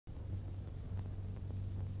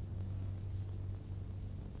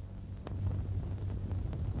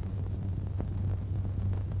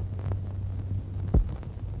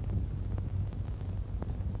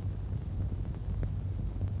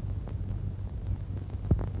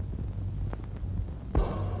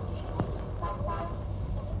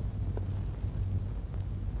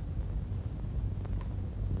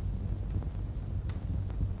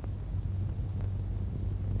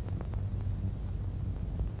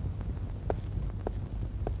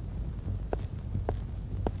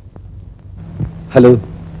Hello.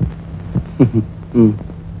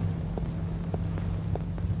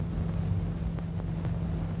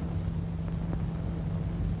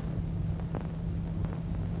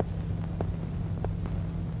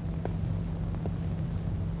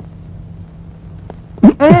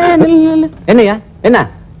 என்னையா என்ன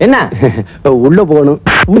என்ன உள்ள போகணும்.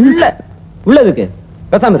 உள்ளதுக்கு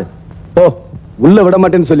பேசாம இரு. ஓ, உள்ள விட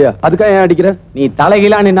மாட்டேன்னு சொல்லியா? அதுக்காக ஏன் அடிக்கிற? நீ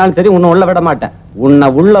தலைகீழா நின்னாலும் சரி உன்னை உள்ள விட மாட்டேன். உன்னை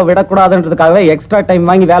உள்ள விடக்கூடாதுன்றதுக்காகவே எக்ஸ்ட்ரா டைம்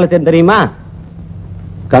வாங்கி வேலை செய்ய தெரியுமா?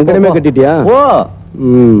 கங்கணமே கட்டிட்டியா? ஓ.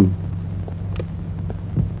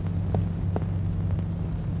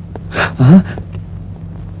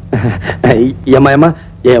 ஏமா ஏமா,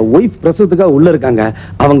 என் ஒய்ஃப் பிரசவத்துக்காக உள்ள இருக்காங்க.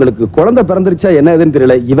 அவங்களுக்கு குழந்தை பிறந்துருச்சா என்ன ஏதுன்னு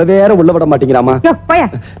தெரியல. இவ வேற உள்ள விட மாட்டேங்கிறாமா.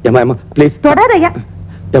 ஏமா ஏமா ப்ளீஸ் தொடாதயா.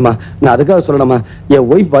 ஏமா நான் அதுக்காக சொல்லணுமா, என்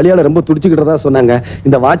ஒய்ஃப் வலியால ரொம்ப துடிச்சுக்கிட்டதா சொன்னாங்க.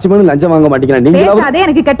 இந்த வாட்ச்மேன் லஞ்சம் வாங்க மாட்டேங்கிறேன். நீங்களாவது அதே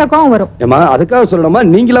எனக்கு கெட்ட கோவம் வரும். ஏமா அதுக்காக சொல்லணுமா,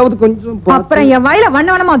 நீங்களாவது கொஞ்சம் அப்புறம் என் வாயில வண்ண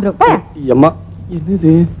வண்ணமா வந்துரும். ஏமா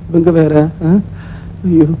என்னது இவங்க வேற.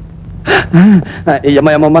 ஐயோ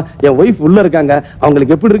ஏமா ஏமாமா, என் ஒய்ஃப் உள்ள இருக்காங்க.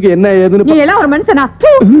 அவங்களுக்கு எப்படி இருக்கு என்ன ஏதுன்னு. நீ எல்லாம் ஒரு மனுஷனா?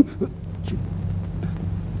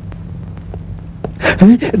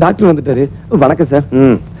 டாக்டர் வந்துட்டாரு. வணக்கம் சார்.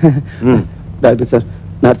 டாக்டர் சார்,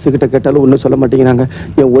 நர்ஸு கிட்ட கேட்டாலும் ஒன்னும் சொல்ல மாட்டேங்கிறாங்க.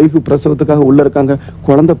 என் ஒய்ஃபு பிரசவத்துக்காக உள்ள இருக்காங்க.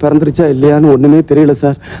 குழந்தை பிறந்துருச்சா இல்லையான்னு ஒண்ணுமே தெரியல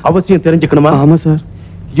சார். அவசியம் தெரிஞ்சுக்கணுமா? ஆமா சார்.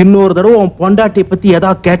 இன்னொரு தடவை உன் பொண்டாட்டியை பத்தி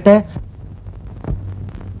ஏதாவது கேட்ட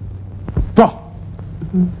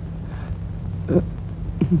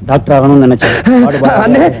டாக்டர் ஆகணும்னு நினைச்சேன்.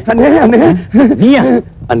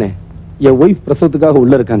 அண்ணே, என் ஒய்ஃப் பிரசவத்துக்காக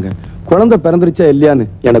உள்ள இருக்காங்க. குழந்தை பிறந்துருச்சா இல்லையான்னு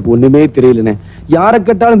எனக்கு ஒண்ணுமே தெரியலனே. யார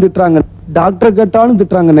கேட்டாலும் திட்டுறாங்க, டாக்டர் கேட்டாலும்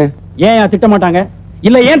திட்டுறாங்கண்ணே. ஏன் திட்ட மாட்டாங்க?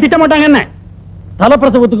 இல்ல ஏன் திட்ட மாட்டாங்க? என்ன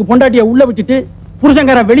தலப்பிரசவத்துக்கு பொண்டாட்டிய உள்ள விட்டுட்டு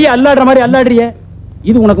புருஷங்கார வெளியே அல்லாடுற மாதிரி அல்லாடுறிய.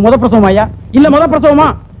 இது உனக்கு முத பிரசவமாயா இல்ல முத பிரசவமா?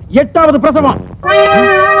 8வது பிரசவம்.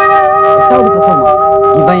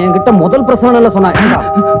 இவன் என்கிட்ட முதல் பிரசவம் சொன்னா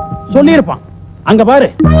சொல்லி இருப்பான். அங்க பாரு,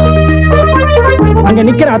 அங்க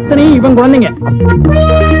நிக்கிற அத்தனையும் இவன் குழந்தைங்க.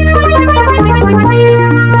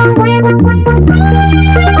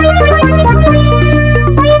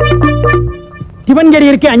 சிவன்கரி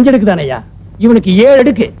இருக்கு 5 அடுக்கு தானையா, இவனுக்கு 7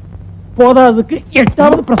 அடுக்கு. போதாதுக்கு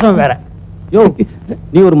 8வது பிரசவம் வேற. யோ,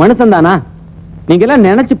 நீ ஒரு மனுஷன் தானா? நீங்க எல்லாம்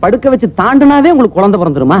நினைச்சு படுக்க வச்சு தாண்டுனாவே உங்களுக்கு குழந்தை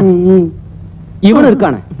பிறந்துருமா? இவனு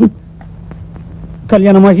இருக்கானே.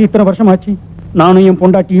 கல்யாணமாகி இத்தனை வருஷம் ஆச்சு. நானும் என்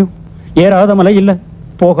பொண்டாட்டியும் ஏறாத மலை இல்ல,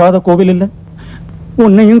 போகாத கோவில் இல்ல,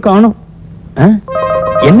 உன்னையும் காணும்.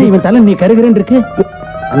 என்ன இவன் தலை நீ கருகிறேன் இருக்கு?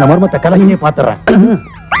 அந்த மர்மத்தை கலையே பாத்துறேன்.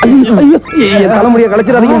 தலைமுடிய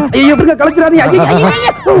கலைச்சிடாதீங்க.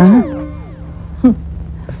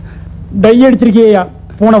 டை அடிச்சிருக்கியா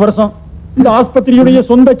போன வருஷம் இந்த ஆஸ்பத்திரியுடைய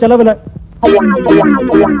சொந்த செலவுல.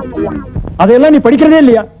 அதையெல்லாம் நீ படிக்கிறதே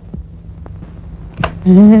இல்லையா?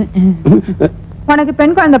 உனக்கு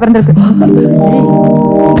பெண் குழந்தை பிறந்திருக்கு.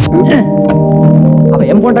 அவ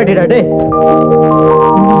என் பொண்டாட்டிடா. டே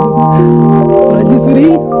ராஜேஸ்வரி,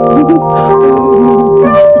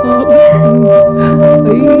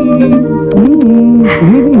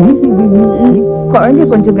 குழந்தை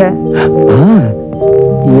கொஞ்சங்க.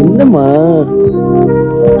 என்னம்மா,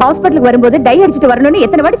 ஹாஸ்பிட்டலுக்கு வரும்போது டை அடிச்சிட்டு வரணும்னு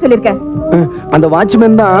எத்தனை வாட்டி சொல்லிருக்கேன். அந்த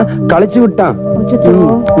வாட்ச்மேன் தான் களைச்சு விட்டான்.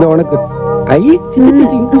 இந்த உனக்கு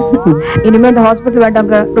இனிமே இந்த ஹாஸ்பிட்டல்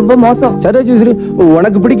வேண்டாங்க, ரொம்ப மோசம். சரி சரி,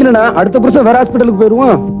 உனக்கு பிடிக்கலனா அடுத்த புருஷன் வேற ஹாஸ்பிட்டலுக்கு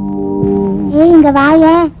போயிருவோம். ஏய் இங்க வாய.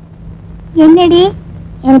 என்னடி,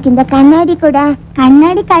 எனக்கு இந்த கண்ணாடி கூட.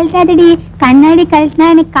 கண்ணாடி கழட்டாதடி, கண்ணாடி கழட்டினா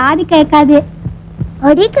எனக்கு காது கேட்காது.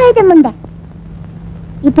 ஒரே கழுத முண்டை.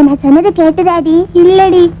 இப்ப நான் சொன்னது கேட்டுதாடி?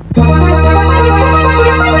 இல்லடி.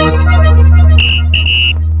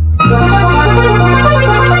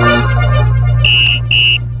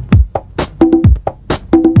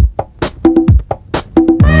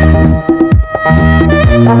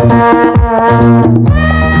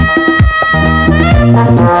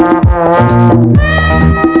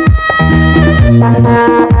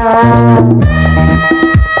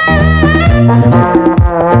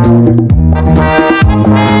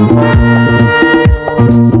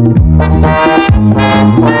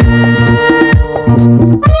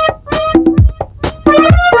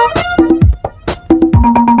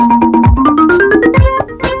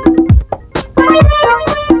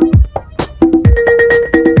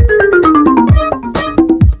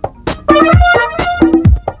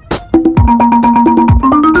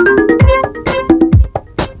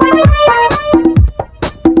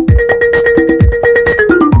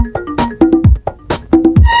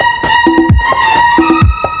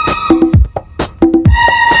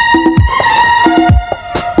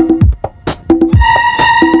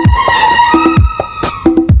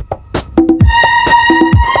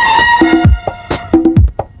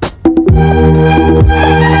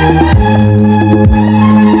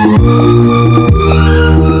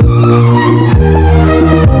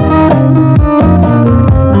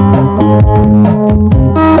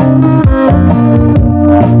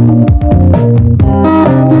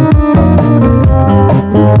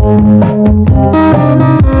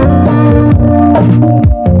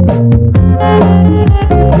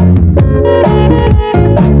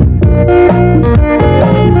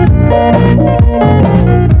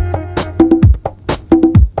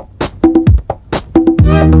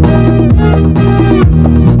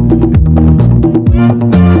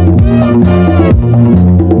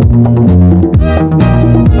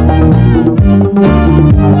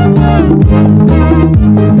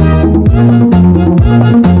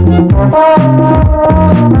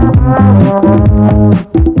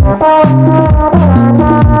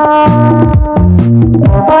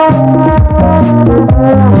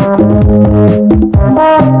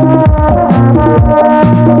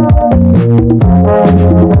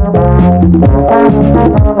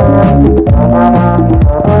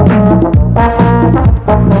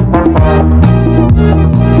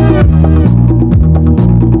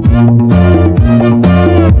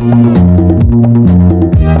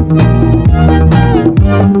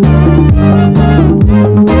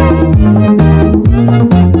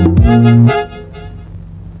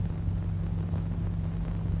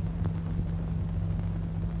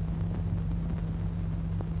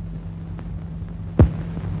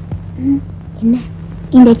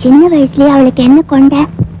 இந்த சின்ன வயசுலயே அவளுக்கு என்ன கொண்ட?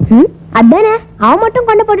 அதானே அவ மட்டும்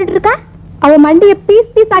கொண்ட போட்டுட்டு இருக்கா. அவ மண்டிய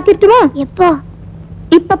பீஸ் பீஸ் ஆக்கிட்டுமா? எப்போ?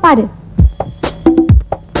 இப்ப பாரு.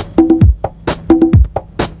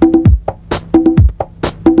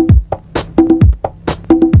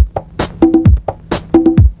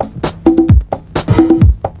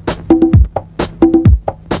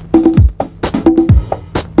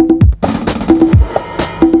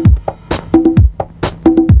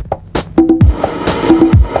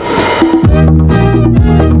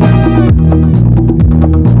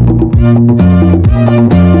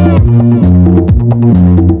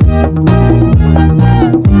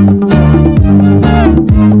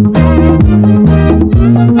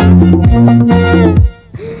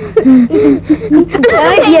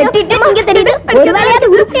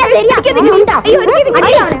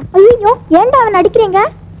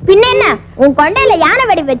 உன் கொண்டையில யானை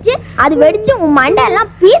வெடி வச்சு அது வெடிச்சு உன் மண்டை எல்லாம்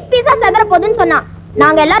பீஸ் பீஸா செதற போகுதுன்னு சொன்னான்.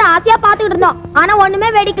 நாங்க எல்லாரும் ஆசையா பாத்துக்கிட்டு இருந்தோம். ஆனா ஒண்ணுமே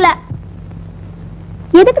வெடிக்கல.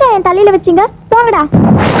 எதுக்குடா என் தலையில வச்சீங்க? போங்கடா.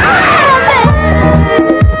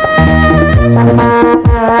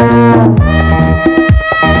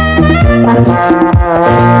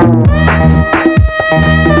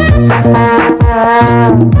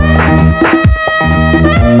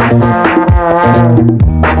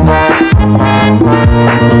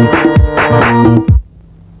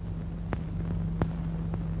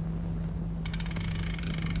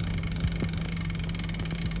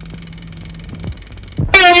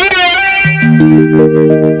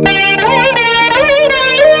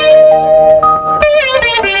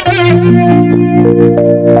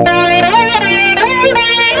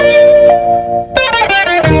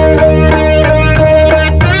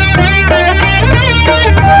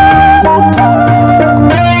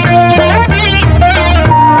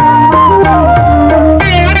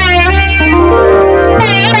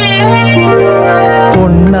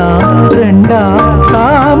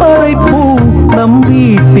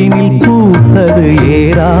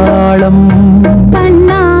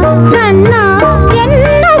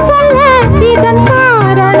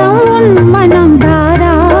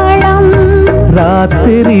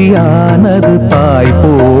 ராத்திரியானது பாய்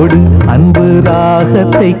போடு, அன்பு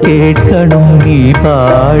ராகத்தை கேட்கணும் நீ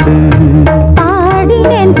பாடு.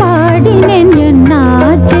 பாடினேன் பாடினேன்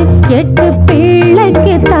என்னாச்சு, 8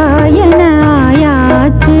 பிள்ளைக்கு தாயன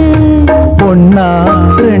ஆயாச்சு. பொன்னா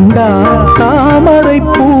ரெண்டா தாமரை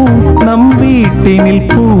பூ நம் வீட்டினில்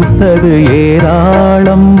பூத்தது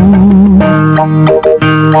ஏராளம்.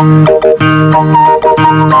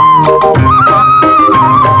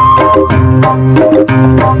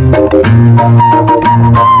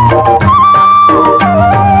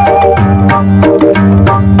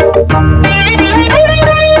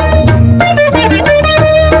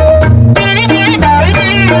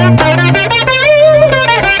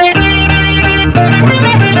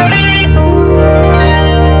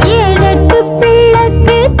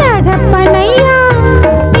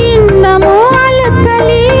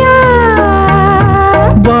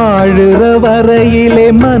 வரையிலே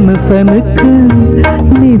மனுஷனுக்கு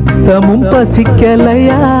நித்தமும்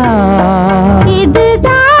பசிக்கலையா?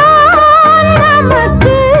 இதுதான்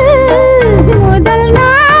நமக்கு முதல்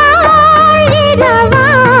நாள் இரவா?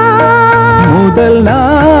 முதல்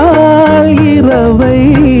நாள் இரவை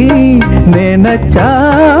நினைச்சா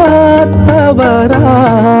தவறா?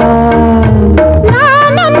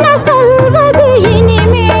 நான் என்ன சொல்வது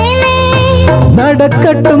இனிமேலே?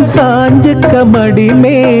 நடக்கட்டும் சாஞ்சுக்க மடி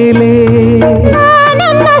மேலே. நான்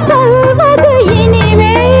என்ன சொல்வது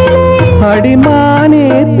இனிமேலே? அடிமானே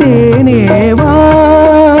தேனேவா.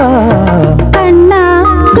 கண்ணா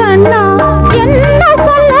கண்ணா என்ன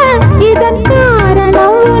சொல்ல, இதன்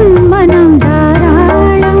காரணம் உன் மனம்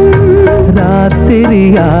தாராளம்.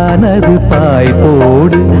 ராத்திரியானது பாய்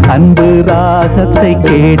போடு, அன்பு ராகத்தை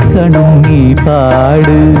கேட்கணும் நீ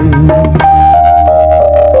பாடு.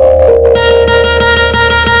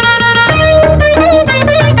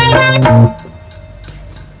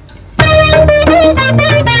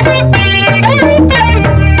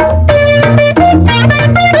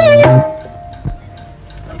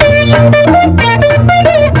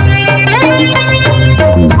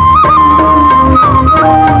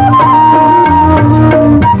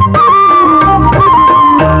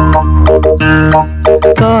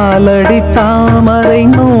 காலடி தாமரை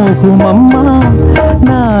நோகும் அம்மா,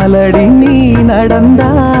 நாலடி நீ நடந்தா.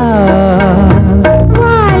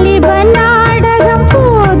 வாலிப நாடகம்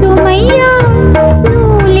போதுமையா,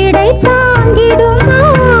 நூலிடை தாங்கிடுமா?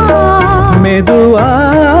 மெதுவா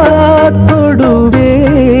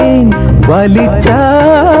தொடுவேன், வலிச்சா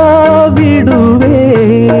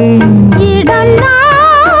விடுவேன். இடம்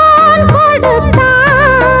நான்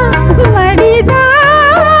கொடுத்தால்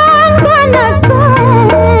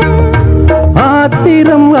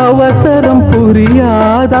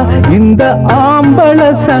புரியாதா இந்த ஆம்பள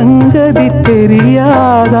சங்கதி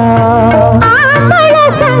தெரியாதா ஆம்பள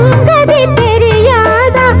சங்கதி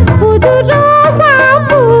தெரியாதா புது ரோசா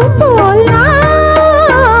பூ போல்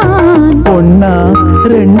பொன்னா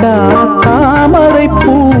ரெண்டா தாமரை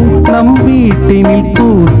பூ நம் வீட்டினில்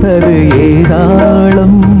பூத்தது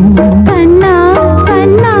ஏராளம் கண்ணா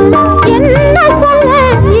கண்ணா என்ன சொல்ல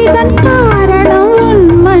இதன் காரணம்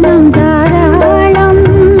மனம் தாராளம்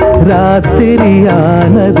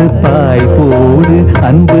ராத்திரியானது பாய் போடு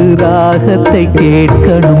அன்பு ராகத்தை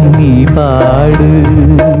கேட்கணும் நீ பாடு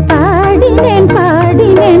பாடினேன்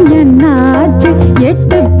பாடினேன் என்னாச்சு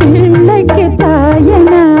 8 பிள்ளைக்கு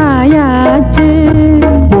தாயனாயாச்சு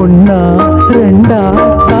பொன்னா ரெண்டா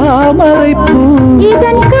தாமரை பூ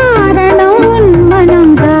இதன் காரணம்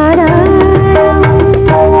மனம் தாராளம்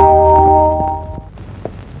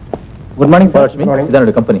குட் மார்னிங் சார். லட்சுமி, இதான்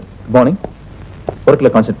என்னோட கம்பெனி. Good morning. ஒர்க்ல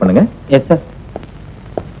கான்சென்ட்ரேட் பண்ணுங்க. Yes sir.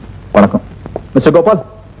 வணக்கம் mister Gopal.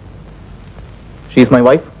 She is my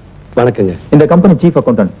wife. வணக்கங்க. இந்த company chief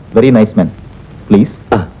accountant. Very nice man. Please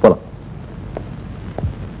போலாம்.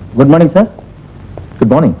 Good morning sir.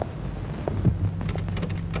 Good morning.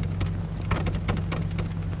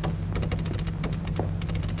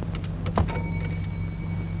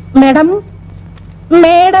 Madam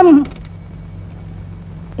madam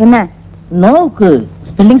என்ன நோவுக்கு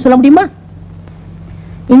ஸ்பெல்லிங் சொல்ல முடியுமா?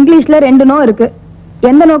 இங்கிலீஷ்ல 2 நோ இருக்கு.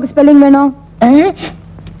 எந்த நோக்கு ஸ்பெல்லிங் வேணும்?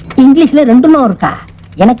 இங்கிலீஷ்ல 2 நோ இருக்கா?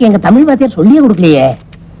 எனக்கு எங்க தமிழ் வாத்தியார் சொல்லியே கொடுக்கலையே.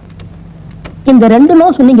 இந்த 2 நோ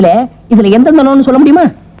சொன்னீங்களே, இதுல எந்தெந்த நோன்னு சொல்ல முடியுமா?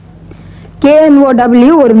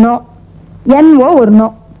 KNOW ஒரு நோ, NO ஒரு நோ.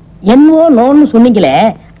 NO நோன்னு சொன்னீங்களே,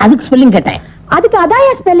 அதுக்கு ஸ்பெல்லிங் கேட்டேன். அதுக்கு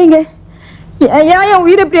அதாயா ஸ்பெல்லிங்? ஏன்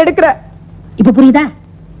உயிர் எப்படி எடுக்கிற? இப்ப புரியுதா?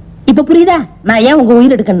 இப்ப புரியுதா நான் ஏன் உங்க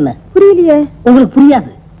உயிர் எடுக்கணும்னு? புரியலையே. உங்களுக்கு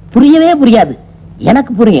புரியாது, புரியவே புரியாது.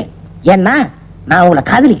 எனக்கு புரியும். ஏன்னா நான் உங்களை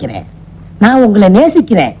காதலிக்கிறேன், நான் உங்களை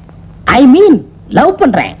நேசிக்கிறேன். ஐ மீன் லவ்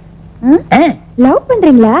பண்றேன். லவ்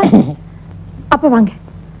பண்றீங்களா? அப்ப வாங்க,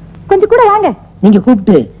 கொஞ்சம் கூட வாங்க. நீங்க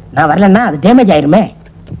கூப்பிட்டு நான் வரலன்னா அது டேமேஜ் ஆயிருமே.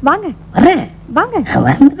 வாங்க வர்றேன். வாங்க.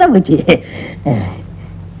 வந்துதான் போச்சு.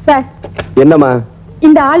 சார். என்னம்மா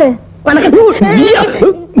இந்த ஆளு? வணக்கம்.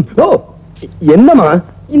 ஓ என்னம்மா?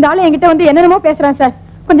 இந்த ஆளு என்கிட்ட வந்து என்னென்னமோ பேசுறான் சார்.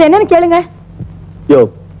 கொஞ்சம் என்னன்னு கேளுங்க. யோ,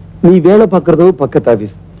 நீ வேலை பாக்குறதோ பக்கத்து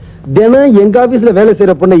ஆபீஸ். தினம் எங்க ஆபீஸ்ல வேலை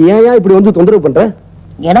செய்யற பொண்ணை ஏன் இப்படி வந்து தொந்தரவு பண்ற?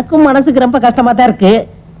 எனக்கும் மனசுக்கு ரொம்ப கஷ்டமா தான் இருக்கு.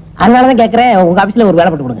 அதனாலதான் கேக்குறேன், உங்க ஆபீஸ்ல ஒரு வேலை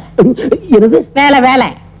போட்டு கொடுங்க. என்னது வேலை? வேலை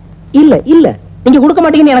இல்ல இல்ல, நீங்க கொடுக்க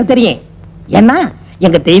மாட்டீங்கன்னு எனக்கு தெரியும். ஏன்னா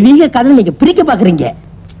எங்க தெய்வீக கதை நீங்க பிரிக்க பாக்குறீங்க.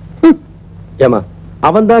 ஏமா,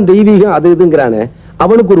 அவன் தான் தெய்வீகம் அது இதுங்கிறானே,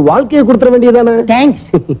 அவனுக்கு ஒரு வாழ்க்கையை கொடுத்துட வேண்டியதானே? தேங்க்ஸ்.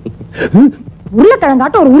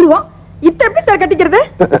 உருளைக்கிழங்காட்ட ஒரு உருவம் இத்த எப்படி சார் கட்டிக்கிறது?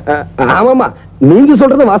 ஆமாமா, நீங்க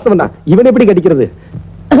சொல்றது வாஸ்தவம் தான். இவன் எப்படி கட்டிக்கிறது?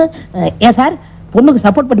 ஏன் சார் பொண்ணுக்கு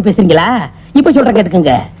சப்போர்ட் பண்ணி பேசுறீங்களா? இப்ப சொல்ற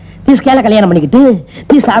கேட்டுக்கங்க. திஸ் கேல கல்யாணம் பண்ணிக்கிட்டு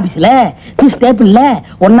திஸ் ஆபீஸ்ல திஸ் டேபிள்ல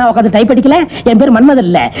ஒன்னா உட்காந்து டைப் அடிக்கல. என் பேர் மன்மதன்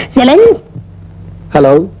இல்ல, சேலஞ்ச்.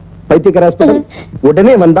 ஹலோ, பைத்தியக்கார ஹாஸ்பிடல்.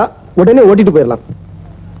 உடனே வந்தா உடனே ஓட்டிட்டு போயிடலாம்.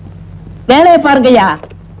 வேலையை பாருங்கய்யா.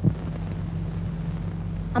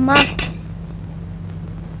 அம்மா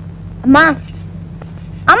அம்மா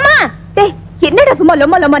அம்மா. டேய், என்னடா சும்மா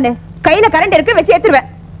லொம்மா லொம்மான்னு? கையில கரண்ட் இருக்கு, வச்சு ஏத்துருவேன்.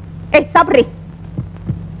 ஏய், சாப்பிடுறீ?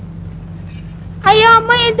 ஐயோ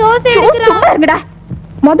அம்மா, என் தோசை சும்மா இருங்கடா.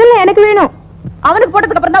 முதல்ல எனக்கு வேணும், அவனுக்கு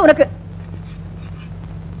போட்டதுக்கு அப்புறம் தான் உனக்கு.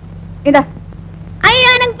 இந்தா. ஐயோ,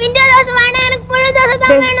 எனக்கு பிஞ்ச தோசை வேணும், எனக்கு முழு தோசை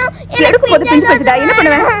தான் வேணும். எடுக்கும் போது பிஞ்சு போச்சுடா, என்ன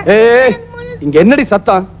பண்ணுவேன்? ஏய், இங்க என்னடி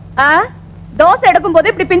சத்தம்? தோசை எடுக்கும் போது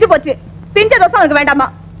இப்படி பிஞ்சு போச்சு. பிஞ்ச தோசை அவனுக்கு வேண்டாமா?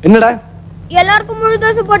 என்னடா? எல்லாருக்கும் முழு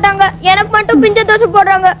தோசை போட்டாங்க, எனக்கு மட்டும் பிஞ்ச தோசை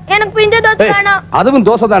போடுறாங்க. எனக்கு பிஞ்ச தோசை வேணாம். அதுவும்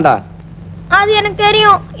தோசை தான்டா. அது எனக்கு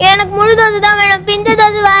தெரியும், எனக்கு முழு தோசை தான் வேணும், பிஞ்ச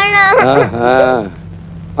தோசை வேணாம்.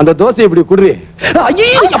 அந்த தோசை இப்படி குடுறி. ஐயோ,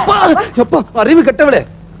 அப்பா அப்பா, அறிவு கட்டவளே.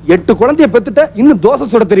 8 குழந்தைய பெத்துட்ட, இன்னும் தோசை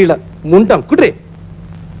சுட தெரியல. முண்டம் குடுறி.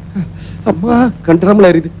 அம்மா,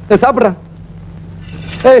 கண்டரம்ல எரியுது. சாப்பிடுறா.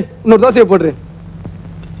 ஏய், இன்னொரு தோசையை போடுறேன்.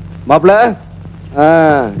 மாப்பிள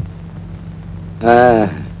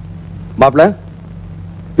மாப்பிள,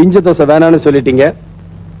 பிஞ்ச தோசை வேணான்னு சொல்லிட்டீங்க,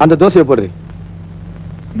 அந்த தோசையை போடுறேன்.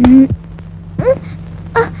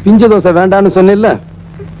 பிஞ்ச தோசை வேண்டான்னு சொன்ன,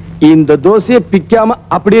 இந்த தோசையை பிக்காம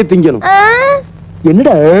அப்படியே திங்கணும்.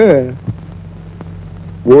 என்னடா?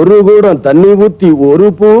 ஒரு கூடம் தண்ணி ஊத்தி ஒரு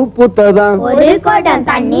பூ பூத்ததான், ஒரு குடம்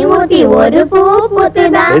தண்ணி ஊத்தி ஒரு பூ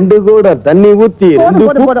பூத்துதான், 2 கூடம் தண்ணி ஊத்தி 2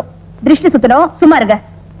 பூ. போதும். திருஷ்டி சுத்தணும், சும்மா இருங்க.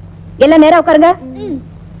 எல்லாம் நேரா உட்காருங்க.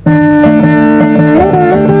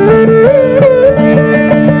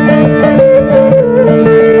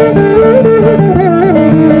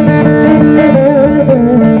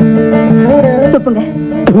 துப்புங்க.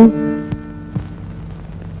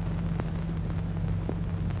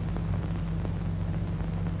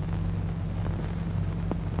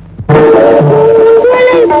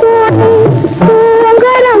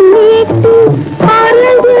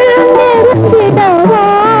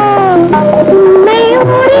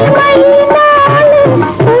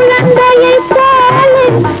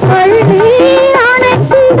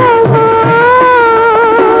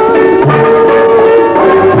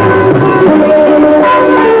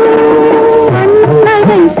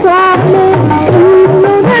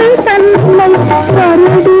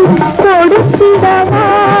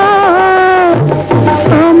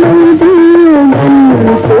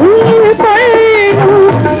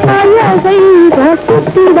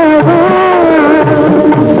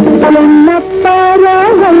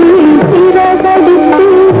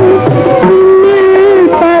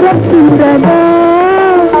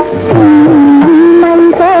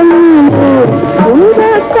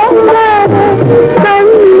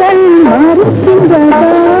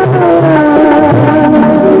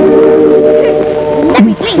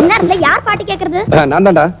 நான்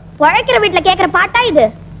தான்டா. உழைக்கிற வீட்டுல கேக்குற பாட்டா இது?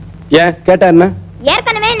 ஏன் கேட்டா என்ன?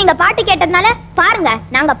 ஏற்கனவே நீங்க பாட்டு கேட்டதுனால பாருங்க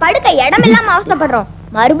நாங்க படுக்க இடம் இல்லாம அவஸ்தைப்படுறோம்.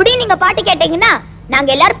 மறுபடியும் நீங்க பாட்டு கேட்டீங்கன்னா நாங்க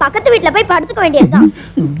எல்லாரும் பக்கத்து வீட்டுல போய் படுத்துக்க வேண்டியதுதான்.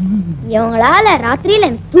 இவங்களால ராத்திரியில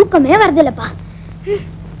தூக்கமே வருது இல்லப்பா.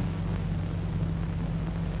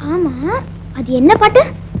 ஆமா அது என்ன பாட்டு?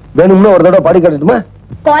 வேணும்னா ஒரு தடவை பாடி காட்டட்டுமா?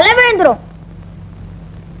 கொலை விழுந்துரும்.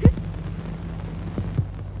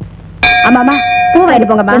 ஆமாமா பூ வாங்கி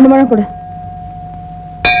போங்கம்மா. 2 முழம் கொடு.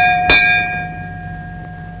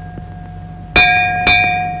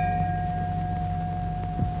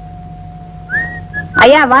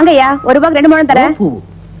 ஐயா வாங்கய்யா, 1 ரூபாய்க்கு 2 முழம் தரேன்.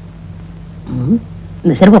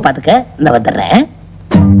 இந்த செருப்பை பாத்துக்க, இந்த வந்துடுறேன்.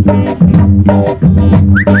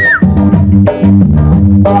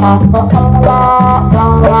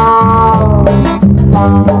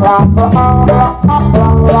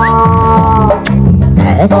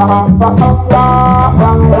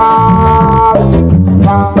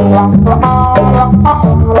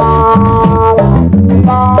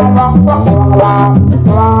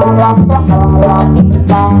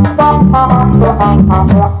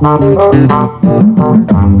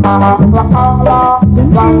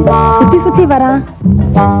 சுத்தி சுத்தி வரா.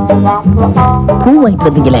 பூ வாங்கிட்டு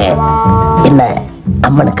வந்தீங்களே, என்ன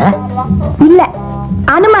அம்மனுக்கா? இல்ல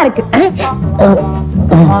அனுமா இருக்கு.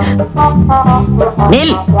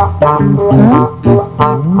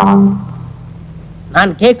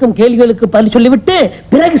 நான் கேட்கும் கேள்விகளுக்கு பதில் சொல்லிவிட்டு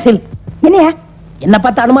பிறகு செல். என்னையா என்ன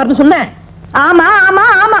பார்த்து அனுமார்னு சொன்ன? ஆமா ஆமா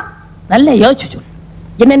ஆமா. நல்ல யோசிச்சு சொல்.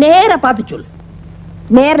 என்ன நேரா பார்த்து சொல்.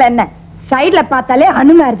 நேர்ல என்ன, சைடுல பார்த்தாலே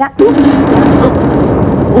அனுமார் தான்.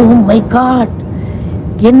 ஓ மை காட்,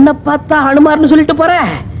 என்ன பார்த்தா அனுமார்னு சொல்லிட்டு போற?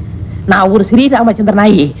 நான் ஒரு ஸ்ரீராமச்சந்திர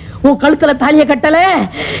நாயி, உன் கழுத்துல தாலிய கட்டல.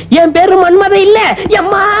 என் பேரு மன்மத இல்ல.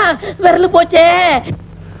 எம்மா விரலு போச்சே.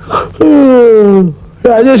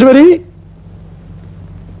 ராஜேஸ்வரி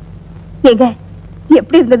ஏங்க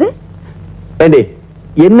எப்படி இருந்தது? ஏண்டி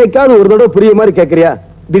என்னைக்காவது ஒரு தடவை புரிய மாதிரி கேக்குறியா?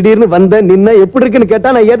 திடீர்னு வந்த நின்ன எப்படி இருக்குன்னு கேட்டா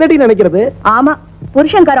நான் எதடி நினைக்கிறது? ஆமா,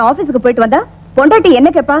 புருஷன்கார ஆபீஸ்க்கு போயிட்டு வந்தா பொண்டாட்டி என்ன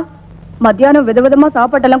கேப்பா? மத்தியானம் விதவிதமா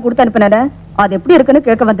சாப்பாட்டெல்லாம் கொடுத்து அனுப்பினாரு. அது எப்படி இருக்குன்னு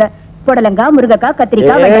கேட்க வந்த. புடலங்காய், முருங்கக்காய்,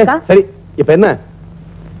 கத்திரிக்காய், வெண்டைக்காய். சரி இப்ப என்ன?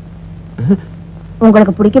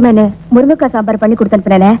 உங்களுக்கு பிடிக்குமேனு முருங்கக்காய் சாம்பார் பண்ணி கொடுத்து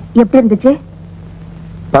அனுப்பினே. எப்படி இருந்துச்சு?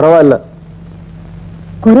 பரவாயில்ல.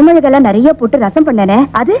 குருமிளகெல்லாம் நிறைய போட்டு ரசம் பண்ணனே,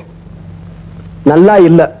 அது நல்லா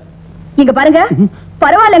இல்ல. இங்க பாருங்க,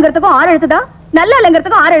 பரவாயில்லங்கிறதுக்கும் 6 எழுத்துதான், நல்லா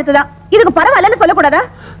இல்லங்கிறதுக்கும் 6 எழுத்துதான். இதுக்கு பரவாயில்லன்னு சொல்லக்கூடாதா?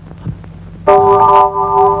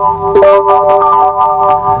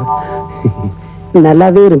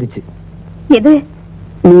 நல்லாவே இருந்துச்சு. எது?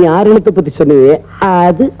 நீ 6 எழுத்தை பத்தி சொன்னியே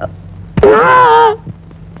அது.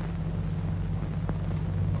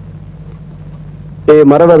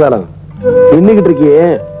 மரபதாளம் நின்னுகிட்டு இருக்கியே,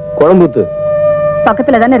 குழம்புத்து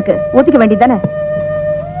பக்கத்துல தானே இருக்கு, ஊத்திக்க வேண்டியதானே?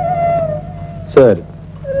 சரி.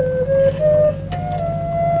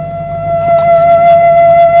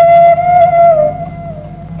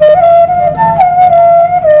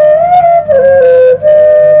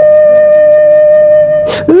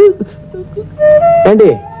 ஏண்டி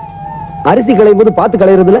அரிசி களையும் போது பார்த்து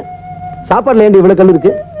களையறதுல சாப்பாட்டுல ஏண்டி இவ்வளவு கல்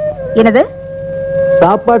இருக்கு? என்னது?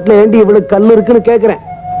 சாப்பாட்டுல ஏண்டி இவ்வளவு கல் இருக்குன்னு கேக்குறேன்.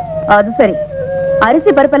 அது சரி, அரிசி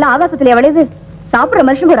பருப்பெல்லாம் ஆகாசத்துல விளையுது. சாப்பிடுற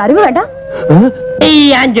மனுஷனுக்கு ஒரு அறிவு வேண்டாம்?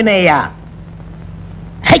 ஆஞ்சநேயா,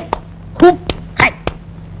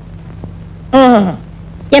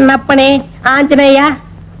 என்னப்பனே ஆஞ்சநேயா.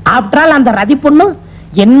 ஆப்டரால் அந்த ரதி பொண்ணு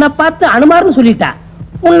என்ன பார்த்து அனுமார்னு சொல்லிட்டா.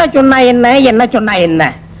 உன்ன சொன்னா என்ன, என்ன சொன்னா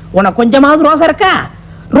என்ன? உனக்கு கொஞ்சமாவது ரோசம் இருக்கா?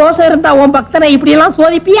 ரோசம் இருந்தா உன் பக்தனை இப்படி எல்லாம்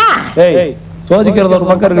சோதிப்பியா? சோதிக்கிறது ஒரு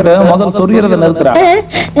பக்கம் இருக்குது, முதல்ல சொரியறத நிறுத்துறா.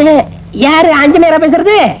 யாரு ஆஞ்சநேயரா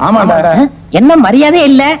பேசுறது? ஆமாடா. என்ன மரியாதை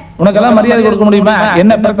இல்ல? உனக்கெல்லாம் மரியாதை கொடுக்க முடியுமா?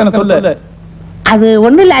 என்ன பிரச்சனை சொல்லு. அது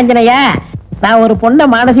ஒண்ணு இல்ல ஆஞ்சநேயா, நான் ஒரு பொண்ணை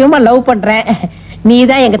மானசீகமா லவ் பண்றேன்.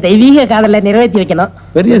 நீதான் எங்க தெய்வீக காதல நிறைவேற்றி வைக்கணும்.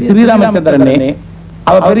 பெரிய ஸ்ரீராமச்சந்திரன்,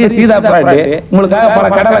 அவ பெரிய சீதா பிராட்டி. உங்களுக்காக பல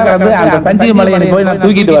கடலை கடந்து அந்த சஞ்சீவி மலையை போய் நான்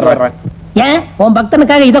தூக்கிட்டு வர்றேன். ஏன் உன்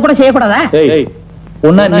பக்தனுக்காக இத கூட செய்யக்கூடாதா?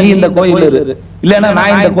 உன்ன நீ இந்த கோயில் இரு, இல்லன்னா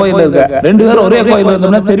நான் இந்த கோயில் இருக்க. 2 பேரும் ஒரே கோயில்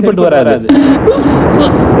இருந்தோம்னா சரிப்பட்டு வராது.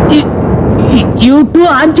 யூ டூ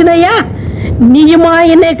ஆஞ்சநேயா, நீயுமா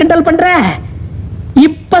என்ன கிண்டல் பண்ற?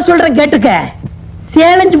 இப்ப சொல்றேன் கேட்டுக்க,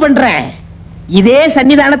 சேலஞ்ச் பண்றேன். இதே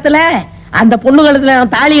சன்னிதானத்துல அந்த பொண்ணு கழுத்துல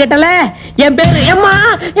நான் தாலி கட்டல, என் பேரு எம்மா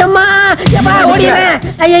எம்மா எம்மா ஓடிறேன்.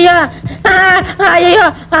 ஐயோ ஐயோ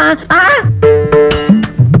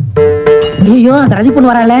ஐயோ, அந்த ரதி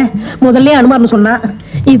பொண்ணு வரால. முதல்ல அனுமார்னு சொன்னா,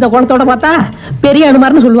 இந்த குளத்தோட பார்த்தா பெரிய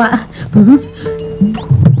அனுமார்னு சொல்லுவா.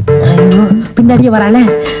 ஐயோ, பின்னாடியே வரால.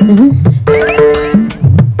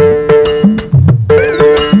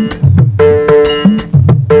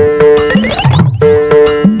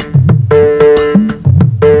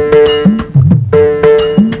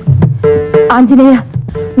 ஆஞ்சநேயா,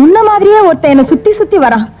 உன்ன மாதிரியே ஒருத்த என்ன சுத்தி சுத்தி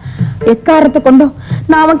வரான். எக்காரத்தை கொண்டும்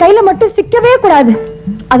நான் அவன் கையில மட்டும் சிக்கவே கூடாது.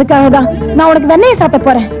 அதுக்காக தான் நான் உனக்கு வெண்ணையை சாத்த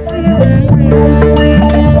போறேன்.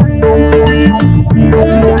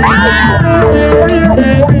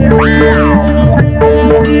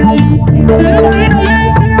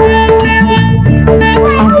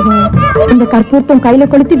 இந்த கற்பூரத்தம் கையில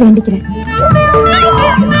கொளுத்தி வேண்டிக்கிறேன்.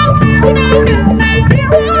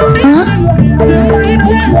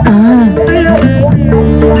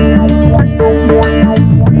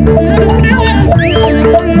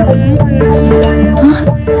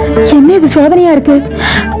 என்ன இது சோதனையா இருக்கு?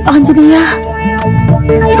 ஆஞ்சநேயா,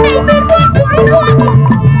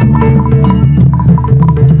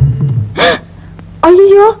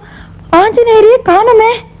 ஐயோ, ஆஞ்சநேயரே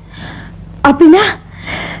காணுமே. அப்படின்னா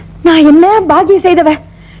நான் என்ன பாக்கியம் செய்தவ?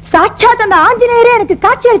 சாட்சாத் அந்த ஆஞ்சநேயரே எனக்கு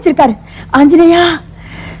காட்சி அளிச்சிருக்காரு. ஆஞ்சநேயா,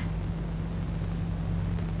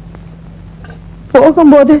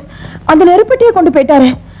 போகும்போது அந்த நெருப்பட்டியை கொண்டு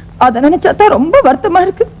போயிட்டாரு. அதை நினைச்சாதான் ரொம்ப வருத்தமா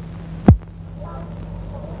இருக்கு.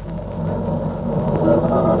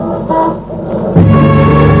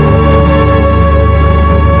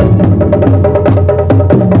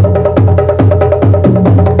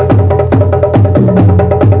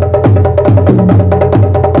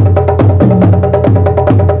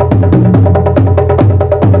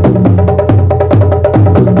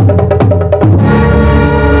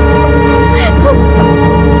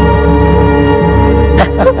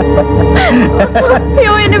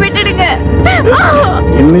 என்ன விட்டுடுங்க.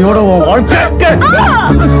 என்னையோட உன் வாழ்க்கை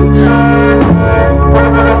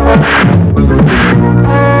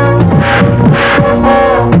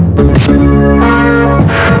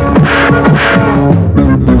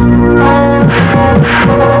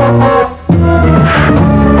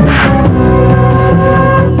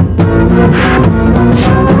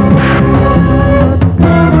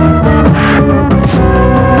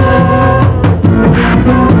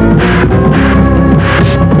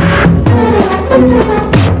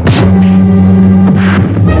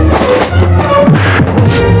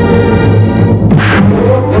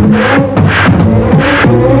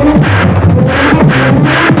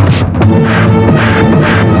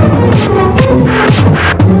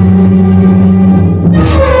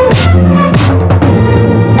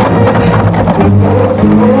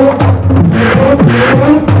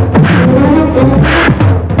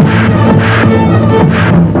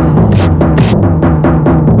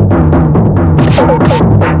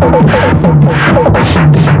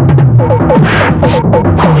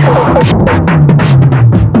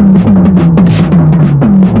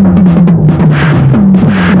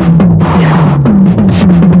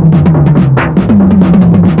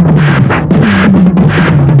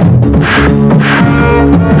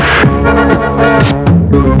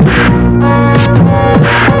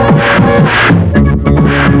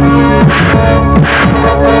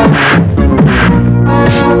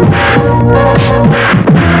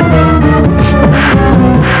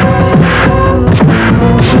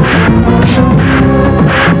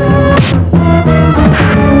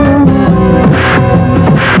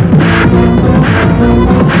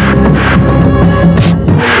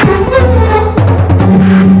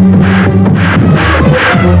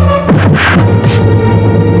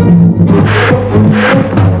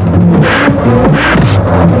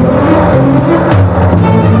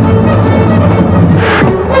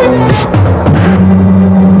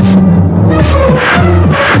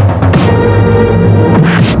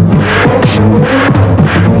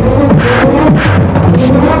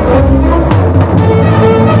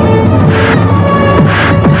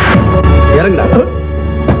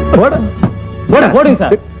போடுங்க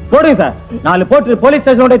சார், போடுங்க சார். 4 போட்டு போலீஸ்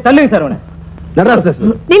ஸ்டேஷனோட தள்ளுங்க சார்.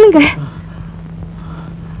 நில்லுங்க.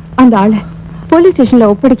 அந்த ஆளை போலீஸ் ஸ்டேஷன்ல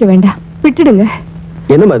ஒப்படைக்க வேண்டாம், விட்டுடுங்க.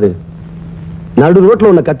 என்னமா அது? நடு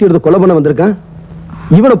ரோட்ல உன்னை கத்தி எடுத்து கொலை பண்ண வந்திருக்கான்.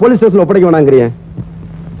 இவனை போலீஸ் ஸ்டேஷன்ல ஒப்படைக்க வேணாங்கிறிய?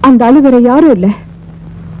 அந்த ஆளு வேற யாரும் இல்ல,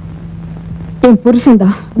 என் புருஷன்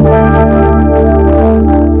தான்.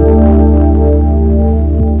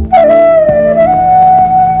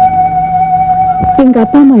 எங்க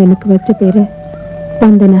அப்பா அம்மா எனக்கு வச்ச பேரு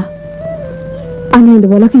வந்தனா. ஆனா இந்த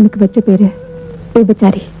உலகம் எனக்கு வச்ச பேரு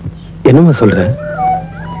விபச்சாரி. என்னமா சொல்ற?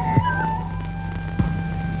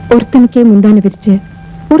 ஒருத்தனுக்கே முந்தான விரிச்சு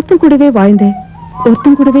ஒருத்தன் கூடவே வாழ்ந்து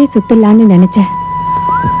ஒருத்தன் கூடவே சுத்தலான்னு நினைச்சேன்.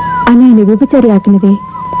 ஆனா என்னை விபச்சாரி ஆக்கினதே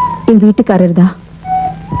என் வீட்டுக்காரர் தான்.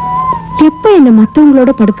 எப்ப என்ன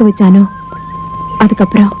மத்தவங்களோட படுக்க வச்சானோ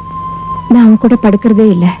அதுக்கப்புறம் நான் அவன் கூட படுக்கிறதே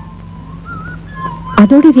இல்லை.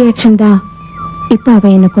 அதோட ரியாக்ஷன் தான் இப்ப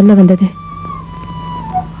அவன் என்ன கொல்ல வந்தது.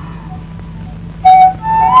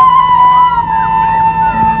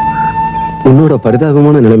 உன்னோட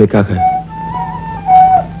பரிதாபமான நிலைமைக்காக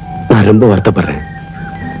நான் ரொம்ப வருத்தப்படுறேன்.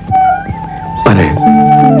 வரேன்.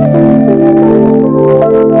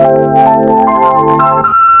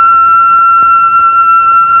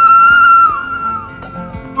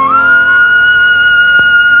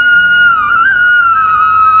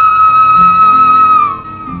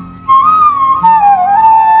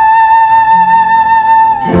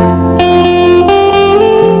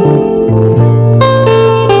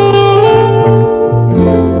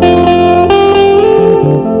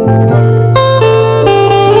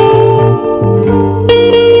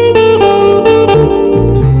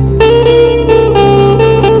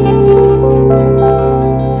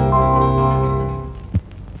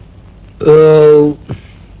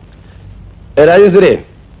 ராஜேஸ்வரி,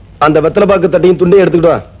 அந்த வெத்தலை பாக்கு தட்டையும் துண்டையும்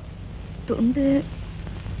எடுத்துக்கிட்டு வா. துண்டு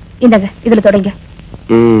இந்தங்க, இதுல தொடங்க.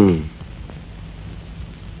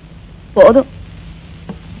 போதும்.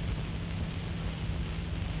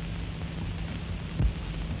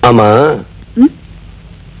 ஆமா,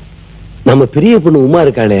 நம்ம பெரிய பொண்ணு உமா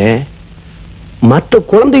இருக்காளே, மத்த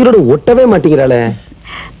குழந்தைகளோட ஒட்டவே மாட்டேங்கிறாளே.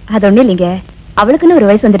 அது ஒண்ணு இல்லைங்க, அவளுக்குன்னு ஒரு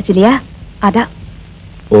வயசு வந்துருச்சு இல்லையா, அதான்.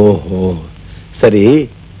 ஓஹோ, சரி.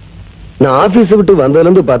 நான் ஆபீஸ் விட்டு வந்ததுல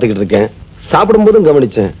இருந்து பாத்துக்கிட்டு இருக்கேன். சாப்பிடும் போதும்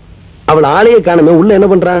கவனிச்சேன். அவள் ஆளையே காணுமே. உள்ள என்ன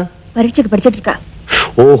பண்றா? பரீட்சைக்கு படிச்சிட்டு இருக்கா.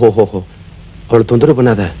 ஓஹோ, அவளை தொந்தரவு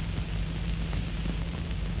பண்ணாத.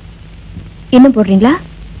 இன்னும் போடுறீங்களா?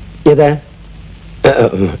 எத?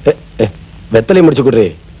 வெத்தலை முடிச்சு கொடுறே.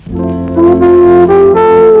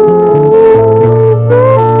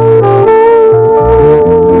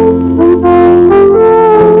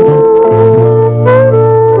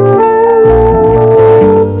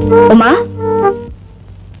 உமா,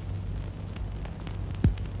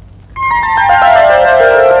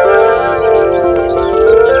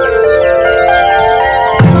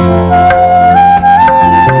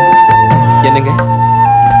 என்னங்க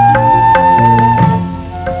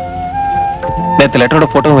நேத்து லெட்டரோட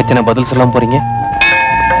போட்டோ வச்சு நான் பதில் சொல்லாம போறீங்க?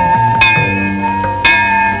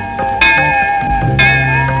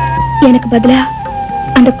 எனக்கு பதிலா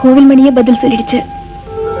அந்த கோவில் மணியே பதில் சொல்லிடுச்சு.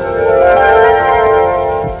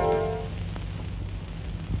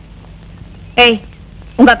 ஏய்,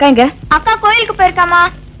 உங்க அக்கா எங்க? அக்கா கோயிலுக்கு போயிருக்காமா.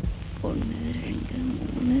 1 2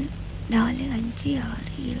 3 4 5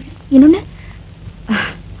 6 7 இன்னொன்னு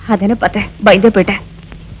அதானே பார்த்தேன், பயந்தே போயிட்டேன்.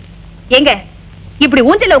 எங்க இப்படி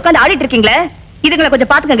ஊஞ்சல்ல உட்கார்ந்து ஆடிட்டு இருக்கீங்களே, இதுங்களை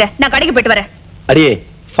கொஞ்சம் பாத்துக்கங்க. நான் கடைக்கு போயிட்டு வரேன். அடியே,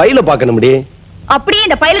 ஃபைல பார்க்கணும் முடி. அப்படியே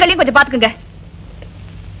இந்த ஃபைல்களையும் கொஞ்சம் பாத்துக்கங்க.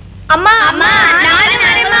 அம்மா அம்மா, நானும்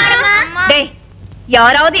வரேம்மா. டேய்,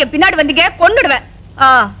 யாராவது என் பின்னாடி வந்தீங்க கொன்னுடுவேன்.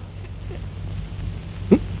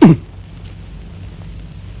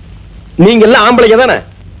 நீங்க எல்லாம் ஆம்பளைங்க தானே?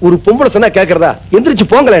 ஒரு பொம்பளை சொன்னா கேக்குறதா? எந்திரிச்சு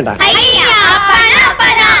போங்களேண்டா. ஐயா, அப்பாடா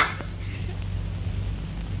அப்பாடா.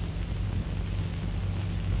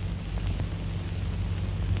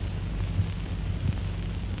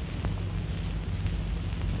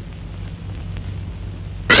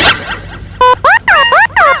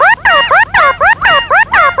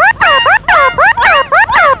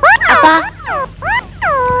 அப்பா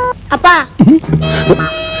அப்பா,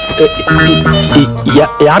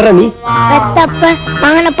 யாரா நீ? பெத்தப்ப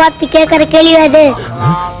மகனை பார்த்து கேட்கற கேள்வி அது.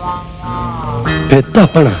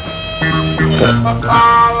 பெத்தப்பனா?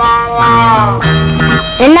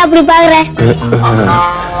 என்ன அப்படி பாக்குற?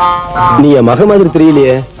 நீ என் மக மாதிரி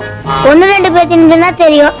தெரியலையே. 1 2 பேத்தினா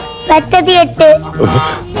தெரியும், பெத்தது 8.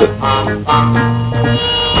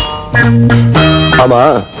 ஆமா,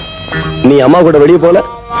 நீ அம்மா கூட வெளியே போல?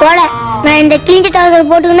 போல. நான் இந்த கிழிஞ்ச டவுசர்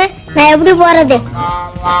போட்டுக்கின்னு நான் எப்படி போறது?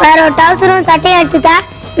 வேற ஒரு டவுசரும் சட்டையும் எடுத்துட்டா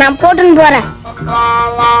நான் போட்டுன்னு போறேன்.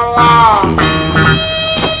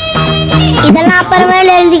 இதெல்லாம்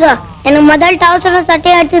அப்புறமேல எழுதிக்கோ. எனக்கு முதல் டவுசரும்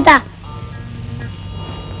சட்டையும் எடுத்துட்டா.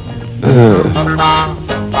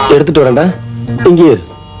 எடுத்துட்டு வரேன்டா. இங்கே இரு.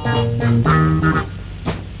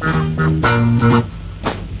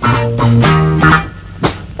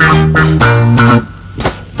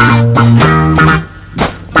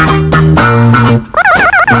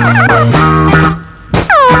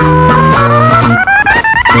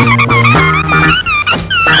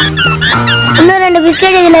 இன்னும் 2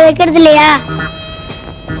 பிஸ்கெட் இதுல வைக்கிறது இல்லையா?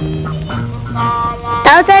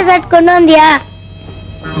 டவுசர் ஷர்ட் கொண்டு வந்தியா?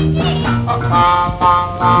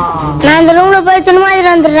 நான் அந்த ரூம்ல போய் துணிமாதிரி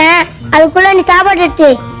வந்துடுறேன். அதுக்குள்ள நீ சாப்பாடு எடுத்து.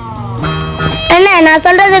 என்ன நான்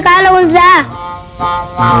சொல்றது காலைல விழுந்தா?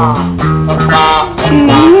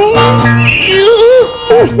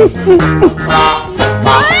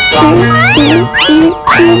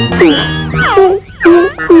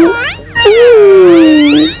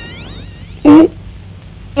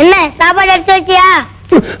 என்ன சாப்பாடு எடுத்து வச்சியா?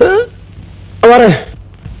 வரேன்.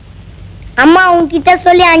 அம்மா உன்கிட்ட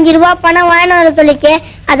சொல்லி 5 ரூபாய் பணம் வாங்கிட்டு வர சொல்லிச்சு.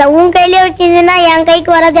 அத உன் கையிலே வச்சிருந்தா என்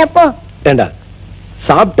கைக்கு வராது. எப்போ ஏண்டா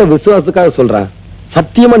சாப்பிட்ட விசுவாசத்துக்காக சொல்றேன்,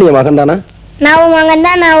 சத்தியமா நீ மகன் தானா? நான் உன் மகன்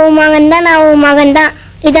தான், நான் உன் மகன் தான், நான் உன் மகன் தான்.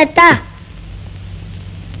 இதத்தா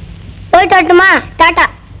போயிட்டு வரட்டுமா? டாட்டா.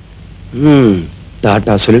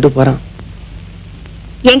 டாட்டா சொல்லிட்டு போறான்.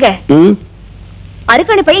 எங்க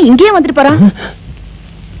அருக்காணி பையன் இங்கேயே வந்துட்டு போறான்.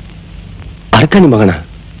 அரக்காணி மகனா?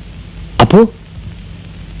 அப்போ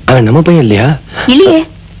அவன் நம்ம பையன் இல்லையா? இல்லையே.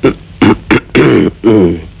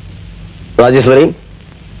 ராஜேஸ்வரி,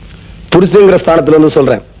 புருஷங்கிற ஸ்தானத்துல இருந்து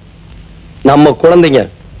சொல்றேன், நம்ம குழந்தைங்க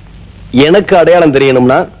எனக்கு அடையாளம்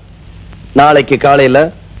தெரியணும்னா நாளைக்கு காலையில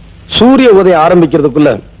சூரிய உதயம்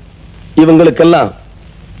ஆரம்பிக்கிறதுக்குள்ள இவங்களுக்கெல்லாம்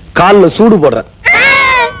கால்ல சூடு போடுறேன்.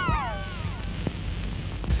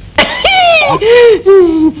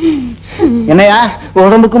 என்னையா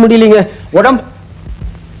உடம்புக்கு முடியலீங்க. உடம்பு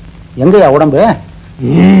எங்கயா உடம்பு?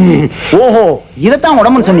 ஓஹோ, இதத்தான்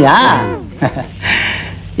உடம்புன்னு சொன்னியா?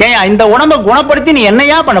 ஏயா இந்த உடம்ப குணப்படுத்தி நீ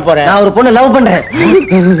என்னையா பண்ண போற? நான் ஒரு பொண்ணு லவ் பண்றேன்.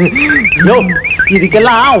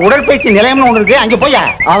 இதுக்கெல்லாம் உடற்பயிற்சி நிலையம்னு ஒண்ணு இருக்கு, அங்க போயா.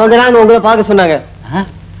 அவங்க தான் உங்களை பார்க்க சொன்னாங்க.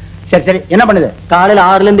 சரி சரி, என்ன பண்ணுது? காலையில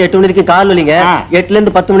 6ல இருந்து 8 மணி வரைக்கும் கால் வலிங்க, 8ல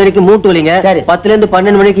இருந்து 10 மணி வரைக்கும் மூட்டு வலிங்க, 10ல இருந்து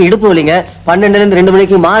 12 மணிக்கு இடுப்பு வலிங்க, 12ல இருந்து 2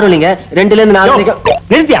 மணிக்கு மாறு வலிங்க, 2ல இருந்து 4 மணிக்கு.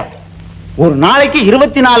 நிறுத்தியா? ஒரு நாளைக்கு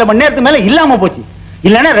 24 மணி நேரத்துக்கு மேல இல்லாம போச்சு.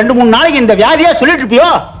 இல்லன்னா 2-3 நாளைக்கு இந்த வியாதியா சொல்லிட்டு இருப்பியோ?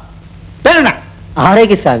 பேருண்ணா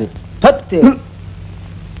ஆரோக்கிய சாமி 10.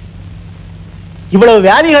 இவ்வளவு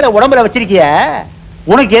வியாதிகளை உடம்புல வச்சிருக்கிய,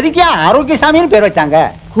 உனக்கு எதுக்கியா ஆரோக்கிய சாமின்னு பேர் வச்சாங்க?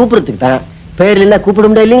 கூப்பிடுறதுக்கு தான். பேர் இல்ல கூப்பிட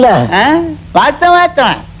முடியாது இல்லீங்களா?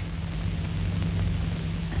 பார்த்தேன்.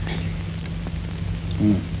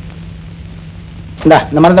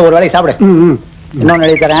 இந்த மருந்த ஒரு வேலைக்கு சாப்பிடு. இன்னொன்னு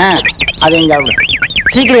எழுதி தரேன், அதையும் சாப்பிடு.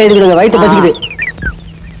 சீக்கிரம் எழுதிடுங்க, வயிற்று பசிக்குது.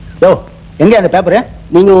 யோ, எங்க அந்த பேப்பரு?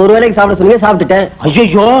 நீங்க ஒரு வேலைக்கு சாப்பிட சொன்னீங்க, சாப்பிட்டுட்டேன்.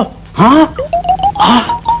 ஐயோ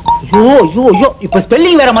இப்ப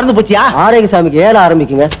ஸ்பெல்லிங் வேற மறந்து போச்சியா? ஆரோக்கிய சாமிக்கு 7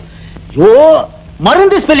 ஆரம்பிக்குங்க. ஐயோ,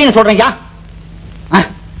 மருந்து ஸ்பெல்லிங் சொல்றீங்க.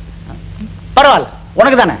 பரவாயில்ல,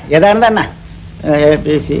 உனக்கு தானே. எதா இருந்தா என்ன?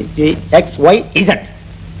 ABCDXYZ.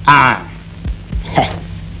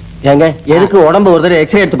 ஏங்க எதுக்கு உடம்பு ஒரு தடவை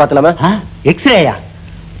எக்ஸ்ரே எடுத்து பார்த்தலாமா? எக்ஸ்ரேயா?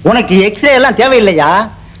 உனக்கு எக்ஸ்ரே எல்லாம் தேவையில்லையா?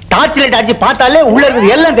 டார்ச் லைட் அடிச்சு பார்த்தாலே உள்ள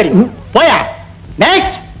இருக்குது எல்லாம் தெரியும். போயா.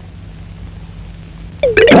 நெக்ஸ்ட்.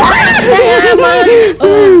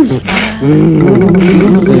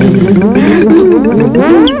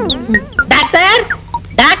 Doctor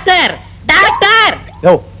doctor doctor.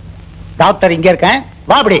 யோ, டாக்டர் இங்க இருக்கேன்,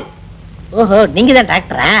 வா அப்படி. ஓஹோ, நீங்க தான்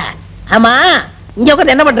டாக்டரா? ஆமா, இங்க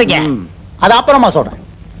உட்கார்ந்து என்ன பண்றீங்க? அது அப்புறமா சொல்றேன்.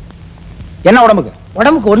 என்ன உடம்புக்கு?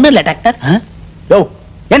 உடம்புக்கு ஒண்ணும் இல்ல டாக்டர். யோ,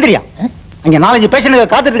 எந்திரியா. அங்க 4-5 பேஷண்ட்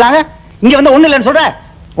காத்துட்டு இருக்காங்க, இங்க வந்து ஒண்ணு இல்லைன்னு சொல்ற.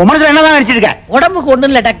 உன் மனசுல என்னதான் நினைச்சிருக்க? உடம்புக்கு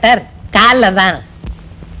ஒண்ணும் இல்ல டாக்டர், கால்ல தான்.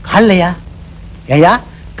 கால்லையா? ஏயா,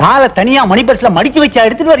 காலை தனியா மணி பர்ஸ்ல மடிச்சு வச்சா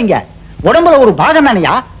எடுத்துட்டு வரீங்க? உடம்புல ஒரு பாகம்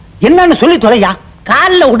தானையா, என்னன்னு சொல்லி தொலையா.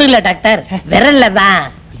 கால்ல விடல டாக்டர், விரல்ல தான்.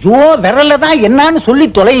 ஐயோ, விரல்ல தான் என்னன்னு சொல்லி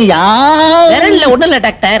தொலையா. விரல்ல விடல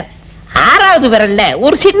டாக்டர், 6வது விரல்ல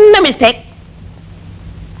ஒரு சின்ன மிஸ்டேக்.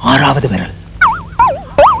 6வது விரல்?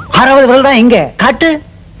 6வது விரல் தான் எங்க? காட்டு.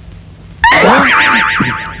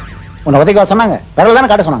 உன்னை உதைக்க சொன்னாங்க, விரல் தானே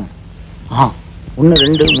காட்ட சொன்னாங்க. 1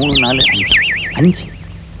 2 3 4 5.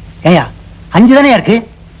 ஏயா 5 தானே இருக்கு?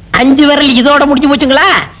 5 விரல் இதோட முடிஞ்சு போச்சுங்களா?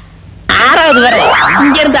 6வது விரல்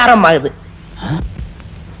இங்க இருந்து ஆரம்பமாகுது.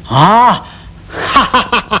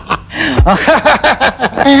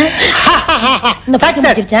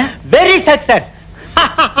 Very success.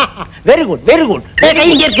 Very good, very good. கை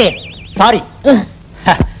இங்க இருக்கு. சாரி.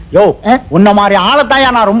 யோ, உன்ன மாதிரி ஆளத்தாயா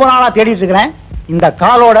நான் ரொம்ப நாளா தேடிட்டு இருக்கிறேன். இந்த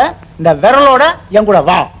காலோட இந்த விரலோட என் கூட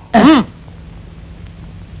வா.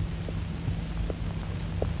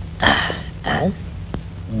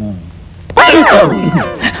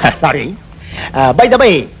 சாரி. பை த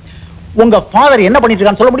பை, உங்க ஃபாதர் என்ன பண்ணிட்டு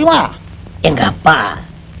இருக்கான்னு சொல்ல முடியுமா? எங்க அப்பா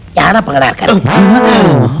யானை பங்கடா இருக்காரு.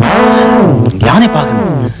 யானை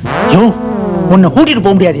பார்க்கணும். யோ, உன்னை கூட்டிட்டு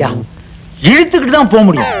போக முடியாதியா, இழுத்துக்கிட்டு தான் போக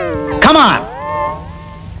முடியும். கமான்.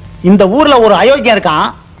 இந்த ஊர்ல ஒரு அயோக்கியம் இருக்கான்,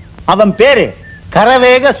 அவன் பேரு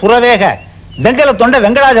கரவேக சுரவேக வெங்கல தொண்ட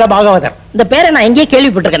வெங்கடாஜல பாகவதர். இந்த பேரை நான் எங்கேயே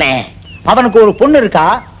கேள்விப்பட்டிருக்கேன். அவனுக்கு ஒரு பொண்ணு இருக்கா,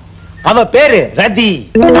 அவ பேரு ரதி.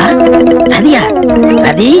 ரதியா?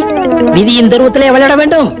 ரதி விதியின் தருவத்திலே விளையாட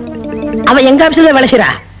வேண்டும். அவ எங்க ஆபீஸ்ல வேலை செய்றா.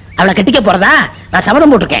 அவளை கட்டிக்க போறதா நான்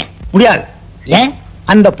சபதம் போட்டிருக்கேன். முடியாது. ஏன்?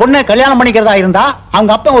 அந்த பொண்ணை கல்யாணம் பண்ணிக்கிறதா இருந்தா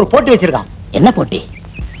அவங்க அப்பா ஒரு போட்டி வச்சிருக்கான். என்ன போட்டி?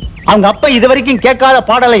 அவங்க அப்பா இதுவரைக்கும் கேட்காத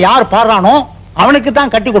பாடலை யார் பாடுறானோ அவனுக்கு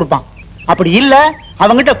தான் கட்டி கொடுப்பான். அப்படி இல்ல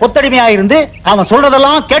அவங்கிட்ட கொத்தடிமையா இருந்து அவன்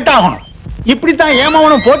சொல்றதெல்லாம் கேட்டாகணும். இப்படித்தான்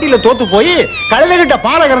ஏமாவனும் போட்டியில தோத்து போய் கழுதைகிட்ட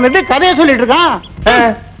பாலை கறந்துட்டு கதையை சொல்லிட்டு இருக்கான்.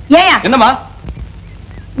 ஏயா என்னம்மா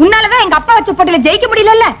உன்னாலதான் எங்க அப்பா வச்ச போட்டியில ஜெயிக்க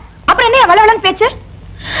முடியல. அப்புறம் என்ன வளவளன்னு பேச்சு?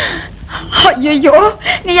 ஐயோ,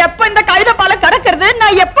 நீ எப்ப இந்த கழுத பால கறக்கிறது,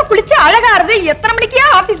 நான் எப்ப குளிச்சு அழகாறது, எத்தனை மணிக்கே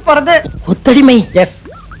ஆபீஸ் போறது? கொத்தடிமை. எஸ்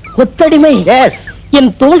கொத்தடிமை. எஸ்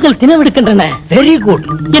என் தோள்கள் தினவெடுக்கின்றன. Very good.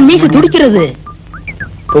 என் மீசை துடிக்கிறது.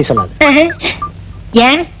 போய் சொல்லாது.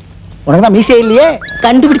 ஏன் உனக்குதான் மீசை இல்லையே?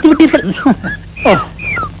 கண்டுபிடித்து விட்டீர்கள்.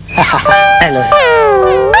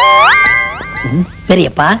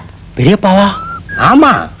 பெரியப்பா. பெரியப்பாவா?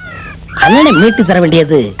 ஆமா, அண்ணனை மீட்டு தர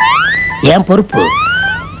வேண்டியது என் பொறுப்பு.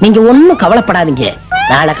 நீங்க ஒண்ணும் கவலைப்படாதீங்க.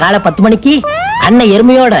 நாளை காலை 10 மணிக்கு அண்ணன்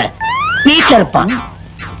எருமையோட வீட்டுல இருப்பான்.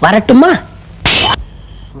 வரட்டுமா?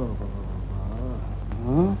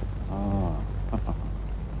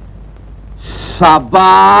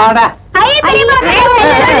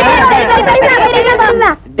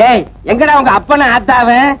 டேய், எங்கடா உங்க அப்பன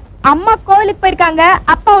ஆத்தாவ? அம்மா கோவிலுக்கு போயிருக்காங்க,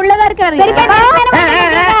 அப்பா உள்ளதா இருக்காரு.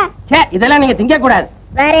 இதெல்லாம் நீங்க திங்க கூடாது.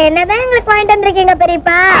 வேற என்னதான் எங்களுக்கு வாங்கிட்டு வந்திருக்கீங்க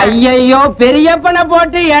பெரியப்பா? ஐயோ, பெரியப்பனை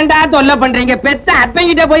போட்டு ஏன்டா தொல்லை பண்றீங்க? பெத்த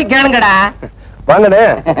அப்பங்கிட்ட போய் கேளுங்கடா. வாங்கண்ணே.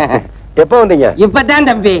 எப்ப வந்தீங்க? இப்பதான்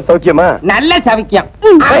தம்பி. சௌக்கியமா? நல்ல சவிக்கியம்.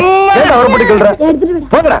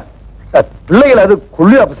 போங்கடா. பிள்ளைகள் அது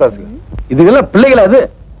கொள்ளி அபசாசு. இதுக்கெல்லாம் பிள்ளைகள் அது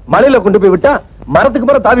மலையில கொண்டு போய் விட்டா மரத்துக்கு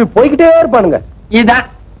மரம் தாவி போய்கிட்டே இருப்பானுங்க. இதான்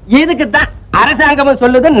இதுக்குத்தான் அரசாங்கமும்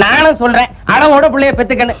சொல்லுது, நானும் சொல்றேன். அளவோட பிள்ளைய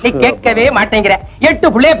பெத்துக்கணும். நீ கேட்கவே மாட்டேங்கிற. 8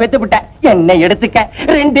 பிள்ளைய பெத்துவிட்ட. என்ன எடுத்துக்க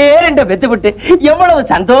 2 பெத்துவிட்டு எவ்வளவு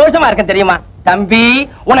சந்தோஷமா இருக்க தெரியுமா தம்பி?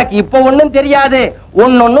 உனக்கு இப்ப ஒண்ணும் தெரியாது.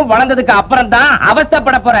 ஒன்னொன்னும் வளர்ந்ததுக்கு அப்புறம் தான்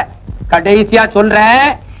அவஸ்தைப்பட போற. கடைசியா சொல்ற,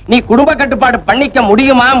 நீ குடும்ப கட்டுப்பாடு பண்ணிக்க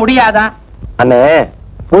முடியுமா முடியாதா? அண்ணே,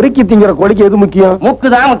 பொறுக்கி திங்கிற கோழிக்கு எது முக்கியம்?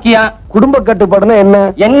 மூக்குதான் முக்கியம். குடும்ப கட்டுப்பாடுனா என்ன?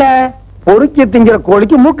 என்ன? பொறுக்கி திங்கிற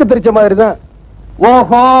கோழிக்கு மூக்கு தெரிச்ச மாதிரிதான்.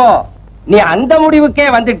 ஓஹோ, நீ அந்த முடிவுக்கே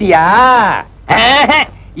வந்துட்டியா?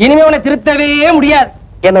 இனிமே உன்னை திருத்தவே முடியாது.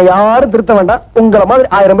 என்ன யாரும் திருத்த வேண்டாம். உங்களை மாதிரி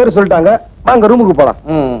 1000 பேர் சொல்லிட்டாங்க. வாங்க ரூமுக்கு போலாம்.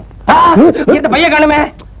 இந்த பையன் காணுமே.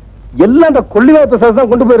 எல்லாம் அந்த கொள்ளிவாய் பிரசாதம்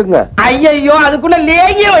தான் கொண்டு போயிருங்க. ஐயோ, அதுக்குள்ள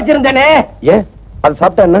லேகியம் வச்சிருந்தனே. ஏன் அது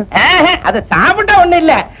சாப்பிட்டா என்ன? அதை சாப்பிட்டா ஒண்ணு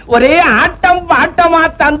இல்ல, ஒரே ஆட்டம் பாட்டமா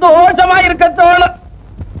சந்தோஷமா இருக்க தோணும்.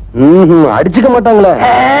 அடிச்சுக்க மாட்டாங்களே.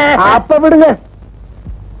 அப்ப விடுங்க.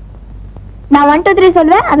 நான் 1 2 3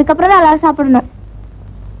 சொல்வேன், அதுக்கப்புறம் தான் எல்லாரும் சாப்பிடணும்.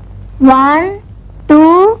 1 2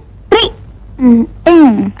 3.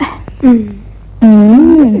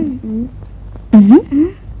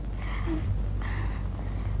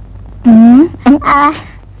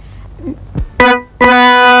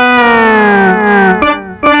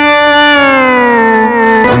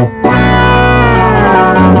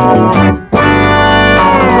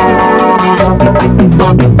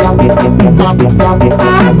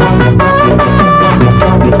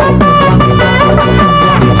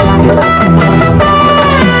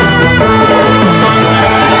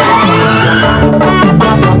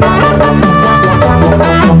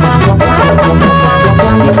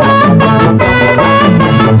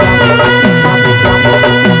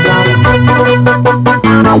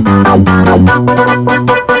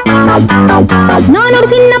 நான் ஒரு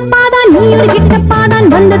சின்னப்பாதான், நீ ஒரு கிட்டப்பாதான்,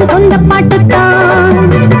 வந்தது சொந்த பாட்டுத்தான்.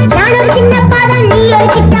 நான் ஒரு சின்னப்பாதான், நீ ஒரு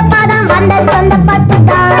கிட்டப்பாதான், வந்தது சொந்த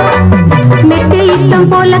பாட்டுத்தான். மெட்டு இஷ்டம்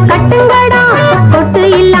போல கட்டுங்கடா, கொட்டு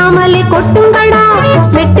இல்லாமலே கொட்டுங்கடா.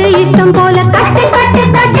 மெட்டு இஷ்டம் போல கட்டு கட்டு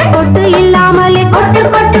கட்டு, கொட்டு இல்லாமலே கொட்டு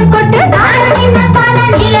கொட்டு கொட்டு. நான் ஒரு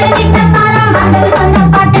சின்னப்பாதான், நீ ஒரு கிட்டப்பாதான், வந்தது சொந்த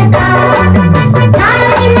பாட்டுத்தான். நான்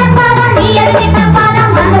ஒரு சின்னப்பாதான், நீ ஒரு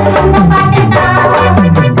கிட்டப்பாதான், வந்தது சொந்த பாட்டுத்தான்.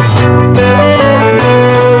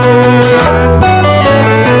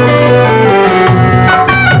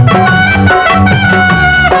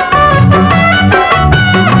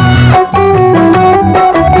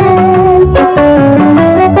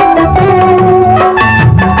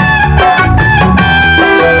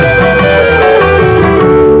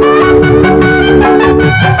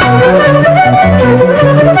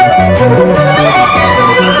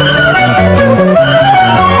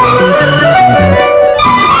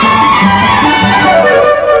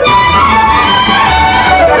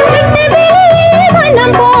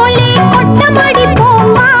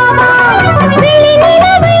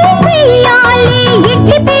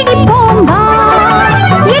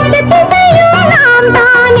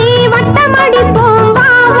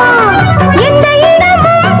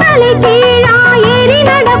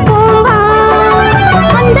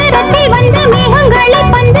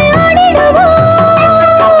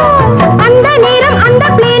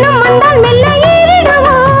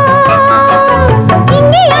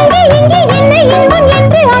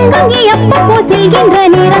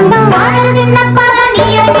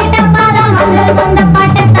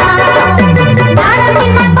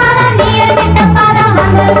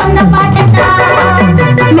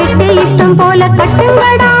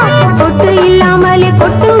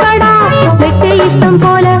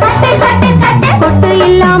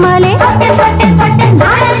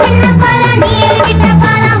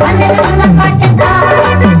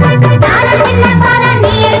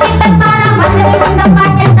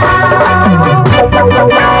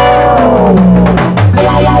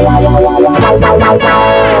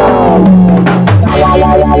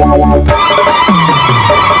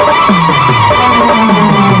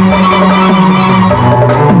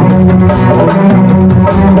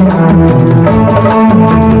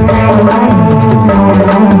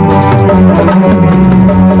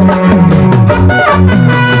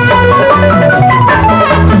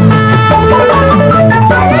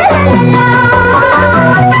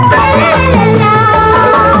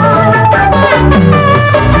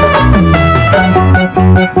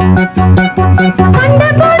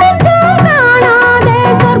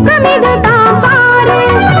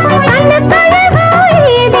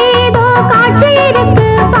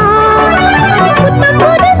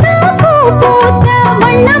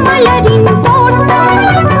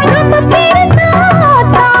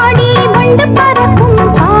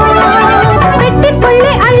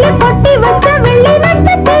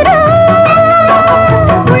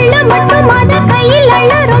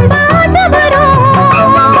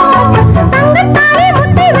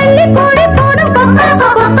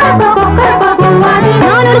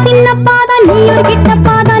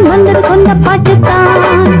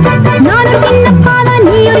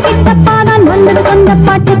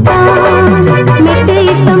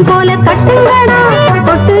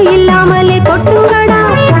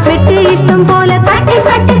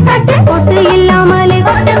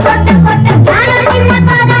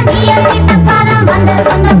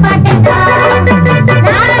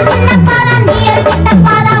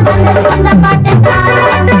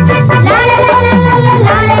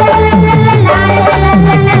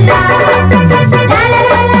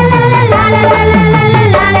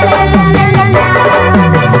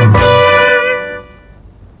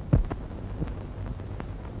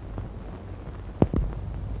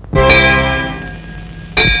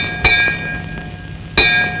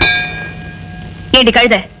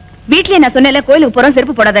 கழுத வீட்லயே நான் சொன்னேன்ல கோயிலுக்கு போறோம்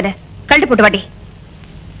செருப்பு போடாதே கழட்டி போட்டு வாடி.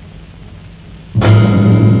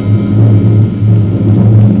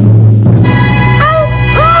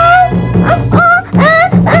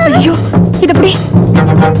 ஐயோ இது எப்படி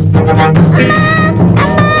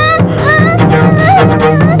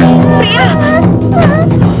பிரியா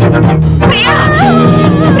பிரியா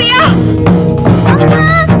பிரியா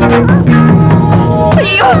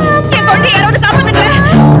ஐயோ என் கொண்டு யாராவது காப்பாத்துங்க.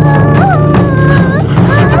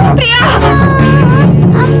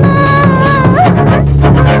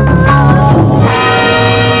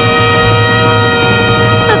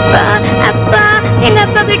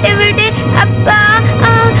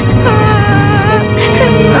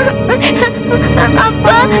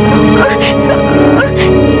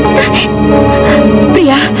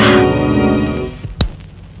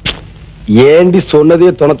 ஏண்டி சொன்னதே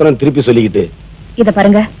தொணத்தனம் திருப்பி சொல்லிக்கிட்டு இத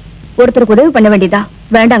பாருங்க, ஒருத்தருக்கு உதவி பண்ண வேண்டியதா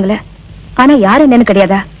வேண்டாங்களே, ஆனா யாரு என்னன்னு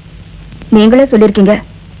கிடையாதா? நீங்களே சொல்லிருக்கீங்க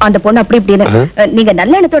அந்த பொண்ணு அப்படி இப்படின்னு. நீங்க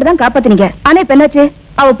நல்ல எண்ணத்தோட தான் காப்பாத்துனீங்க. ஆனா இப்ப என்னாச்சு?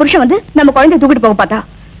 அவ புருஷன் வந்து நம்ம குழந்தைய தூக்கிட்டு போக பார்த்தா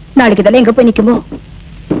நாளைக்கு இதெல்லாம் எங்க போய் நிக்குமோ?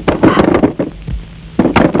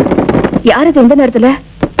 யாருக்கு இந்த நேரத்துல?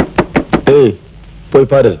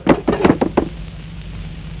 போய் பாரு.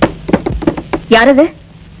 யாரது?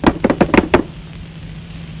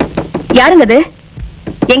 யாருங்க அது?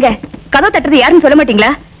 எங்க கதவு தட்டுறது யாருன்னு சொல்ல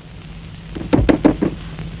மாட்டீங்களா?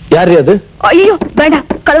 யாரு அது? ஐயோ வேண்டாம்,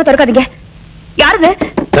 கதவு திறக்காதீங்க. யாரது?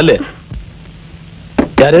 சொல்லு.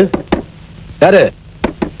 யாரு? யாரு?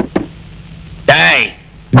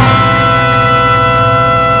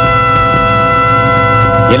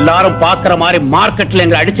 எல்லாரும் பாக்குற மாதிரி மார்க்கெட்ல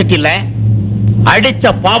எங்க அடிச்சிட்டு இல்ல,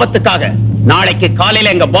 அடிச்ச பாவத்துக்காக நாளைக்கு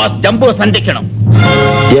காலையில எங்க பாஸ் ஜம்பு சந்திக்கணும்.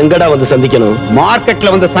 எங்கடா வந்து சந்திக்கணும்?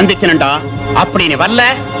 மார்க்கெட்ல வந்து சந்திக்கணும்டா. அப்படி நீ வரல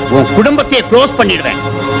உன் குடும்பத்தையே க்ளோஸ் பண்ணிடுவேன்,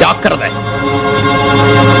 ஜாக்கிரதை.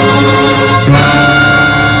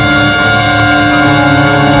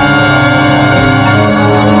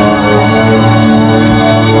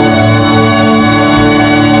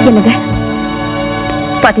 என்னங்க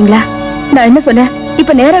பாத்தீங்களா நான் என்ன சொன்னேன்?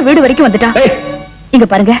 இப்ப நேரா வீடு வரைக்கும் வந்துட்டா. இங்க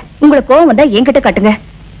பாருங்க, உங்களுக்கு கோவம் வந்தா என்கிட்ட காட்டுங்க.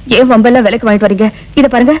 ஏன் வம்பெல்லாம் விலைக்கு வாங்கிட்டு வரீங்க? இத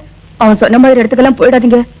பாருங்க, அவன் சொன்ன மாதிரி இடத்துக்கெல்லாம்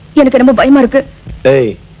போயிடாதீங்க. எனக்கு ரொம்ப பயமா இருக்கு.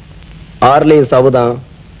 6லயும் சாவுதான்,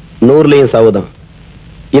 100லயும் சாவுதான்.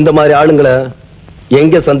 இந்த மாதிரி ஆளுங்களை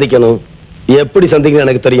எங்க சந்திக்கணும், எப்படி சந்திக்கணும்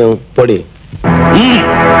எனக்கு தெரியும். பொடி.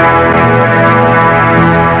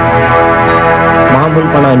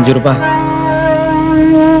 மாமூல் பணம் 5 ரூபாய்.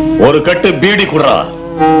 ஒரு கட்டு பீடி குடுறா.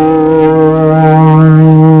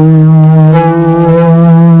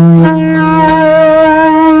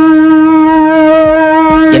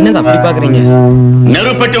 என்னங்க அப்படி பாக்குறீங்க?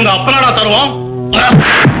 நெருப்பட்டி உங்க அப்பனாடா தருவோம்.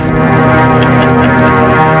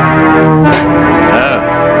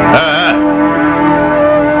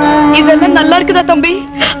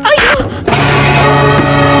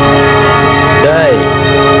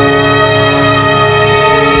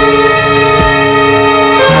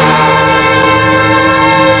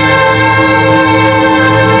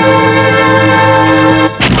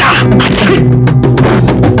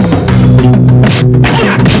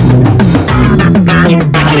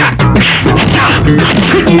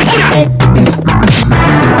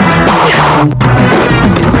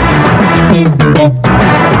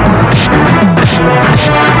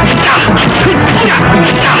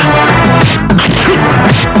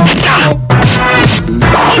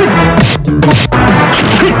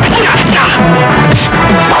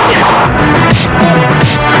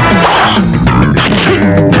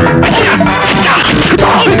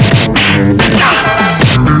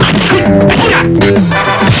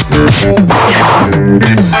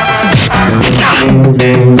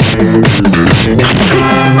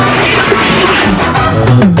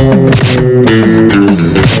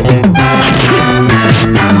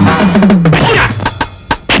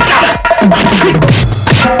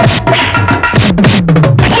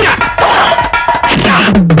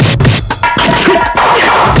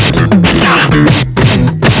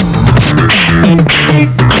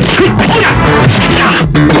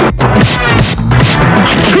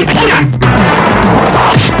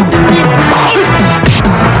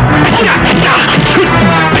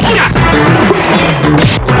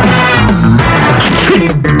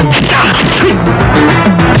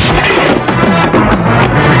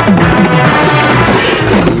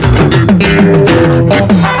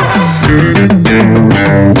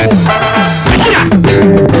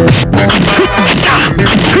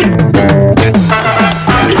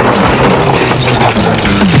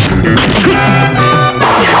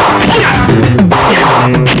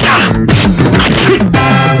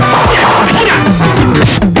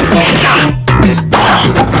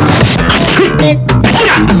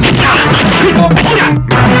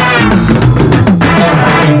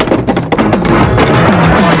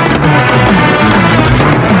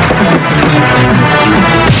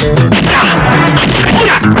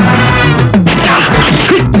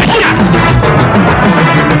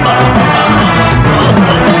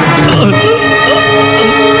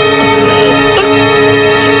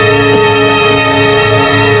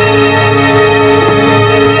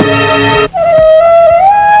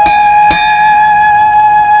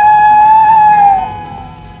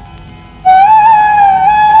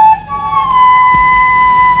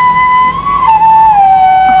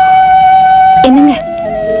 என்னங்க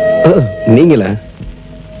நீங்களா?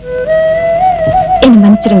 என்ன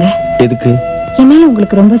மன்னிச்சிருங்க. எதுக்கு? என்னால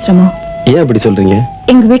உங்களுக்கு ரொம்ப சிரமம். ஏன் அப்படி சொல்றீங்க?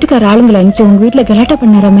 எங்க வீட்டுக்கார ஆளுங்களை அனுப்பிச்சு உங்க வீட்டுல கலாட்டா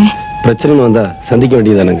பண்ணாராமே. பிரச்சனை வந்தா சந்திக்க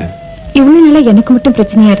வேண்டியதானுங்க. இவ்வளவு நாளா எனக்கு மட்டும்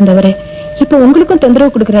பிரச்சனையா இருந்தவரு இப்ப உங்களுக்கும்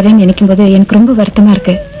தொந்தரவு கொடுக்கறாருன்னு நினைக்கும் போது எனக்கு ரொம்ப வருத்தமா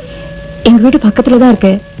இருக்கு. எங்க வீடு பக்கத்துலதான்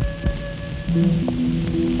இருக்கு.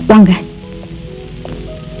 வாங்க.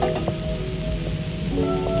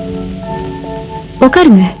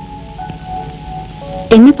 உட்காருங்க.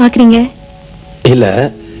 என்ன பாக்குறீங்க? இல்ல,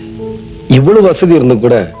 இவ்வளவு வசதி இருந்தும்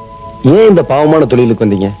கூட ஏன் இந்த பாவமான தொழிலுக்கு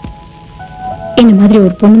வந்தீங்க? இந்த மாதிரி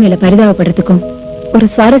ஒரு பொண்ணு மேல பரிதாபப்படுறதுக்கும் ஒரு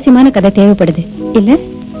சுவாரஸ்யமான கதை தேவைப்படுது இல்ல?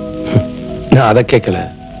 நான் அதை கேட்கல,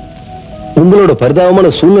 உங்களோட பரிதாபமான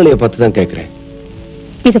சூழ்நிலையை பார்த்து தான் கேட்கிறேன்.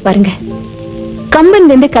 இது பாருங்க,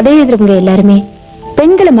 கம்பன்ல இருந்து கதை எழுதுறவங்க எல்லாருமே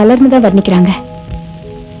பெண்களை மலர்னுதான் வர்ணிக்கிறாங்க.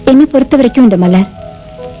 என்ன பொறுத்த வரைக்கும் இந்த மலர்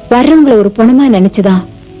வர்றவங்களை ஒரு பொணமா நினைச்சுதான்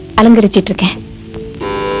அலங்கரிச்சிட்டு இருக்கேன்.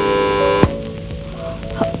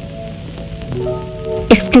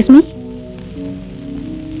 Excuse me.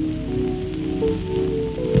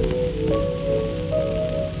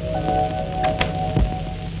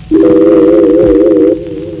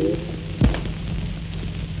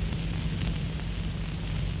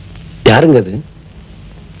 யாருங்க அது?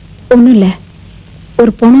 ஒண்ணும் இல்ல,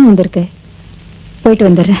 ஒரு பொண்ணு வந்திருக்கு. போயிட்டு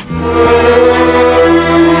வந்துடுறேன்.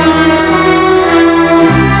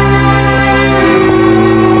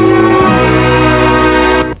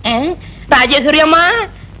 ராஜேஸ்வரி அம்மா,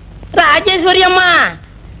 ராஜேஸ்வரி அம்மா,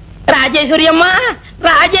 ராஜேஸ்வரி அம்மா,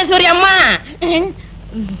 ராஜேஸ்வரி அம்மா.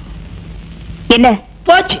 என்ன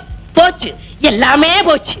போச்சு போச்சு, எல்லாமே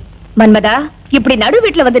போச்சு. மன்மதா, இப்படி நடு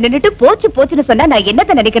வீட்டுல வந்து நின்னுட்டு போச்சு போச்சுன்னு சொன்னா நான்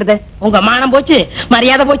என்னத்த நினைக்கிறது? உங்க மானம் போச்சு,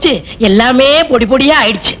 மரியாதை போச்சு, எல்லாமே பொடி பொடியா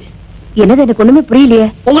ஆயிடுச்சு. என்னது எனக்கு ஒண்ணுமே புரியலையே.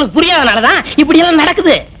 உங்களுக்கு புரியாதனாலதான் இப்படி எல்லாம்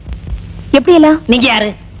நடக்குது. எப்படி எல்லாம்? நீங்க யாரு?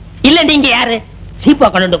 இல்ல நீங்க யாரு? சீப்பா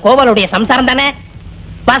கண்டு கோபாலுடைய சம்சாரம் தானே?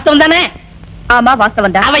 வாஸ்தவம் தானே? ஆமா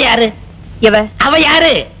வாஸ்தவம் தான். அவ யாரு? அவ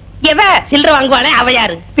யாரு? சில்லற வாங்குவாளே அவ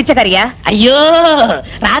யாரு? பிச்சைக்காரியா? ஐயோ,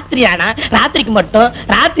 ராத்திரி ஆனா ராத்திரிக்கு மட்டும்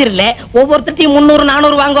ராத்திரில ஒவ்வொருத்தையும்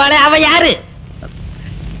 300-400 வாங்குவாளே அவ யாரு?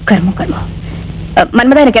 கர்மம் கர்மம்.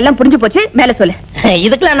 மன்மதா, எனக்கு எல்லாம் புரிஞ்சு போச்சு, மேல சொல்லு.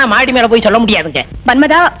 இதுக்கெல்லாம் நான் மாடி மேல போய் சொல்ல முடியாதுங்க.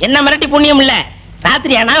 மன்மதா, என்ன மிரட்டி புண்ணியம் இல்ல.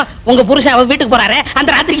 ராத்திரி ஆனா உங்க புருஷன் அவ வீட்டுக்கு போறாரு, அந்த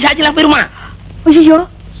ராத்திரிக்கு சாட்சி எல்லாம் போயிருமா? ஐயோ,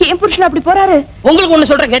 ஏன் புருஷன் அப்படி போறாரு? உங்களுக்கு ஒண்ணு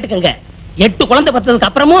சொல்றேன் கேட்டுக்கங்க. 8 குழந்தை பத்ததுக்கு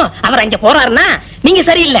அப்புறமும் அவர் அங்க போறாருன்னா நீங்க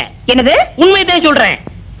சரியில்லை. என்னது? உண்மைதான் சொல்றேன்.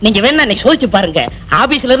 நீங்க வேணா இன்னைக்கு சோதிச்சு பாருங்க.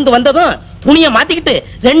 ஆபீஸ்ல இருந்து வந்ததும் துணியை மாத்திக்கிட்டு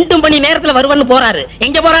 2 மணி நேரத்துல வருவன்னு போறாரு.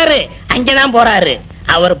 எங்க போறாரு? அங்கதான் போறாரு.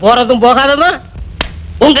 அவர் போறதும் போகாததும்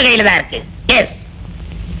உங்க கையில தான் இருக்கு. எஸ்.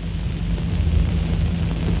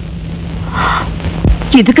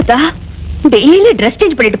 இதுக்குதான் டெய்லி ட்ரெஸ்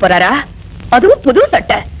சேஞ்ச் பண்ணிட்டு போறாரா? அதுவும் புது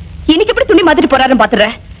சட்டை. இன்னைக்கு எப்படி துணி மாத்திட்டு போறாருன்னு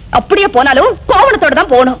பாத்துறேன். அப்படியே போனாலும் கோவணத்தோட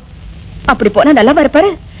தான் போகணும். அப்படி போனா நல்லா இருப்பாரு.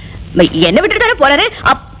 என்ன விட்டுட்டு போறாரு?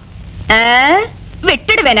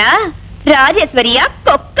 விட்டுடுவேனா? ராஜேஸ்வரியா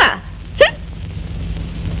கொக்கா?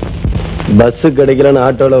 பஸ் கிடைக்கலன்னு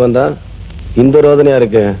ஆட்டோல வந்தா இந்த ரோதனையா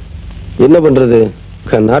இருக்கு. என்ன பண்றது?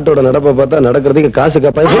 நாட்டோட நடப்ப பார்த்தா நடக்கிறதுக்கு காசு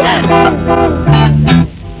கப்பா.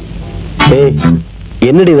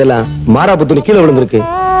 என்னடி இதெல்லாம்? மாறாப்பு துணி கீழே விழுந்திருக்கு.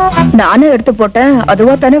 நானும் எடுத்து போட்டேன்,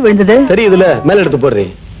 அதுவா தானே விழுந்தது. சரி, இதுல மேல எடுத்து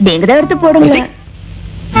போடுறேன். நீங்க தான் எடுத்து போடுங்க.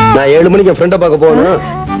 நான் 7 மணிக்கு ஃப்ரெண்ட பார்க்க போகணும்.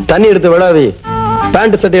 தண்ணி எடுத்து விடாதே.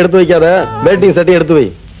 பேண்ட் சட்டை எடுத்து வைக்காத, வேட்டிங் சட்டை எடுத்து வை.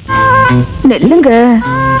 நெல்லுங்க.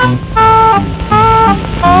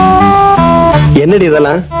 என்னடி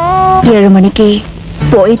இதெல்லாம்? 7 மணிக்கு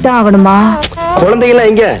போய்தான் ஆகணுமா? குழந்தைகளா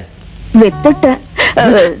எங்க? வித்துட்ட.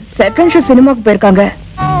 செகண்ட் ஷோ சினிமாக்கு போயிருக்காங்க.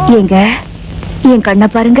 எங்க என் கண்ணை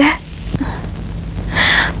பாருங்க.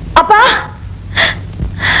 அப்பா,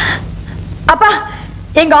 அப்பா,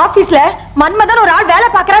 எங்க ஆபீஸ்ல மன்மதன் ஒரு ஆள் வேலை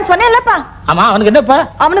பாக்குறான்னு சொன்னேன்லப்பா. ஆமா, அவனுக்கு என்னப்பா?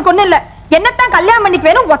 அவனுக்கு ஒண்ணு இல்ல, என்னத்தான் கல்யாணம் பண்ணிக்கு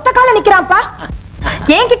வேணும் ஒத்த கால நிக்கிறான்ப்பா.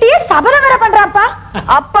 என்கிட்டயே சபதம் வேற பண்றான்ப்பா.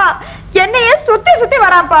 அப்பா, என்னையே சுத்தி சுத்தி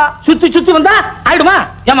வரான்ப்பா. சுத்தி சுத்தி வந்தா ஆயிடுமா?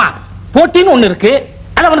 ஏமா, போட்டின்னு ஒண்ணு இருக்கு,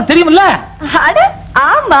 அது அவனுக்கு தெரியுமில்ல? அட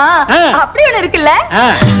ஆமா, அப்படி ஒண்ணு இருக்குல்ல.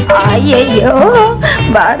 ஐயோ,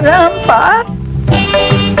 வரான்ப்பா.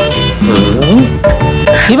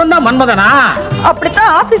 இவன் தான் மன்மதனா?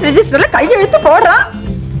 அப்படித்தான் ஆபீஸ் ரெஜிஸ்டர்ல கையெழுத்து போடுறான்.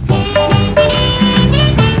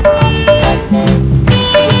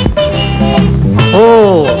 ஓ,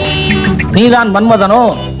 நீதான் மன்மதனோ?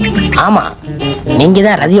 ஆமா,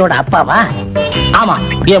 நீங்கதான் ரதியோட அப்பாவா? ஆமா,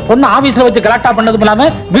 என் பொண்ணு ஆபீஸ்ல வச்சு கலாட்டா பண்ணதும் இல்லாம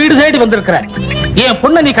வீடு தேடி வந்திருக்கிற. என்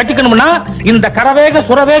பொண்ணை நீ கட்டிக்கணும்னா இந்த கரவேக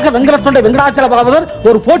சுரவேக வெங்கடத்தொண்டை வெங்கடாச்சல பாகவதர்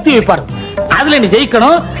ஒரு போட்டி வைப்பாரு. அதுல நீ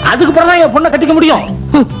ஜெயிக்கணும். அதுக்கு பிறகுதான் என் பொண்ணை கட்டிக்க முடியும்.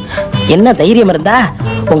 என்ன தைரியம் இருந்தா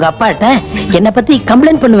உங்க அப்பாட்ட என்ன பத்தி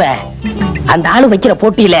கம்ப்ளைண்ட் பண்ணுவ? அந்த ஆளு வைக்கிற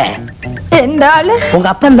போட்டியில எந்த ஆளு? உங்க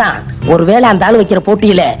அப்பன் தான். ஒருவேளை அந்த ஆளு வைக்கிற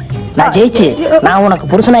போட்டியில நான் ஜெயிச்சு நான் உனக்கு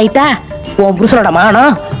புருஷனாயிட்டா உன் புருஷனோட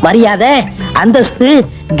மானம், மரியாதை, அந்தஸ்து,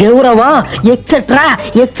 கௌரவம் எக்ஸெட்ரா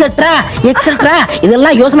எக்ஸெட்ரா எக்ஸெட்ரா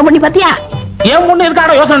இதெல்லாம் யோசனை பண்ணி பாத்தியா? ஏன் முன்னு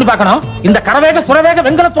இருக்காட யோசனை பண்ணி பார்க்கணும்? இந்த கரவேக சுரவேக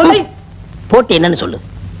வெங்கல தொல்லை போட்டி என்னன்னு சொல்லு.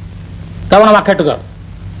 கவனமா கேட்டுக்கோ.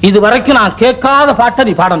 இது வரைக்கும் நான் கேட்காத பாட்டை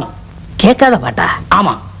நீ பாடணும். கேட்காத பாட்டா?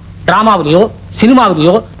 ஆமா. டிராமாவிலயோ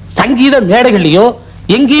சினிமாவிலயோ சங்கீத மேடைகள்லயோ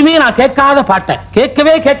எங்கேயுமே நான் கேட்காத பாட்டை,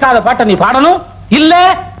 கேட்கவே கேட்காத பாட்டை நீ பாடணும். இல்ல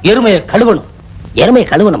எருமையை கழுவணும். எருமையை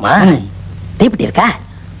கழுவணுமா? தீப்பெட்டி இருக்கா?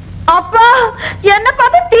 அப்பா என்ன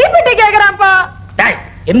பார்த்து தீப்பெட்டி கேக்குறான்ப்பா.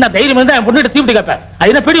 என்ன தைரியம் இருந்தா என் பொண்ணுகிட்ட தீப்பெட்டி கேட்ப?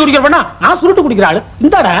 அது என்ன பீடி குடிக்கிற பண்ணா? நான் சுருட்டு குடிக்கிற ஆளு.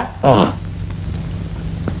 இந்தாடா.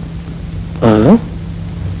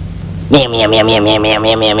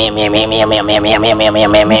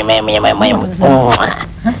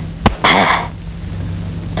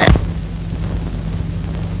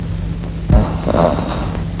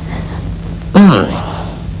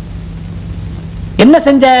 என்ன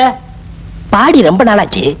செஞ்ச? பாடி ரொம்ப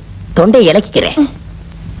நாளாச்சு, தொண்டை இலக்கிக்கிறேன்.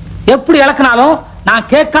 எப்படி இலக்கினாலும் நான்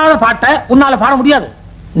கேட்காத பாட்டை உன்னால பாட முடியாது.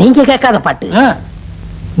 நீங்க கேட்காத பாட்டு,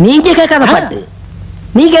 நீங்க கேட்காத பாட்டு,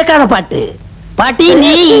 நீ கேட்காத பாட்டு, பாட்டி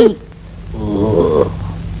நீ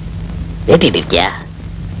கேட்டிட்டு இருக்கியா?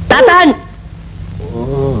 தாத்தான்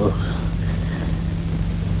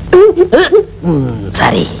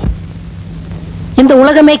சரி, இந்த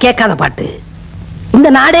உலகமே கேட்காத பாட்டு, இந்த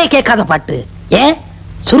நாடே கேட்காத பாட்டு, ஏன்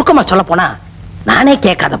சுருக்கமா சொல்ல போனா நானே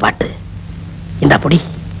கேட்காத பாட்டு. இந்த பொடி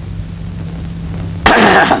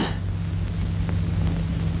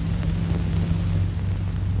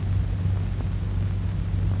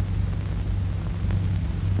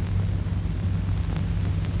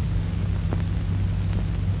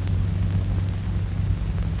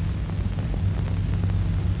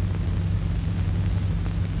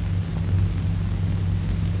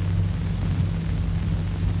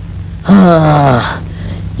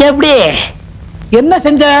எப்படி? என்ன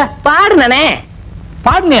செஞ்ச? பாடுனே.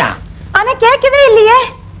 பாடுனியா? ஆனா கேட்கவே இல்லையே.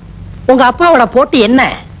 உங்க அப்பாவோட போட்டி என்ன?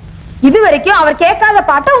 இது வரைக்கும் அவர் கேட்காத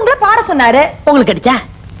பாட்டை உங்களை பாட சொன்னாரு. உங்களுக்கு அடிச்சா?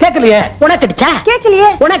 கேட்கலையே. உனக்கு அடிச்சா? கேட்கலையே.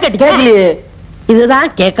 உனக்கு அடிக்கலையே. இதுதான்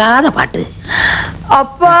கேட்காத பாட்டு.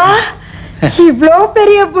 அப்பா இவ்ளோ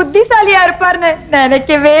பெரிய புத்திசாலியா இருப்பாருன்னு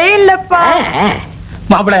நினைக்கவே இல்லப்பா.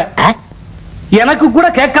 மாப்பிள, எனக்கு கூட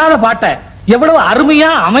கேட்காத பாட்டை எவ்வளவு அருமையா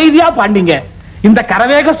அமைதியா பாண்டிங்க. இந்த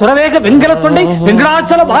கரவேக சுரவேக வெங்கல தொண்டை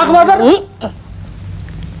வெங்கடாச்சல பாகவதர்.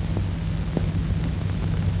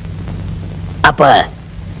 அப்ப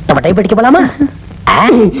நம்ம டைப் அடிக்க போலாமா?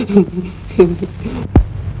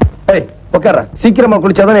 உட்கார, சீக்கிரமா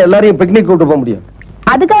குளிச்சாதான் எல்லாரையும் பிக்னிக் கூட்டு போக முடியும்.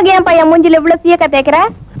 அதுக்காக ஏன் பையன் மூஞ்சில இவ்வளவு சீயக்கா தேய்க்கிற?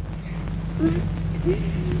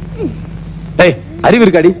 அறிவு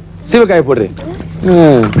இருக்காடி, சிவகாய போடுற.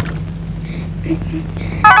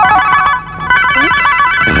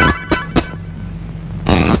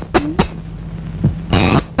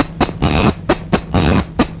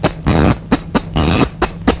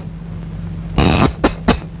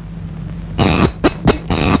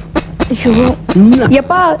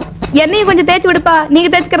 எப்பா என்னையும் கொஞ்சம் தேய்ச்சி விடுப்பா, நீங்க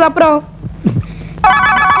தேய்ச்சிக்கிறது அப்புறம்.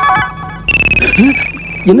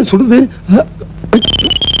 என்ன சுடுது?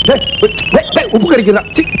 உப்பு கறிக்கிறா.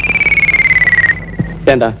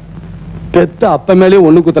 ஏண்டா பெத்த அப்ப மேலே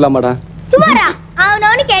ஒண்ணு குத்தலாமாடா? சுமாரா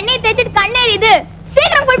அவனுக்கு எண்ணெய் தேய்ச்சிட்டு கண்ணேறிது.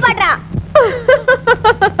 சீக்கிரம் குளிப்பாட்றா.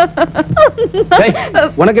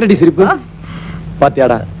 உனக்கு ரெடி சிரிப்பு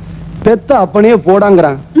பாத்தியாடா? பெத்த அப்பனே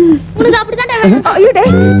போடாங்கறான். உனக்கு அப்படிதான்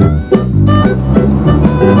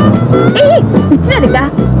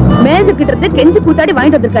மேஜர் கிட்ட இருந்து கெஞ்சி கூத்தாடி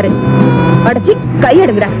வாங்கிட்டு வந்திருக்காரு. அடச்சி கை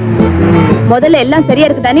எடுங்கடா. முதல்ல எல்லாம் சரியா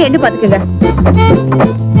இருக்குதானே எண்ணி பாத்துக்கங்க.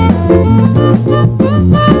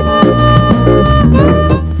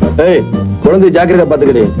 குழந்தை ஜாக்கிரதை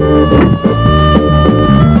பாத்துக்கடி.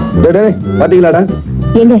 பாத்தீங்களாடா?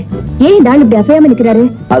 ஏங்க ஏன் இந்த ஆள் இப்படி அசையாம நிக்கிறாரு?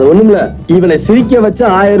 அது ஒண்ணுமில்ல, இவனை சிரிக்க வச்சா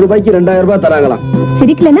 1000 ரூபாய்க்கு 2000 ரூபாய் தராங்களாம்.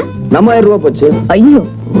 சிரிக்கலன்னா நம்ம 1000 ரூபாய் போச்சு. ஐயோ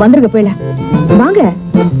வந்துருங்க போயில வாங்க.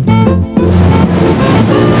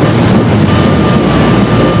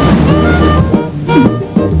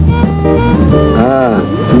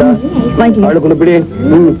 ஆளுக்குள்ள பிடி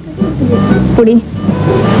குடி.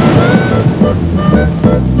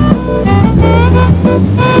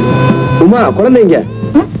 உமா குழந்தைங்க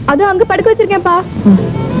அது அங்க படுக்க வச்சிருக்கேன்ப்பா.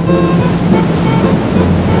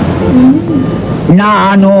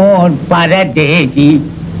 நானோ பரதேசி,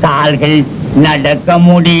 கால்கள் நடக்க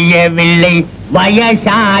முடியவில்லை,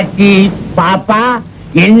 வயசாச்சு. பாப்பா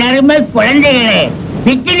என்னருமே குழந்தைகளே,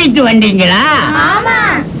 பிக்னிக்கு வந்தீங்களா?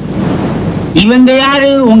 இவங்க யாரு?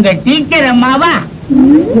 உங்க டீச்சர் அம்மாவா?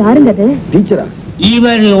 யாருங்க அது? டீச்சரா?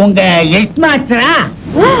 இவர் உங்க ஹெட் மாஸ்டரா?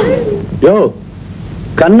 யோ,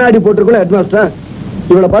 கண்ணாடி போட்டிருக்கோம் ஹெட் மாஸ்டர்.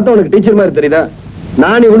 இவளை பார்த்தா உனக்கு டீச்சர் மாதிரி தெரியுதா?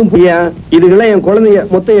 நான் இவனும் பையன், இதுக்கெல்லாம் என் குழந்தைய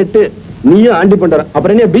மொத்தம் 8. நீயும் ஆண்டி பண்ற.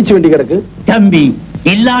 அப்புறம் என்ன பீச் வண்டி கிடக்கு? தம்பி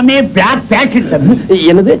எல்லாமே பிளாக் பேஷன் தம்பி.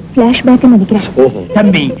 என்னது? பிளாஷ்பேக் நினைக்கிறேன்.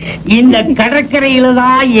 தம்பி இந்த கடற்கரையில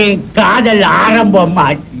தான் என் காதல் ஆரம்பம்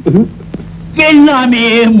ஆச்சு. எல்லாமே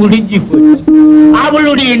முடிஞ்சு போச்சு.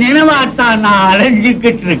 அவளுடைய நினைவாத்தான் நான்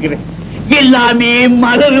அலைஞ்சுக்கிட்டு இருக்கிறேன். எல்லாமே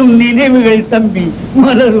மலரும் நினைவுகள் தம்பி,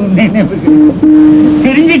 மலரும் நினைவுகள்.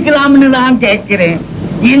 தெரிஞ்சுக்கலாம்னு தான் கேட்கிறேன்.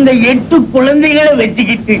 இந்த 8 குழந்தைகளை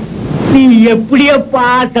வச்சுக்கிட்டு நீ எப்படியப்பா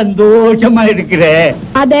சந்தோஷமா இருக்கிற?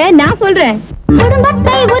 அத நான் சொல்றேன்.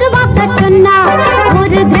 குடும்பத்தை உருவாக்க சொன்னா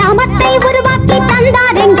ஒரு கிராமத்தை உருவாக்கி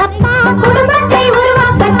தந்தார் எங்கப்பா. குடும்பத்தை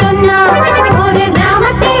உருவாக்க சொன்னா ஒரு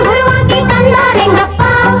கிராமத்தை உருவாக்கி தந்தார்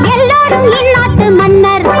எங்கப்பா. எல்லாரும் இந்நாட்டு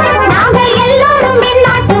மன்னர், நாங்க எல்லாரும்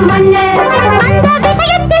இந்நாட்டு மன்னர். அந்த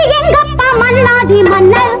விஷயத்தில் எங்கப்பா மன்னாதி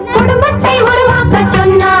மன்னர். குடும்பத்தை உருவாக்க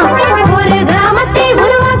சொன்னா ஒரு கிராமத்தை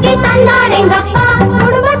உருவாக்கி தந்தார் எங்கப்பா.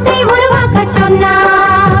 குடும்பத்தை உருவாக்க சொன்னா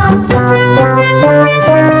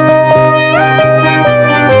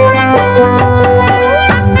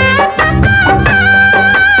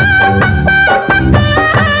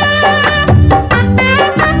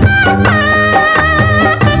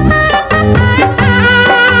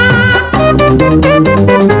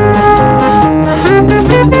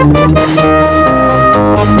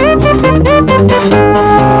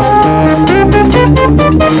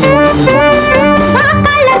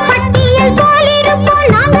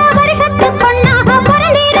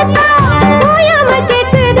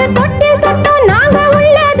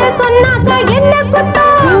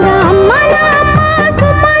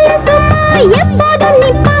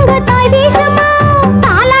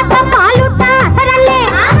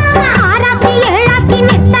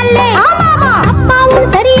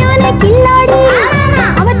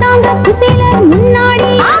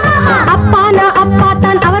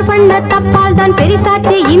தப்பால் தான்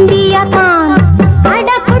பெரிசாச்சு இந்தியா தான். அட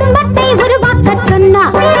குடும்பத்தை உருவாக்க சொன்னா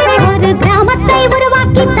ஒரு கிராமத்தை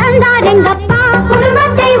உருவாக்கி தந்தார் எங்கப்பா.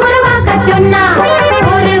 குடும்பத்தை உருவாக்க சொன்னா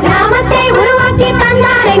ஒரு கிராமத்தை உருவாக்கி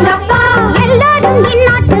தந்தார் எங்கப்பா. எல்லாரும்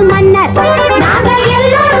இந்நாட்டு மன்னர், நாங்க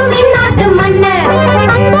எல்லாரும் இந்நாட்டு மன்னர்.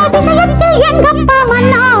 அந்த விஷயத்தில் எங்கப்பா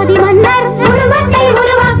மன்னாதி மன்னர். குடும்பத்தை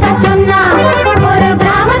உருவாக்க சொன்னா ஒரு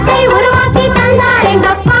கிராமத்தை உருவாக்கி தந்தார்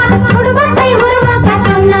எங்கப்பா. குடும்பத்தை உருவாக்க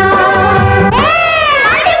சொன்னா.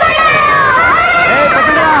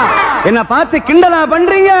 என்ன பார்த்து கிண்டலா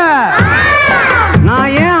பண்றீங்க?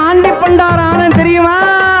 நான் ஏன் ஆண்டி பண்டாரான்னு தெரியுமா?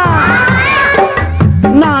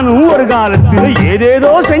 நானும் ஒரு காலத்துல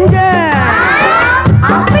ஏதேதோ செஞ்சேன்.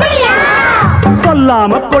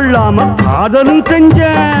 சொல்லாம கொள்ளாம காதலும்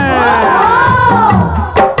செஞ்சேன்.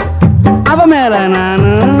 அவ மேல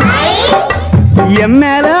நானும், என்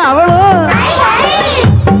மேல அவளும்,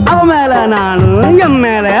 அவ மேல நானும், என்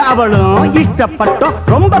மேல அவளும் இஷ்டப்பட்டோம்,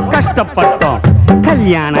 ரொம்ப கஷ்டப்பட்டோம்.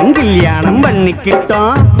 கல்யாணம்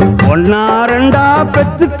பண்ணிக்கிட்டோம். 1 2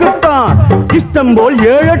 பெத்துக்கிட்டோம். இஷ்டம் போல்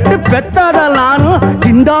 7 8 பெத்தாத நானும்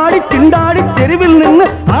திண்டாடி திண்டாடி தெருவில் நின்று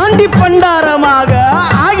ஆண்டி பண்டாரமாக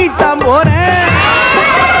ஆகித்தான் போறேன்.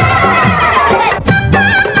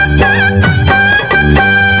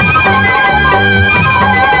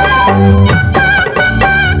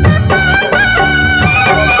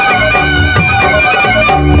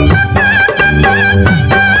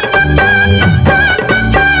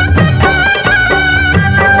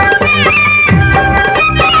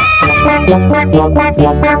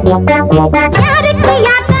 யாருக்கு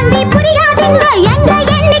யார் தம்பி புரியாதுங்க, எங்க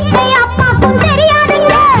எண்ணிக்கை அப்பாக்கும்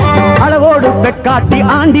தெரியாதுங்க. அளவோடு பெக்காட்டி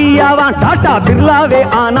ஆண்டியாவான், டாட்டா பிர்லாவே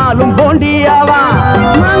ஆனாலும் போண்டியாவான்.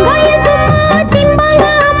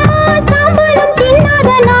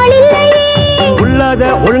 உள்ளத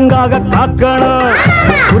ஒழுங்காக காக்கணும்,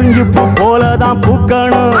 குறிஞ்சிப்பு போலதான்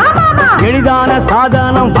பூக்கணும். எளிதான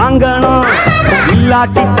சாதனம் வாங்கணும்,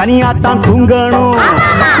 இல்லாட்டி தனியாத்தான் தூங்கணும்.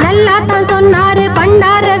 நல்லா தான் சொன்னாரு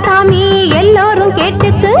பண்டாரசாமி, எல்லோரும்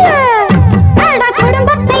கேட்டுக்குங்க.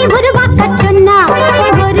 குடும்பத்தை உருவாக்க சொன்னா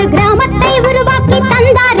ஒரு கிராமத்தை உருவாக்கி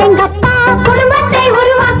தந்தார் எங்கப்பா. குடும்பத்தை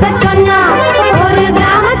உருவாக்க சொன்னா ஒரு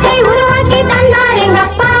கிராமத்தை உருவாக்கி தந்தார்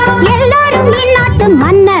எங்கப்பா. எல்லாரும் இந்நாட்டு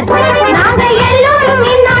மன்னர், நாங்க எல்லாரும்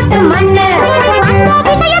இந்நாட்டு மன்னர். அந்த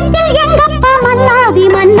விஷயத்தில் எங்கப்பா மன்னாதி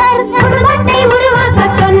மன்னர். குடும்பத்தை உருவாக்க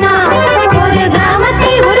சொன்னா ஒரு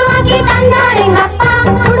கிராமத்தை உருவாக்கி தந்தார் எங்கப்பா.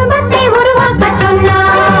 குடும்பத்தை உருவாக்க சொன்னா.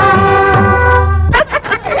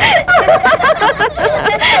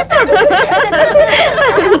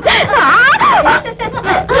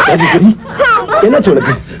 என்ன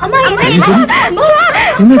சொல்லுங்க?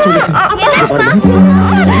 என்ன சொல்லுங்க?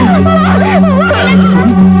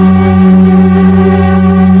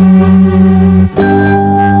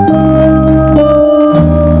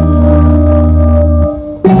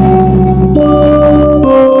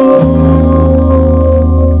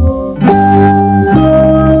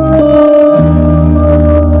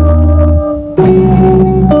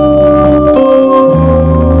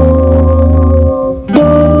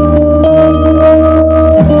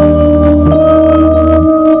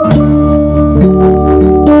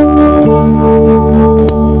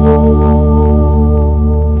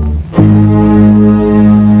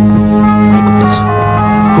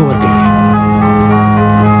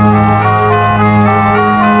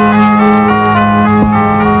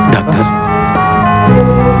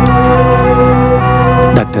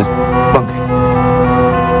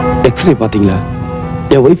 எக்ஸ்ரே பாத்தீங்களா?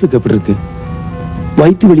 என் ஒய்ஃபுக்கு எப்படி இருக்கு?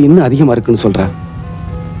 வயிற்று வலி இன்னும் அதிகமா இருக்குன்னு சொல்றா.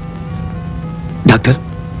 டாக்டர்,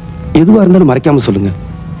 எதுவா இருந்தாலும் மறைக்காம சொல்லுங்க.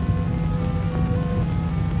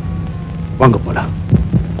 வாங்க போலாம்.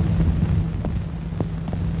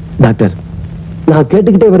 டாக்டர், நான்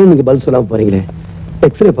கேட்டுக்கிட்டே வரேன், நீங்க பதில் சொல்லாம போறீங்களே.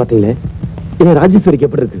 எக்ஸ்ரே பாத்தீங்களே, என் ராஜேஸ்வரிக்கு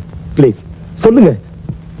எப்படி இருக்கு? பிளீஸ் சொல்லுங்க.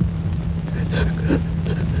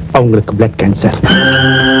 அவங்களுக்கு blood cancer.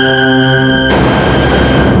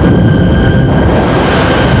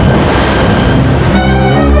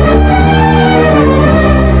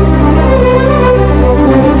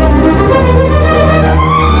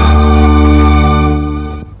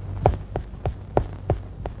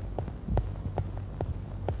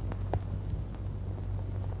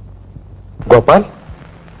 Gopal,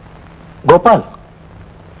 Gopal,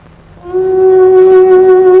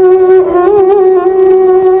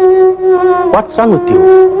 what's wrong with you?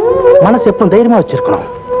 மனசு எப்போ தைரியமா வச்சிருக்கணும்.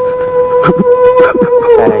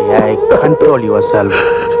 Control your self.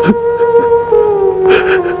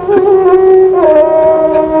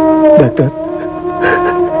 டாக்டர்,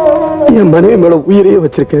 என் மனைவி மேல உயிரையே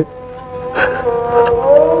வச்சிருக்கேன்.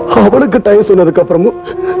 அவனுக்கு டைம் சொன்னதுக்கு அப்புறமும்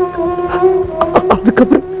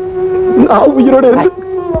அதுக்கப்புறம் நான் உயிரோட இருக்கேன்.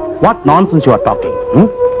 What nonsense you are talking?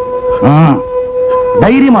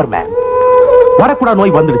 தைரியமா இருப்பேன். வரக்கூடாத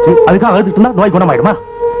நோய் வந்துடுச்சு, அதுக்காக அழுதுட்டு இருந்தா நோய் குணமாயிடுமா?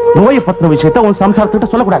 நோயை பத்தின விஷயத்த உன் சம்சாரத்திட்ட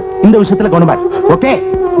சொல்லக்கூடாது. இந்த விஷயத்துல குணமாயிரு. ஓகே,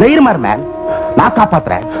 தைரியமா இருப்பேன். நான்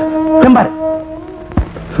காப்பாத்துறேன். செம்பாரு.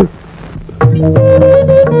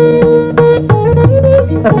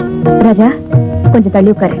 ராஜா, கொஞ்சம்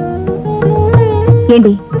தள்ளி உட்காரு.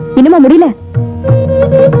 ஏண்டி, இன்னுமா முடியல?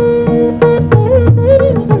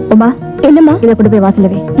 உமா, என்னம்மா? இதை கொண்டு போய்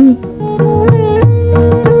வாசலவே.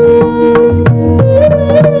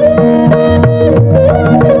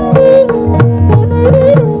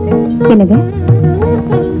 என்னங்க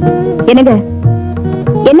என்னங்க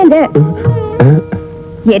என்னங்க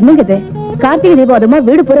என்னங்க இது? கார்த்திகை தீபம் அதுமா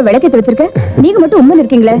வீடு பூரா விளக்கேத்தி வச்சிருக்க, நீங்க மட்டும் உண்மையில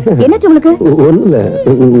இருக்கீங்களே, என்னாச்சு உங்களுக்கு? ஒண்ணும் இல்ல,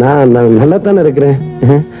 நான் நல்லா தானே இருக்கிறேன்.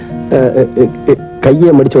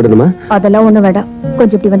 கையை மடிச்சு விடணுமா? அதெல்லாம் ஒண்ணும் வேண்டாம்,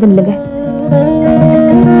 கொஞ்சம் இப்படி வந்து நில்லுங்க.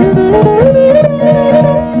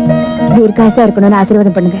 தீர்க்காசா இருக்கணும்னு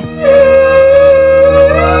ஆசீர்வாதம் பண்ணுங்க.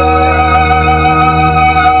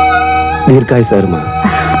 தீர்க்காயசா இருமா.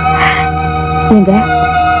 நீங்க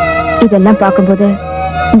இதெல்லாம் பார்க்கும்போது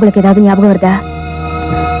உங்களுக்கு ஏதாவது ஞாபகம் வருதா?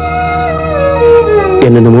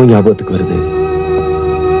 என்னென்னமோ ஞாபகத்துக்கு வருது.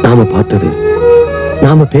 நாம பார்த்தது,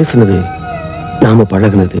 நாம பேசுனது, நாம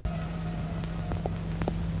பழகுனது.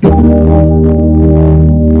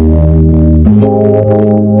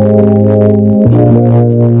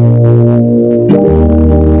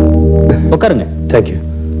 உட்காருங்க. தேங்க்யூ.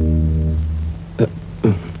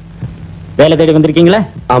 வேலை தேடி வந்திருக்கீங்களா?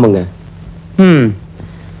 ஆமாங்க.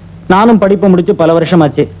 நானும் படிப்பு முடிச்சு பல வருஷம்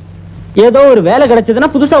ஆச்சு. ஏதோ ஒரு வேலை கிடைச்சதுன்னா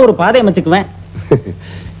புதுசா ஒரு பாதை அமைச்சுக்குவேன்.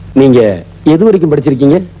 நீங்க எது வரைக்கும்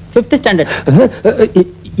படிச்சிருக்கீங்க? 5th standard.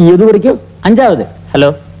 எது வரைக்கும்? 5வது. ஹலோ,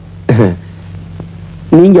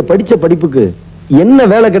 நீங்க படிச்ச படிப்புக்கு என்ன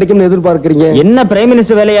வேலை கிடைக்கும்னு எதிர்பார்க்கறீங்க? என்ன பிரைம்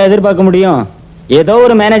மினிஸ்டர் வேலையா எதிர்பார்க்க முடியும்? ஏதோ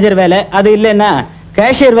ஒரு மேனேஜர் வேலை, அது இல்லைன்னா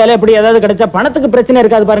கேஷியர் வேலை, எப்படி ஏதாவது கிடைச்சா பணத்துக்கு பிரச்சனை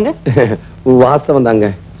இருக்காது பாருங்க. வாஸ்தவம் தாங்க.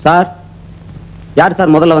 சார், யார்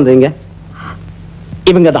சார் முதல்ல வந்தீங்க?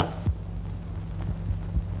 இவங்க தான்.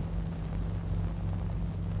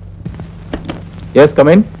 S, come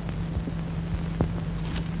in.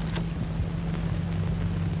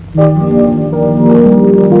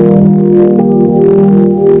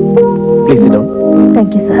 Please sit down.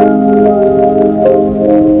 Thank you, sir.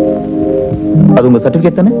 அது உங்க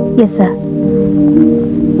சர்டிபிகேட் தானே? Yes, sir.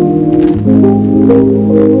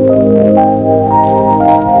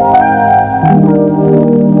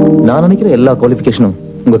 நான் நினைக்கிற எல்லா குவாலிஃபிகேஷனும்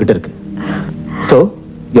உங்ககிட்ட இருக்கு. So,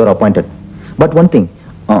 you are appointed. But one thing,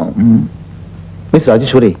 Miss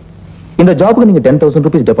Rajeshwari, இந்த ஜாபுக்கு நீங்க 10,000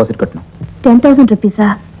 rupees டெபாசிட் கட்டணும். 10,000 rupees-ஆ?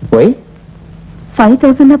 Why?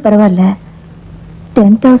 5,000 பரவாயில்ல.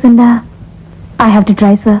 10,000 I have to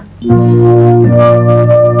try, sir.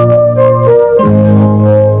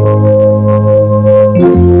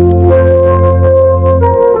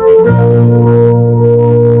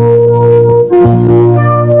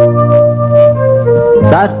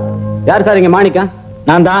 Sir, யார் சார் இங்க மாணிக்கா?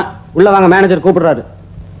 நான் தான். உள்ள வாங்க, மேனேஜர் கூப்பிடுறாரு.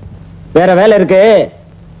 வேற வேலை இருக்கு,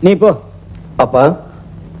 நீ போ. அப்பா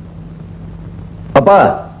அப்பா,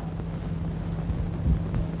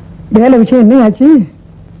 வேலை விஷயம் என்ன ஆச்சு?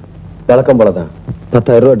 வழக்கம் போலதான்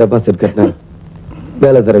 10,000 ரூபாய் டெபாசிட் கட்டினேன்,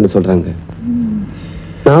 வேலை தரேன்னு சொல்றாங்க.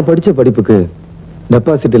 நான் படிச்ச படிப்புக்கு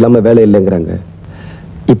டெபாசிட் இல்லாம வேலை இல்லைங்கிறாங்க.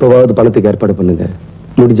 இப்பவாவது பணத்துக்கு ஏற்பாடு பண்ணுங்க.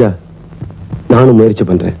 முடிஞ்சா நானும் முயற்சி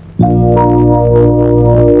பண்றேன்.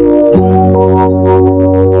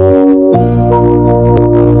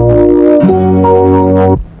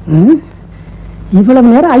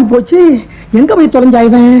 இவ்வளவு நேரம் ஆகி போச்சு, எங்க போய்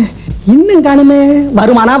தொலைஞ்சாய்வன்? இன்னும் காணுமே.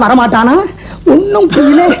 வருமானா வரமாட்டானா ஒன்னும்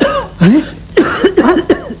புரியல.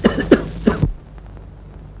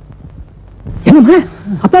 என்னம்மா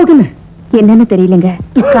அப்பாவுக்கு என்ன? என்னன்னு தெரியலங்க.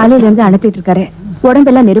 காலையில இருந்து அனுப்பிட்டு இருக்காரு.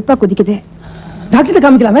 உடம்பெல்லாம் நெருப்பா குதிக்குது. டாக்டர்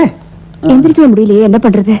காமிக்கலாமே. எந்திரிக்கவே முடியலையே, என்ன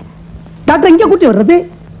பண்றது? டாக்டர் இங்க கூட்டி வர்றது?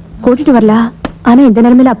 கூட்டிட்டு வரலாம், ஆனா இந்த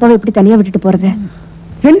நிலைமையில அப்பாவை எப்படி தனியா விட்டுட்டு போறது?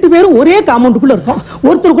 2 பேரும் ஒரே காம்பவுண்டுக்குள்ள இருக்கோம்,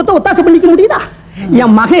 ஒருத்தருக்கு ஒத்தாசை பண்ணிக்க முடியுதா?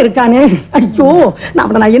 என் மகன் இருக்கானே, அச்சோ,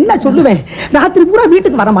 நான் என்ன சொல்லுவேன்? ராத்திரி பூரா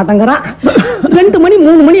வீட்டுக்கு வர மாட்டேங்கிறான். 2 மணி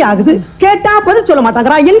 3 மணி ஆகுது, கேட்டா பதில் சொல்ல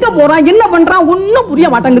மாட்டேங்கிறான். எங்க போறான், என்ன பண்றான், ஒன்னும் புரிய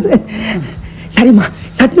மாட்டேங்குது. சரிம்மா,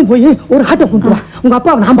 சட்னு போய் ஒரு ஆட்டோ கொண்டு வா. உங்க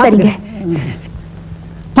அப்பா நான் பாருங்க.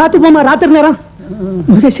 பாத்து போமா, ராத்திரி நேரம்.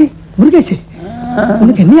 முருகேஷ், முருகேஷ்,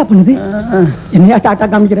 உனக்கு என்னையா பண்ணுது? என்னையா டாட்டா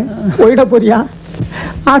காமிக்கிறேன், போயிட போறியா?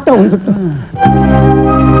 ஆட்டோ வந்துட்டோம்.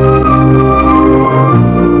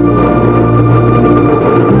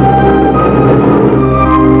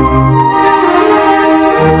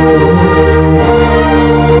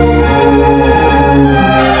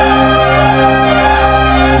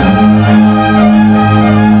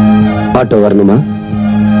 ஆட்டோ வரணுமா?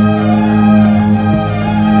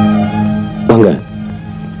 வாங்க.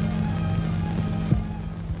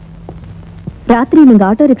 ராத்திரி நீங்க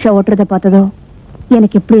ஆட்டோ ரிக்ஷா ஓட்டுறத பார்த்ததோ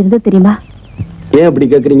எனக்கு எப்படி இருந்தது தெரியுமா? ஏன் அப்படி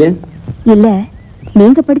கேக்குறீங்க? இல்ல,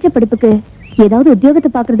 நீங்க படிச்ச படிப்புக்கு ஏதாவது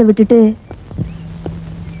உத்தியோகத்தை பாக்குறத விட்டுட்டு.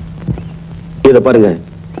 இத பாருங்க,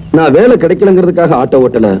 நான் வேலை கிடைக்கலங்கிறதுக்காக ஆட்டோ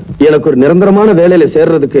ஓட்டல. எனக்கு ஒரு நிரந்தரமான வேலையில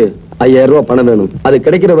சேர்றதுக்கு 5,000 ரூபாய் பணம் வேணும். அது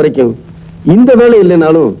கிடைக்கிற வரைக்கும் இந்த வேலை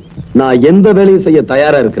இல்லைனாலும் நான் எந்த வேலையும் செய்ய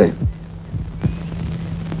தயாரா இருக்கிறேன்.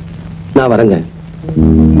 நான் வரேங்க.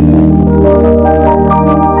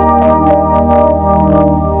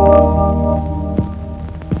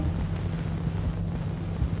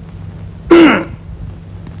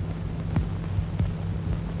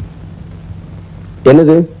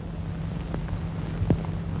 என்னது?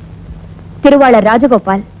 திருவாளர்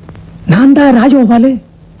ராஜகோபால். நான் தான் ராஜகோபாலு.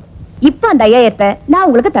 இப்ப அந்த 5,000 நான்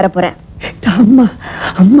உங்களுக்கு தரப்போறேன். அம்மா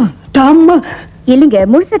அம்மா அம்மா, இல்லைங்க,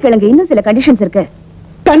 முழுசா கேளுங்க, இன்னும் சில கண்டிஷன்ஸ் இருக்கு.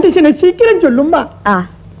 கண்டிஷனை சீக்கிரம் சொல்லுமா.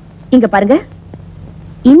 இங்க பாருங்க,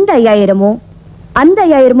 இந்த 5,000மும் அந்த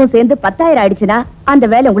 5,000மும் சேர்ந்து 10,000 ஆயிடுச்சுன்னா அந்த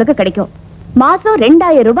வேலை உங்களுக்கு கிடைக்கும். மாசம்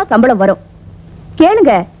 2,000 ரூபாய் சம்பளம் வரும்.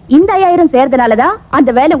 கேளுங்க, இந்த 5,000 சேர்றதுனாலதான் அந்த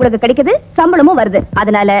வேலை உங்களுக்கு கிடைக்குது, சம்பளமும் வருது.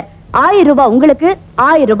 அதனால 1,000 ரூபாய் உங்களுக்கு,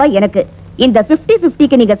 1,000 ரூபாய் எனக்கு. இந்த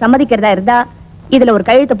 50-50க்கு நீங்க சம்மதிக்கிறதா இருந்தா இதுல ஒரு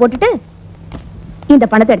கையெழுத்து போட்டுட்டு இந்த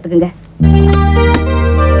பணத்தை எடுத்துக்கங்க.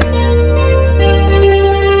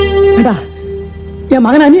 என்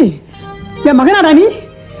மகனானி, என் மகனானி,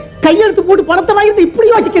 கையெழுத்து போட்டு பணத்தை வாங்கிட்டு இப்படி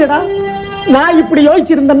யோசிக்கிறடா. நான் இப்படி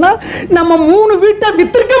யோசிச்சிருந்தேன்னா நம்ம 3 வீட்டை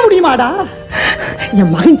வித்திருக்க முடியுமாடா?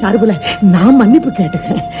 என் மகன் சார்புல நான் மன்னிப்பு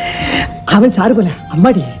கேட்டுக்கிறேன். அவன் சார்புல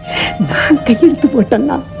அம்மாடி, நான் கையெழுத்து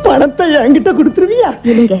போட்டேன்னா பணத்தை என்கிட்ட கொடுத்துருவியா?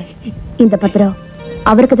 இல்லைங்க, இந்த பத்திரம்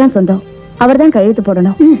அவருக்கு தான் சொந்தம். அவர் தான் கையெழுத்து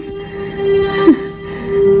போடணும்.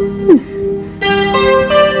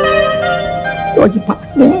 யோசிப்பா,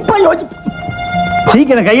 ரொம்ப யோசிப்பா.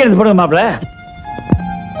 சீக்கிரம் கையெழுத்து போடுங்க மாப்பிள்ள.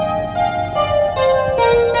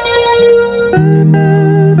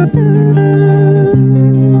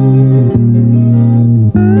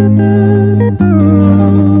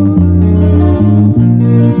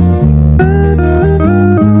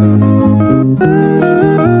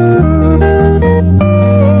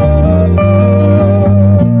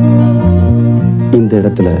 இந்த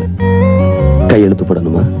இடத்துல கையெழுத்து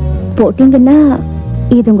போடணுமா? போட்டீங்கன்னா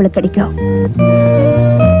இது உங்களுக்கு கிடைக்கும்.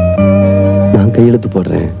 நான் கையெழுத்து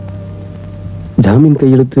போடுறேன். ஜாமீன்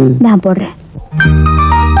கையெழுத்து நான் போடுறேன்.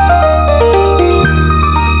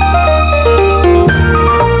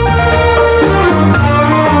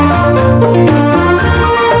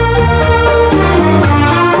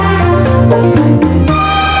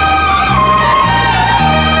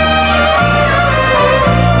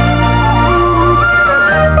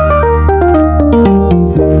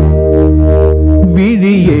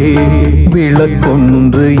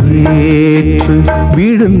 ஏற்று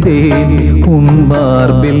விழுந்தேன் உன்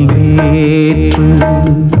மார்பில் நேற்று.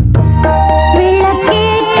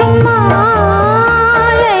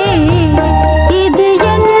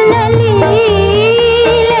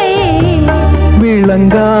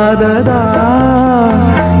 விளங்காததா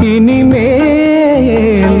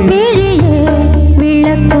இனிமேல்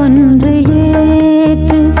விளக்கொன்று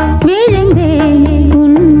ஏற்று விழுந்தேன்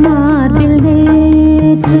உன் மார்பில்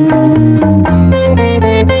நேற்று.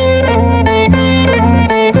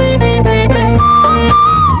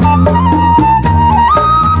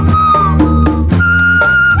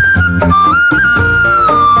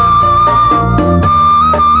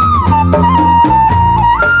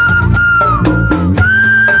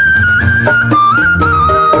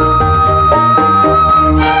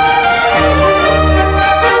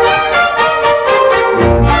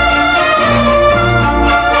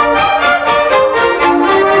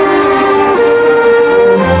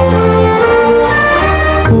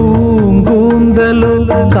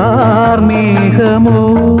 கார்மேகமோ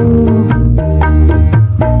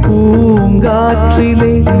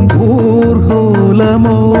பூங்காற்றிலே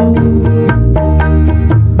ஊர்கோலமோ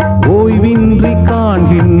ஓய்வின்றி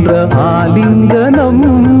காண்கின்ற ஆலிங்கனம்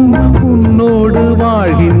உன்னோடு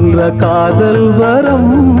வாழ்கின்ற காதல்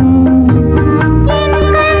வரம்.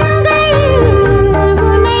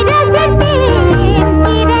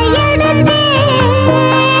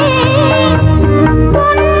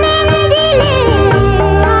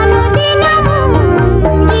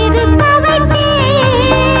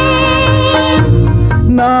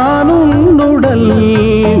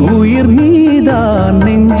 உயிர் நீதான்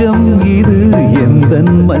நெஞ்சம் இது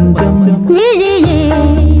எந்தன் மஞ்சம். விழியே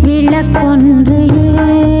விளக்கொன்று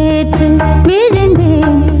ஏற்று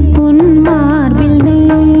விழுந்தேன் உன் மார்பில்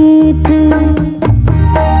நேற்று.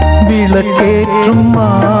 விளக்கேற்றும்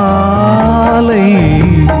மாலை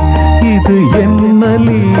இது என்ன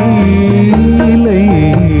லீலை.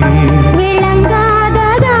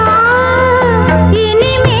 விளங்காததா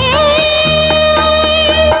இனிமே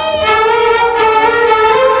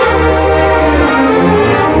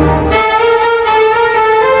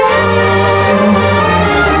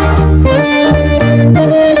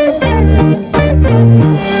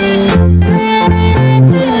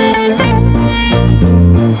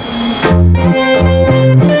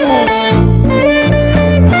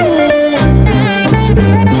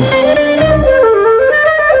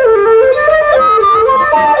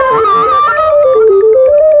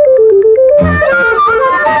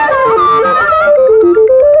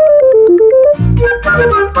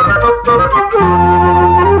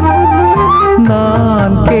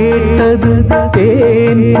நான் கேட்டது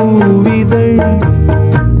தேன் பூவிதழ்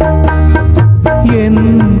என்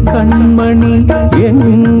கண்மணி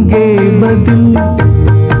எங்கே பதில்.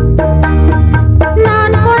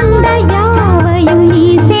 நான் கொண்ட யாவையும் நீ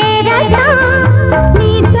சேரதா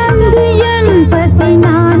நீ தந்து என் பசி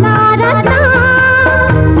நானாரதா.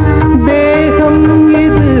 தேகம்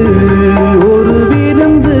இது ஒரு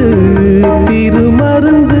விருந்து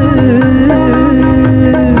திருமருந்து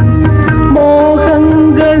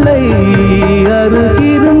மோகங்களை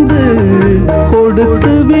அருகிருந்து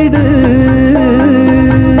கொடுத்து விடு.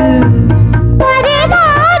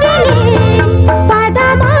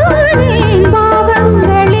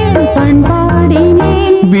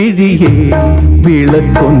 விழியே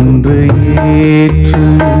விளக்கொன்று ஏற்று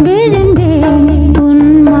விழுந்தேன் உன்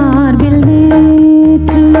மார்பில்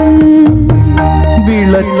நேற்று.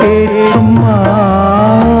 விளக்கேற்றும்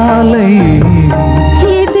மாலை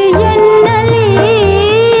இது என்ன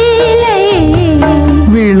லீலை.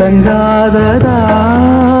 விளங்காததா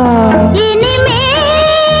இனிமே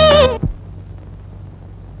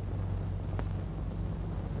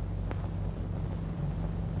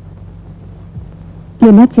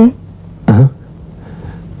என்னாச்சு?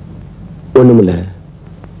 ஒண்ணுமில்ல,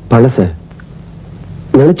 பழச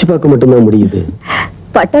நினைச்சு பார்க்க மட்டும்தான் முடியுது.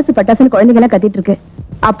 பட்டாசு பட்டாசுன்னு குழந்தைங்க எல்லாம் கத்திட்டு இருக்கு.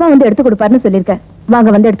 அப்பா வந்து எடுத்து கொடுப்பாருன்னு சொல்லிருக்க.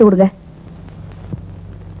 வாங்க வந்து எடுத்து கொடுங்க.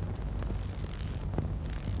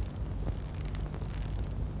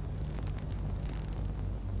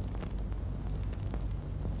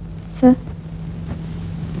 Sir.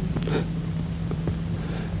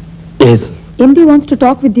 Yes. MD wants to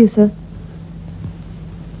talk with you, sir.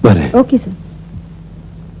 வரேன். Okay, sir.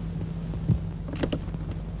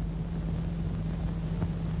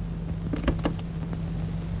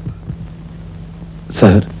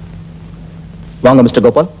 சார். வாங்க மிஸ்டர்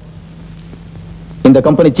கோபால். இந்த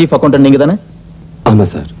கம்பெனி சீஃப் அக்கவுண்டன்ட் நீங்க தானே? ஆமா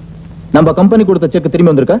சார். நம்ம கம்பெனி கொடுத்த செக்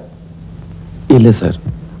திரும்பி வந்திருக்கா? இல்ல sir.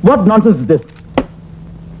 What nonsense is this?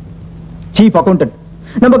 Chief accountant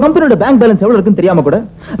நம்ம கம்பெனியோட பேங்க் பேலன்ஸ் எவ்வளவு இருக்குன்னு தெரியாம கூட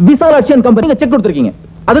விசாலாட்சி அண்ட் கம்பெனிக்கு செக் கொடுத்திருக்கீங்க.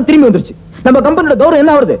 அது திரும்பி வந்துருச்சு. நம்ம கம்பெனியோட கௌரவம்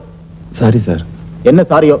என்ன வருது? Sorry sir. என்ன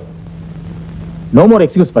சாரியோ? No more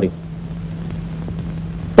excuse for you.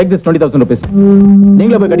 Take this 20,000 rupees.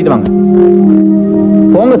 நீங்களே போய் கட்டிட்டு வாங்க.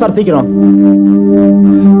 போங்க சார் சீக்கிரம்.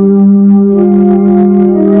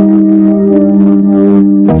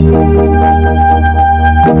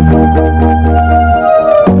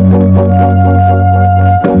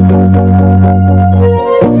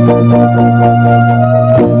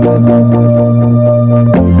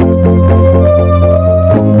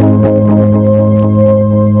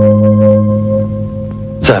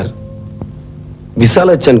 சார்,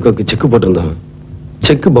 விசாலாச்சனுக்கு செக் போட்டிருந்தோம்.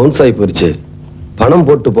 செக் பவுன்ஸ் ஆகி போயிருச்சு. பணம்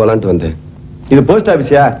போட்டு போலான்ட்டு வந்தேன். இது போஸ்ட்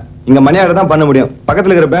ஆபீஸா? இங்க மணி ஆர்டர் தான் பண்ண முடியும்.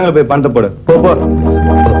 பக்கத்துல இருக்கிற பேங்க்ல போய் பணத்தை போடு. போ போ.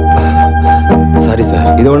 Sorry sir.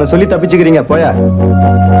 இது ஒண்ணு சொல்லி தப்பிச்சுக்கிறீங்க, போயா.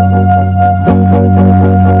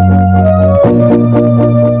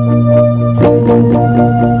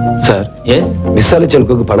 சார், எஸ்,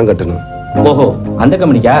 விசாலாச்சனுக்கு பணம் கட்டணும். ஓஹோ, அந்த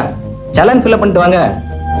கம்பெனிக்கா? சலான் ஃபில் பண்ணிட்டு வாங்க.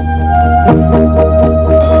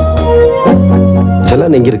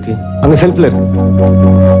 சலான் எங்க இருக்கு? அங்க செல்ஃப்ல இருக்கு.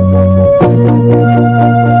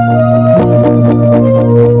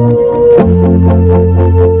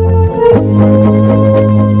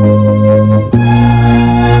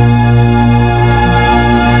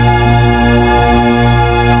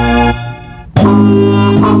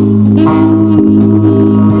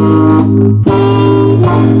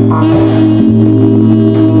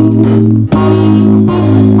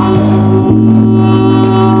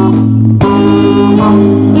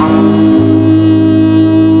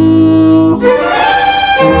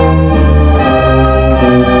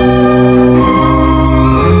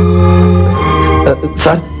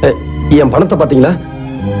 சார், என் பணத்தை பாத்தீங்களா?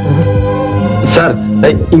 சார்,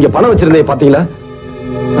 இங்க பணம் வச்சிருந்தே பாத்தீங்களா?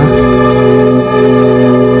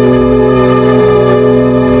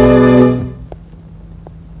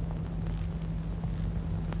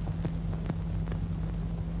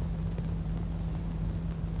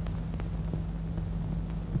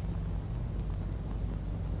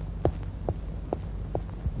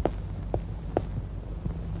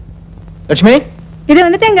 லட்சுமி, இது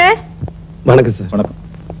வந்துட்டேங்க. வணக்கம் சார். வணக்கம்.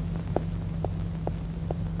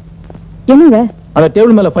 என்னங்க? அந்த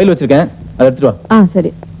டேபிள் மேல ஃபைல் வச்சிருக்கேன், அதை எடுத்துட்டு வா.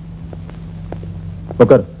 சரி.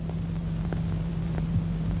 உட்கார்.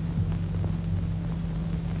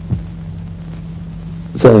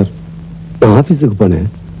 சார், நான் ஆபீஸுக்கு போனேன்.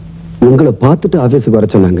 உங்களை பார்த்துட்டு ஆபீஸுக்கு வர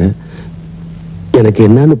சொன்னாங்க. எனக்கு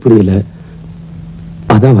என்னன்னு புரியல,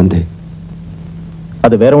 அதான் வந்தேன்.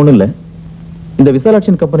 அது வேற ஒண்ணும் இல்ல. இந்த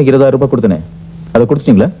விசாலாட்சன் கம்பெனிக்கு 20,000 ரூபாய் கொடுத்தனே, அதை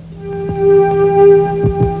கொடுத்துட்டீங்களா?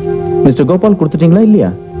 மிஸ்டர் கோபால் கொடுத்துட்டீங்களா இல்லையா?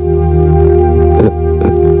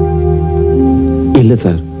 இல்ல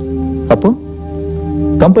சார். அப்போ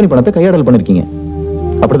கம்பெனி பணத்தை கையாடல் பண்ணிருக்கீங்க,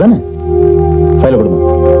 அப்படிதானே? ஃபைல கொடுங்க.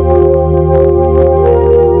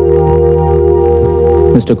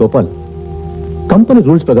 மிஸ்டர் கோபால், கம்பெனி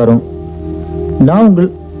ரூல்ஸ் பிரகாரம் நான் உங்கள்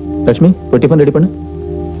லட்சுமி டிஃபன் ரெடி பண்ணு.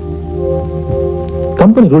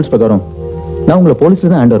 கம்பெனி ரூல்ஸ் பிரகாரம் நான் உங்களை போலீஸ்ல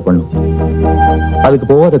தான் ஹேண்ட் ஓவர் பண்ணணும். அதுக்கு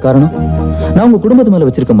போகாத காரணம் நான் உங்க குடும்பத்து மேல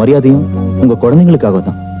வச்சிருக்க மரியாதையும் உங்க குழந்தைங்களுக்காக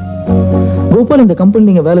தான். கோபால், இந்த கம்பெனி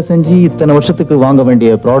நீங்க வேலை செஞ்சு இத்தனை வருஷத்துக்கு வாங்க வேண்டிய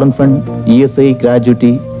ப்ராவிடன்ட் ஃபண்ட், இஎஸ்ஐ,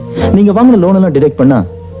 கிராஜுவிட்டி, நீங்க வாங்கின லோன் எல்லாம் டிடெக்ட் பண்ணா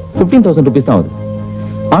 15,000 rupees தான் ஆகுது.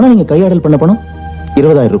 ஆனா நீங்க கையாடல் பண்ண பணம்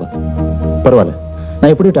 20,000 ரூபாய். பரவாயில்ல,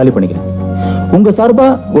 நான் எப்படி டாலி பண்ணிக்கிறேன். உங்க சார்பா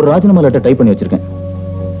ஒரு ராஜினாமா லெட்டர் டைப் பண்ணி வச்சிருக்கேன்.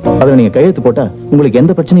 அதுல நீங்க கையெழுத்து போட்டா உங்களுக்கு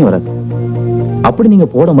எந்த பிரச்சனையும் வராது. அப்படி நீங்க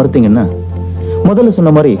போட மறுத்தீங்கன்னா முதல்ல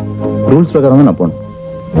சொன்ன மாதிரி ரூல்ஸ் பிரகாரம் தான் நான் போகணும்.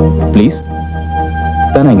 ப்ளீஸ்,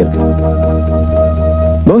 தானே இங்க இருக்கு.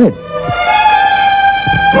 Go ahead.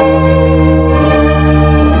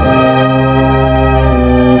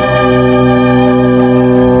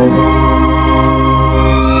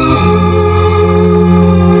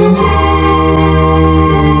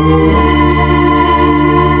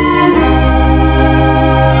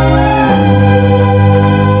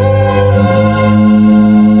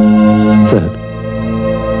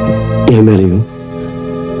 என் மேலையும்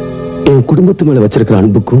என் குடும்பத்து மேல வச்சிருக்கிற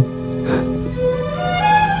அன்புக்கும்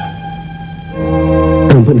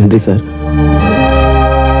ரொம்ப நன்றி சார்.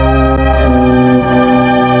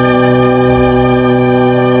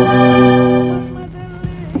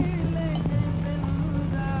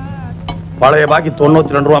 பழைய பாக்கி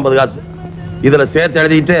 92 ரூபா 50 காசு. இதுல சேர்த்து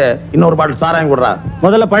எழுதிட்டு இன்னொரு பாட்டில் சாராயம் கொடுறா.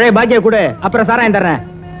 முதல்ல பழைய பாக்கிய கொடு, அப்புறம் சாராயம் தர்றேன்.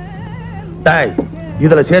 டேய்,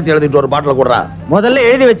 இதுல சேர்த்து எழுதிட்டு ஒரு பாட்டில் கொடுறா. முதல்ல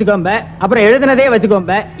எழுதி வச்சுக்கோம்ப, அப்புறம் எழுதினதே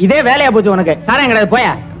வச்சுக்கோம்ப. இதே வேலையா போச்சு உனக்கு. சாராயம் கிடையாது,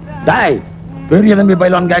 போயா. டேய், பெரிய தம்பி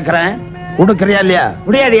பைலான் கேக்குறேன், கொடுக்கறியா இல்லையா?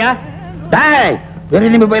 முடியாதியா? டேய்,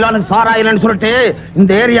 பெரிய பயிலானுக்கு சாரா இல்லைன்னு சொல்லிட்டு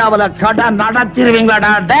இந்த ஏரியாவுல கடை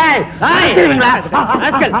நடத்திடுவீங்களாடா? டேய், நடத்திடுவீங்களா?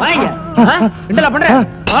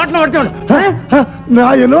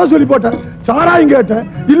 நான் என்ன சொல்லி போட்டேன்? சாராயும் கேட்டேன்,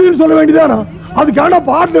 இல்லைன்னு சொல்ல வேண்டியதானா? அதுக்கான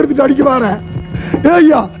பாட்டில் எடுத்துட்டு அடிக்க வாரேன்.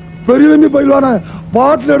 ஏய்யா, பெரிய தம்பி பயிலான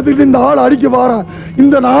பாட்டில் எடுத்துக்கிட்டு இந்த ஆள் அடிக்க வாரேன்.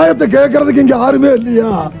 இந்த நாயத்தை கேட்கறதுக்கு இங்க யாருமே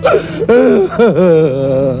இல்லையா?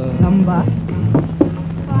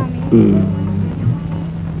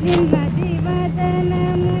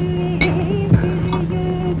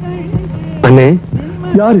 அண்ணே,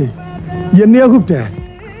 யாரு என்னையா கூப்பிட்ட?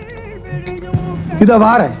 இத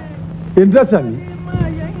வாரேன். என்ன சாமி?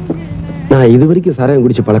 நான் இது வரைக்கும் சாராயம்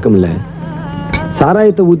குடிச்ச பழக்கம் இல்ல.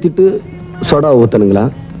 சாராயத்தை ஊத்திட்டு சோடாவை ஊத்தணுங்களா?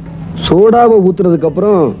 சோடாவை ஊத்துறதுக்கு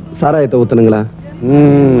அப்புறம் சாராயத்தை ஊத்தணுங்களா?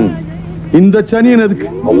 இந்த சனியன் எதுக்கு?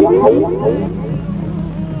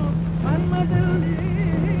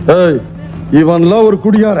 இவன்லாம் ஒரு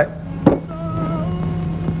குடியார.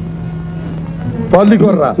 பள்ளிக்கு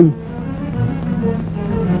வர்றா.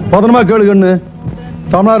 பதனமா கேளு கண்ணு.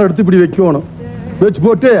 தமிழார் எடுத்து இப்படி வைக்கணும். வச்சு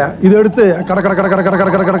போட்டு இதை எடுத்து கட கட கட கட கட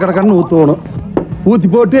கட கட கட கடன்னு ஊத்தணும். ஊத்தி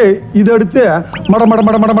போட்டு இதை எடுத்து மட மட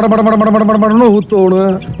மட மட மட மட மட மட மட மட மடன்னு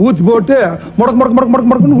ஊத்தணும். ஊத்தி போட்டு முடக்கு முடக்கு முடக்கு முடக்கு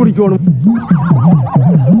முடக்குன்னு குடிக்கணும்.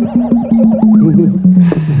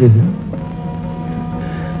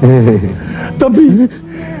 தம்பி,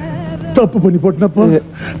 தப்பு பண்ணி போட்டனப்பா.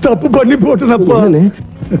 தப்பு பண்ணி போட்டனப்பா.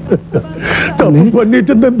 தப்பு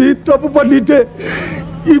பண்ணிட்டேன் தம்பி, தப்பு பண்ணிட்டு.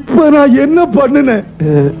 இப்ப நான் என்ன பண்ணுனேன்?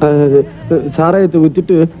 சாராயத்தை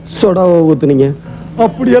ஊத்திட்டு சோடாவை ஊத்துனீங்க.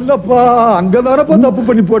 அப்படி அல்லப்பா, அங்கதானப்பா தப்பு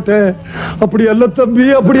பண்ணி போட்டேன். அப்படி அல்ல தம்பி,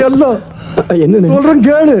 அப்படி அல்ல. என்ன சொல்றேன்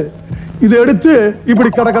கேளு. இதை எடுத்து இப்படி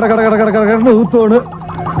கட கட கட கட கட கடன்னு ஊத்தணும்.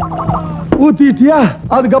 ஊத்திட்டியா?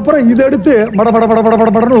 அதுக்கப்புறம் இதை எடுத்து மட மட மட மட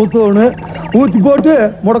மட மடன்னு ஊத்தணும். ஊத்தி போட்டு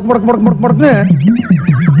முடக்கு முடக்கு முடக்கு முடக்கு முடக்குன்னு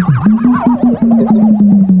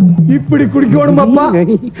இப்படி குடிக்கணும் அப்பா.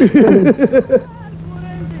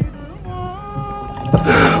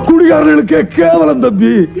 குடிகாரர்களுக்கு கேவலம்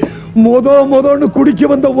தம்பி. முதன்னு குடிக்க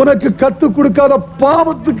வந்த உனக்கு கத்து கொடுக்காத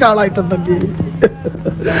பாவத்துக்கு ஆளாயிட்டம் தம்பி.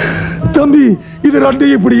 தம்பி, இது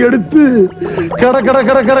ரெண்டையும் இப்படி எடுத்து கட கட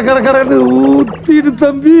கட கட கட கடன்னு ஊத்திடு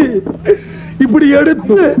தம்பி. இப்படி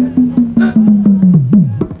எடுத்து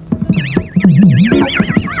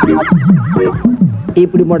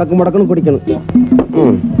இப்படி முடக்கு முடக்குன்னு குடிக்கணும்.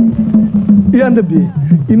 ஏன் தம்பி,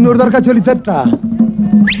 இன்னொரு தடவை சொல்லி தட்டா?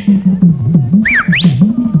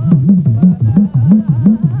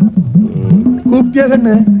 கூப்பிட்டியா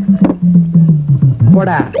கண்ணு?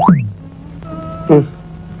 போடா.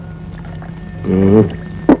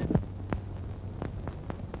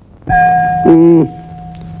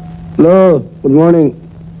 Hello, good morning.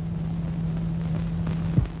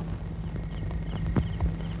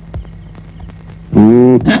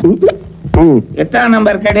 எட்டாம்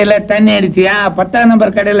நம்பர் கடையில தண்ணி அடிச்சியா? 10ஆம்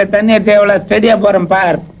நம்பர் கடையில தண்ணி அடிச்சா எவ்வளவு ஸ்டெடியா போறேன்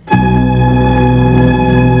பார்.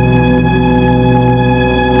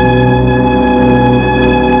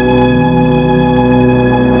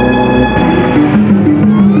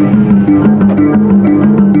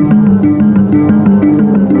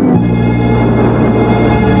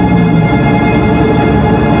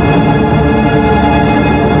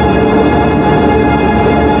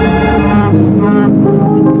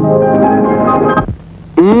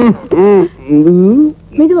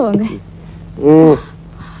 மெதுவா வாங்க.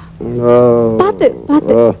 பாத்து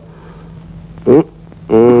பாத்து.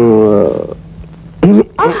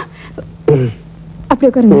 அப்படி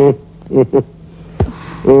உட்காருங்க.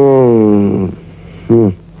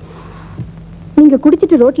 நீங்க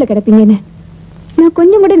குடிச்சிட்டு ரோட்ல கிடப்பீங்கன்னு நான்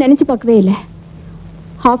கொஞ்சம் கூட நினைச்சு பார்க்கவே இல்லை.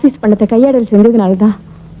 ஆபீஸ் பணத்தை கையாடல் செஞ்சதுனாலதான்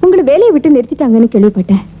உங்களை வேலையை விட்டு நிறுத்திட்டாங்கன்னு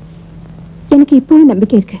கேள்விப்பட்டேன். எனக்கு இப்பவும்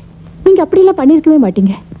நம்பிக்கை இருக்கு, நீங்க அப்படி எல்லாம் பண்ணிருக்கவே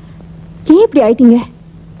மாட்டீங்க. ஏன் இப்படி ஆயிட்டீங்க?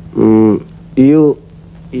 You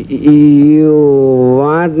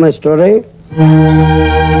want my story?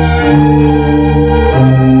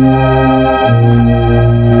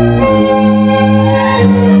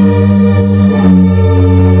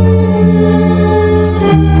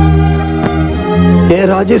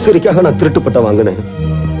 ராஜேஸ்வரிக்காக நான் திருட்டுப்பட்ட வாங்கினேன்.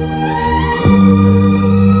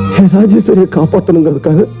 ராஜேஸ்வரியை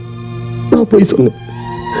காப்பாத்தணுங்கிறதுக்காக நான் போய் சொன்னேன்.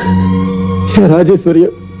 ராஜேஸ்வரிய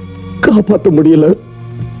காப்பாற்ற முடியல,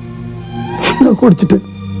 நான் குடிச்சிட்டேன்.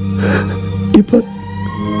 இப்ப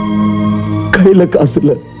கையில காசு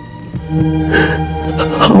இல்ல,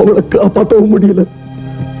 அவளை காப்பாற்றவும் முடியல.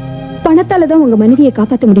 பணத்தாலதான் உங்க மனைவியை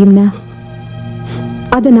காப்பாற்ற முடியும்னா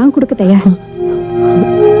அதை நான் கொடுக்க தயார்.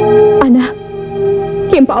 ஆனா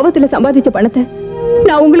என் பாவத்துல சம்பாதிச்ச பணத்தை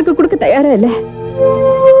நான் உங்களுக்கு கொடுக்க தயாரா இல்ல.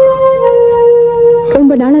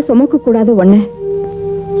 ரொம்ப நாளா சுமக்க கூடாத ஒண்ணு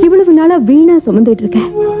இவ்வளவு நாளா வீணா சுமந்துட்டு இருக்க.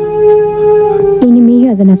 இனிமே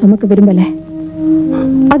அதை நான் சுமக்க விரும்பல.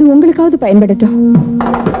 அது உங்களுக்காவது பயன்படட்டும்.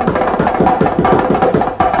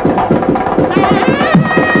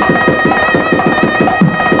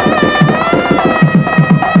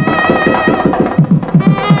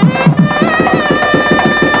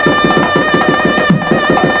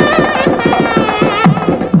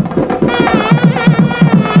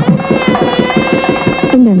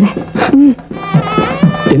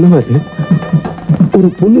 என்னமா இது? ஒரு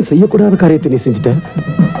பொண்ணு செய்யக்கூடாத காரியத்தை நீ செஞ்சுட்ட.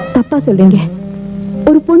 தப்பா சொல்றீங்க.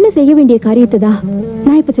 ஒரு பொண்ணு செய்ய வேண்டிய காரியத்தை தான்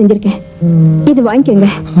நான் இப்ப செஞ்சிருக்கேன். இது வாங்கிக்கங்க.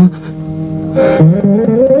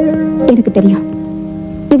 எனக்கு தெரியும்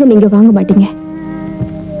இதை நீங்க வாங்க மாட்டீங்க.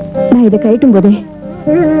 நான் இதை கழட்டும் போதே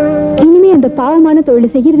இனிமே அந்த பாவமான தொழிலை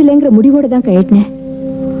செய்யறது இல்லைங்கிற முடிவோட தான் கழட்டினேன்.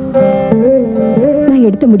 நான்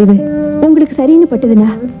எடுத்த முடிவு உங்களுக்கு சரின்னு பட்டதுன்னா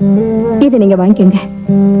இதை நீங்க வாங்கிக்கங்க.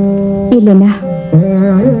 இல்லைன்னா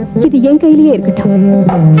இது என் கையிலேயே இருக்கட்டும்.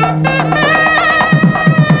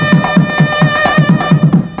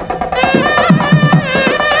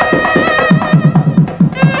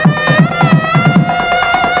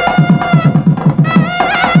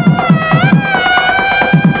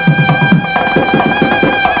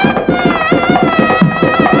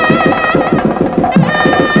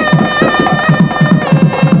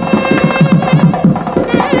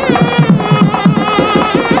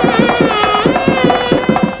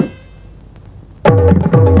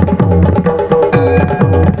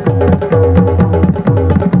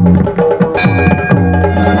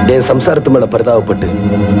 சம்சாரத்து மேல பரிதாபப்பட்டு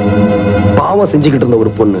பாவம் செஞ்சுக்கிட்டு இருந்த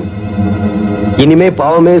ஒரு பொண்ணு இனிமே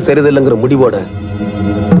பாவமே சரிதில்லைங்கிற முடிவோட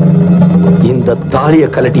இந்த தாலிய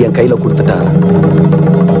கலட்டி என் கையில கொடுத்துட்டா.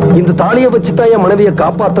 இந்த தாலிய வச்சுதான் என் மனைவியை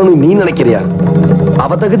காப்பாத்தணும் நீ நினைக்கிறியா?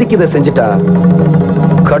 அவ தகுதிக்கு இதை செஞ்சுட்டா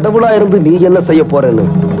கடவுளா இருந்து நீ என்ன செய்ய போறேன்னு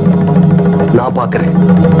நான் பாக்குறேன்.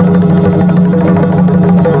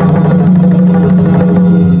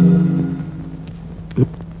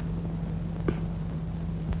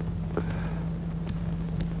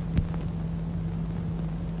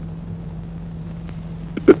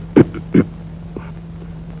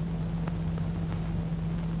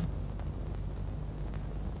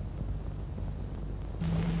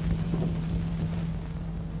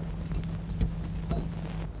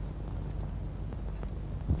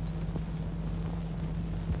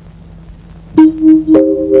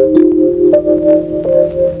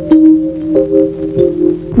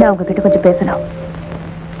 நான் உங்ககிட்ட கொஞ்சம் பேசணும்.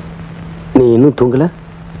 நீ இன்னும் தூங்கல?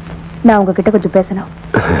 நான் உங்ககிட்ட கொஞ்சம் பேசணும்.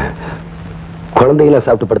 குழந்தைகளா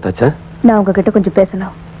சாப்பிட்டு படுத்தாச்சா? நான் உங்ககிட்ட கொஞ்சம்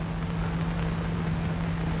பேசணும்.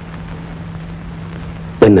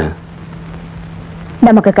 என்ன?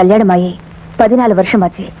 நமக்கு கல்யாணம் ஆகி 14 வருஷம்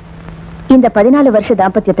ஆச்சு. இந்த 14 வருஷ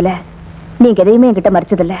தாம்பத்தியத்துல நீங்க எதையுமே என்கிட்ட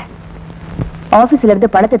மறைச்சதில்ல. ஆபீஸ்ல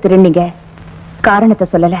இருந்து பணத்தை திருநீங்க, காரணத்தை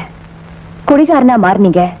சொல்லல. குடிகாரனா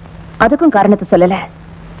மாறினீங்க, அதுக்கும் காரணத்தை சொல்லல.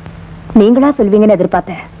 நீங்களா சொல்வீங்கன்னு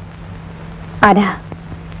எதிர்பார்த்தேன். ஆனா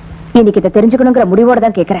இன்னைக்கு இதை தெரிஞ்சுக்கணுங்கிற முடிவோட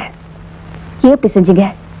தான் கேட்கிறேன். ஏன் இப்படி செஞ்சீங்க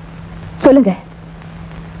சொல்லுங்க.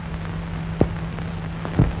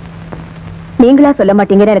 நீங்களா சொல்ல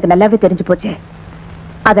மாட்டீங்கன்னு எனக்கு நல்லாவே தெரிஞ்சு போச்சு.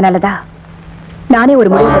 அதனாலதான் நானே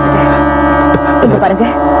ஒரு முடிவு எடுத்துட்டேன். இங்க பாருங்க,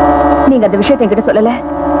 நீங்க அந்த விஷயத்தை என்கிட்ட சொல்லல,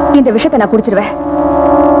 இந்த விஷயத்தை நான் குடிச்சிருவேன்.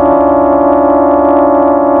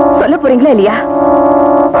 சொல்ல போறீங்களா இல்லையா?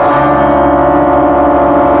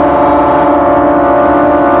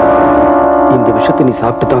 இந்த விஷயத்தை நீ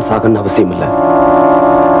சாப்பிட்டு தான் சாகணும்னு அவசியம் இல்ல.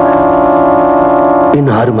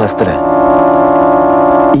 இன்னும் 6 மாசத்துல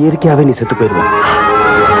இயற்கையாவே நீ செத்து போயிருவ.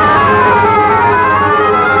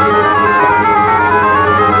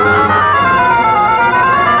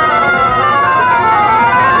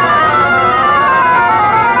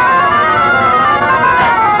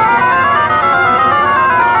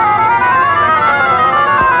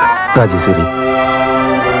 ராஜேஸ்வரி,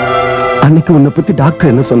 அன்னைக்கு உன்னை பத்தி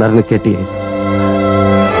டாக்டர் என்ன சொன்னாருன்னு கேட்டியே?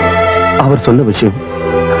 அவர் சொன்ன விஷயம்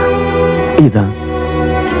இதான்.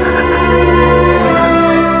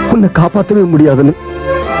 உன்னை காப்பாற்றவே முடியாதுன்னு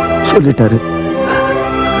சொல்லிட்டாரு.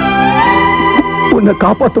 உன்னை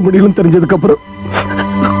காப்பாற்ற முடியலன்னு தெரிஞ்சதுக்கு அப்புறம்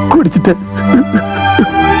குடிச்சிட்டேன்.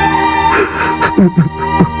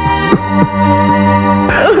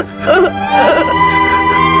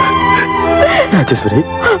 ராஜேஸ்வரி,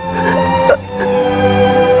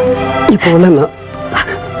 இப்போ நான்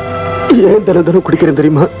ஏன் தரம் குடிக்கிறேன்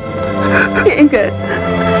தெரியுமா?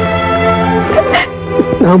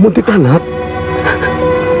 நான் முந்திட்டானா?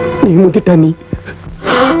 நீ முந்திட்டா? நீ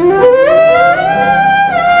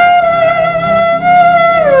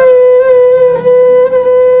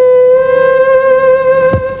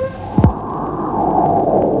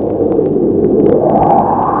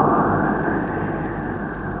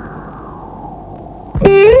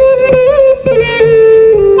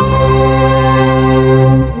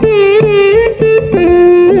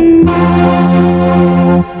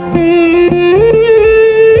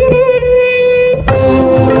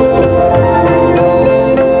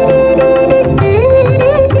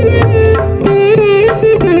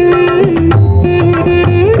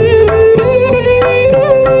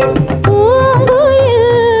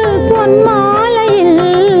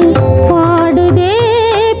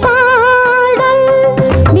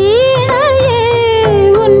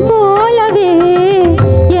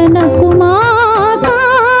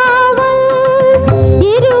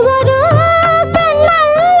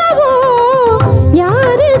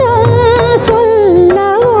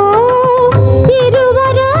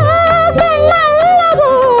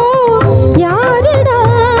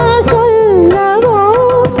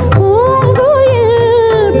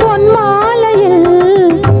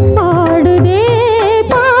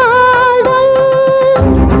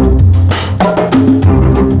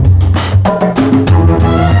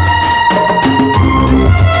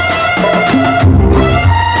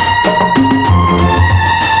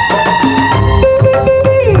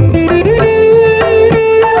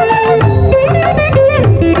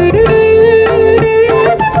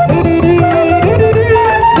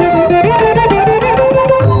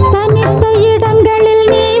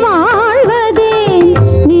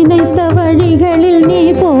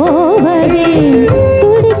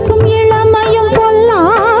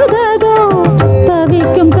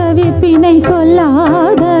பிறப்பினை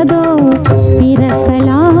சொல்லாததோ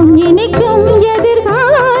பிறக்கலாம் இனிக்கும்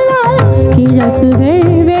எதிர்காலம் கிழக்குகள்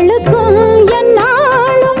வெளுக்கும்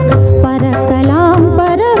என்னாலும் பறக்கலாம்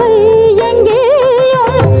பறவை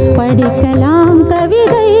எங்கேயும் படிக்கலாம்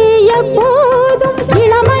கவிதை எப்போதும்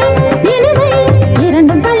இளமை இனிமை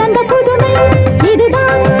இரண்டும் கலந்த புதுமை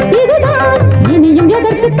இதுதான் இதுதான் இனியும்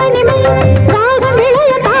எதற்கு தனிமை ராகம்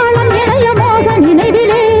இளைய தாளம் இளைய மோக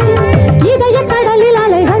நினைவிலே இதய கடலில்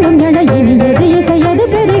அலைகளும் எழ இனியது இசையது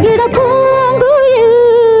பெருகிட பூங்குயில்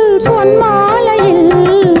பொன்மாலையில்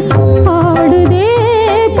ஆடுதே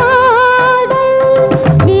பாடல்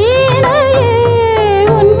வீணையே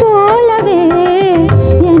உன் போலவே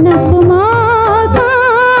எனக்குமா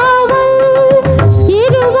காவல்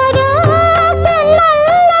இருவரா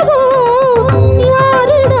பெண்ணல்லவோ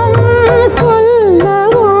யாரிடம்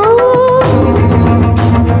சொல்லவோ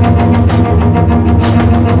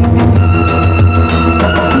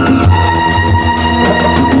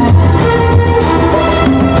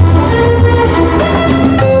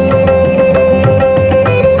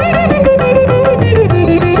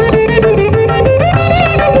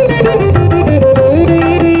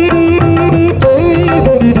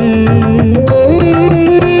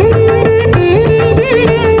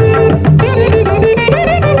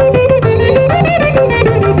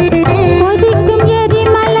கொதிக்கும்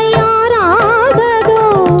எரிமலை ஆறாததோ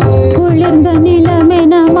குளிர்ந்த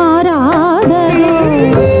நிலமென மாறாததோ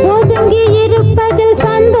ஒதுங்கி இருப்பதில்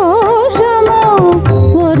சந்தோஷமோ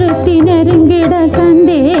ஒருத்தி நெருங்கிட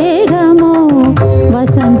சந்தேகமோ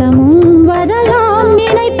வசந்தமும் வரலாம்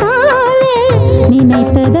நினைத்தாலே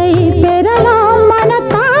நினைத்ததை பெறலாம்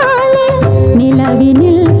மனத்தாலே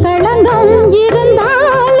நிலவினில் களங்கம்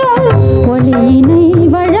இருந்தாலும் ஒளியினை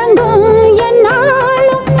வழங்கும்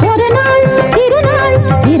என்னாலும் ஒரு நாள் திருநாள்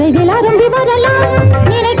விரைவில் அரும்பி வரலாம்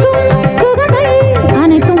நினைக்கும் சுகங்கள்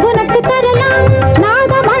அனைத்தும் உனக்கு தரலாம்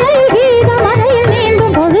நாத மழையில் கீத மழையில்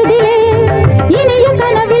நீந்தும் பொழுதிலே இனிய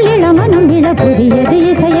கனவில் இளமனம் விழ புதியது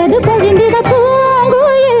இசையது பொழிந்திட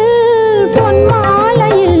பூங்குயில்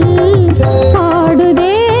பொன்மாலையில்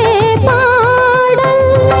ஆடுதே பாடல்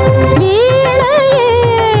வீணையே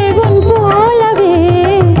உன் போலவே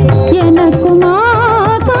எனக்குமா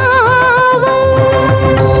காவல்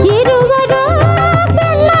இருவரும்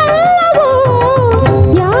பெண்ணல்லவோ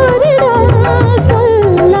யாரிடம்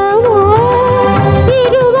சொல்லவோ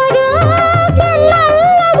இருவரும்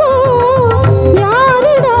பெண்ணல்லவோ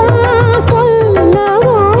யாரிடம்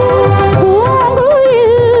சொல்லவோ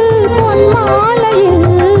பூங்குயில் பொன்மாலையில்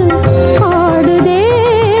ஆடுதே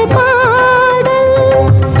பாடல்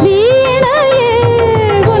வீணையே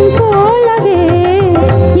உன் போலவே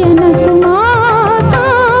எனக்குமா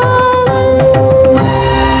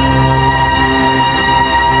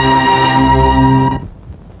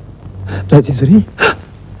ராஜேஸ்வரி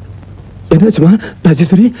என்னாச்சுமா?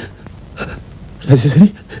 ராஜேஸ்வரி ராஜேஸ்வரி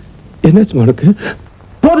என்னாச்சுமா உனக்கு?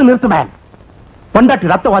 போது நிறுத்துவேன்.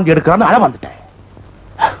 பொண்டாட்டி ரத்த வாந்தி எடுக்கிறான்னு அழ வந்துட்டேன்.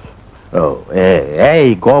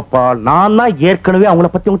 ஏய் கோபால், நான் தான் ஏற்கனவே அவங்கள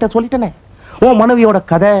பத்தி உங்ககிட்ட சொல்லிட்டேனே. உன் மனைவியோட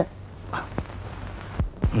கதை.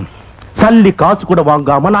 சல்லி காசு கூட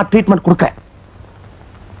வாங்காம நான் ட்ரீட்மெண்ட் கொடுக்கிறேன்.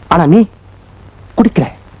 ஆனா நீ குடிக்கிற.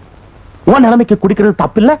 உன் நிலைமைக்கு குடிக்கிறது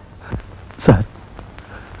தப்பு இல்ல சார்.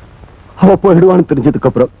 அவ போயிடுவான்னு தெரிஞ்சதுக்கு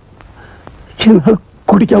அப்புறம் என்னால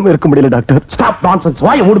குடிக்காம இருக்க முடியல டாக்டர். Stop nonsense.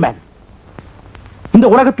 வாயை மூடு மேன். இந்த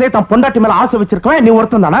உலகத்திலே தான் பொண்டாட்டி மேல ஆசை வச்சிருக்கவன் நீ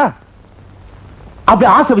ஒருத்தன் தானா? அப்படி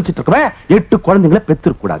ஆசை வச்சிட்டு இருக்கவன் 8 குழந்தைங்களை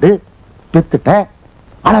பெத்திருக்க கூடாது. பெத்துட்ட.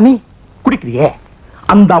 ஆனா நீ குடிக்கிறியே.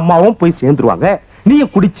 அந்த அம்மாவும் போய் சேர்ந்துருவாங்க,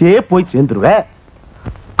 நீயும் குடிச்சே போய் சேர்ந்துருவ.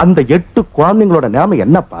 அந்த 8 குழந்தைங்களோட நிலைமை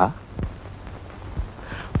என்னப்பா?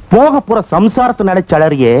 போக போற சம்சாரத்தை நினைச்ச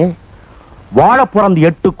அலறியே, வாழ போற அந்த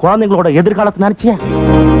 8 குழந்தைங்களோட எதிர்காலத்தை நினைச்சிய?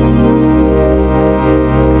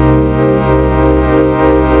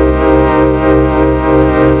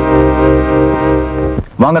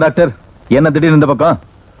 வாங்க டாக்டர். என்ன திடீர்னு இந்த பக்கம்?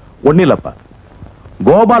 ஒண்ணு இல்லப்பா,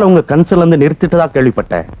 கோபால் உங்க கன்சல்ல இருந்து நிறுத்திட்டதா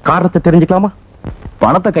கேள்விப்பட்டேன். காரணத்தை தெரிஞ்சுக்கலாமா?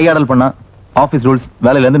 பணத்தை கையாடல் பண்ணா ஆபீஸ் ரூல்ஸ்,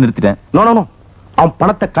 வேலையில இருந்து நிறுத்திட்டேன். நோ நோ நோ, அவன்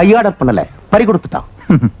பணத்தை கையாடல் பண்ணல, பறி கொடுத்துட்டான்.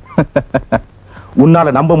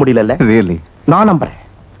 உன்னால நம்ப முடியல? ரியலி? நான் நம்புறேன்.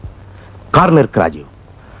 காரணம் இருக்கு ராஜீவ்.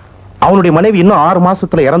 அவனுடைய மனைவி இன்னும் 6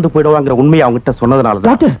 மாசத்துல இறந்து போயிடுவாங்கிற உண்மையை அவங்கிட்ட சொன்னதுனால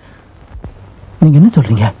டாக்டர் நீங்க என்ன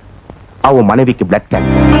சொல்றீங்க? அவன் மனைவிக்கு blood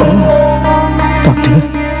cancer. Doctor,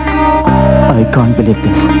 I can't believe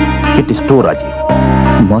this. It is true, Rajiv.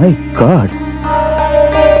 My God.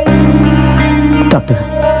 Doctor,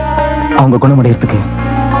 அவங்க குணமடையறதுக்கு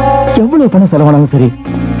எவ்வளவு பணம் செலவானாலும் சரி,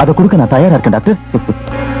 அதை கொடுக்க நான் தயாரா இருக்கேன் டாக்டர்.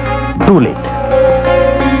 Too late.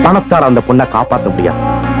 பணத்தால் அந்த பொண்ணை காப்பாற்ற முடியாது.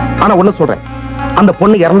 ஆனா ஒண்ணு சொல்றேன், அந்த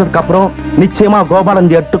பொண்ணு இறந்ததுக்கு அப்புறம் நிச்சயமா கோபால்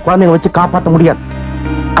இந்த 8 குழந்தைங்க வச்சு காப்பாற்ற முடியாது.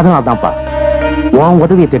 அதனால்தான்ப்பா உன்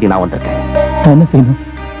உதவியை தேடி நான் வந்திருக்கேன். என்ன செய்யணும்?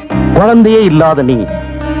 குழந்தையே இல்லாத நீ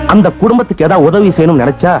அந்த குடும்பத்துக்கு ஏதாவது உதவி செய்யணும்னு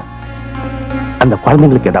நினைச்சா அந்த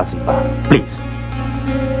குழந்தைங்களுக்கு ஏதாவது செய்வா. பிளீஸ்.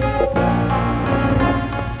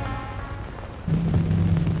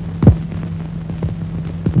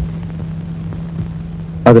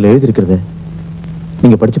 அதுல எழுதிருக்கிறத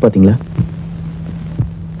நீங்க படிச்சு பாத்தீங்களா?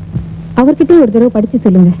 அவர்கிட்ட ஒரு தடவை படிச்சு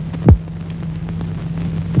சொல்லுங்க.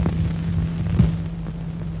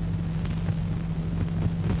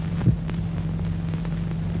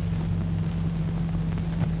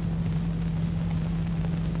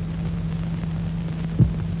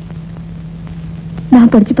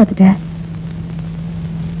 நான் படிச்சு பார்த்துட்டேன்.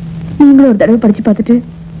 நீங்களும் ஒரு தடவை படிச்சு பார்த்துட்டு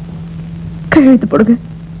கையெழுத்து போடுங்க.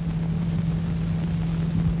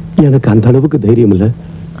 எனக்கு அந்த அளவுக்கு தைரியம் இல்ல.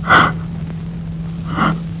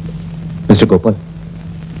 மிஸ்டர் கோபால்,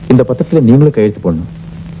 இந்த பத்திரத்துல நீங்களும் கையெழுத்து போடணும்.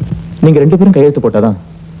 நீங்க 2 பேரும் கையெழுத்து போட்டாதான்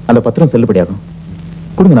அந்த பத்திரம் செல்லுபடியாகும்.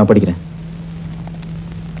 கொடுங்க, நான் படிக்கிறேன்.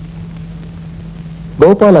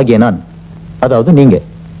 கோபால் ஆகிய நான், அதாவது நீங்க,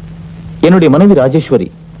 என்னுடைய மனைவி ராஜேஸ்வரி,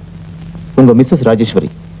 உங்க மிஸ்ஸஸ் ராஜேஸ்வரி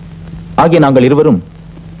ஆகிய நாங்கள் இருவரும்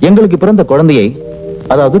எங்களுக்கு பிறந்த குழந்தையை,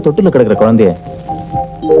 அதாவது தொட்டில கிடக்கிற குழந்தைய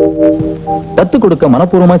தத்து கொடுக்க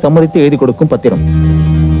மனப்பூர்வமாய் சம்மதித்து எழுதி கொடுக்கும் பத்திரம்.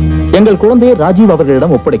 எங்கள் குழந்தையை ராஜீவ்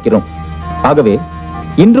அவர்களிடம் ஒப்படைக்கிறோம். ஆகவே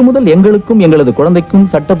இன்று முதல் எங்களுக்கும் எங்களது குழந்தைக்கும்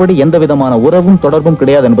சட்டப்படி எந்த விதமான உறவும் தொடர்பும்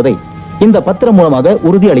கிடையாது என்பதை இந்த பத்திரம் மூலமாக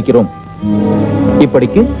உறுதி அளிக்கிறோம்.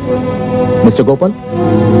 இப்படிக்கு மிஸ்டர் கோபால்,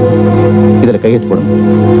 இதுல கையெழுத்து போடும்.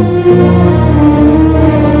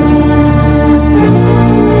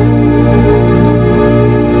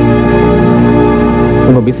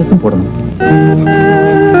 உங்க பிசினஸும் போடணும்.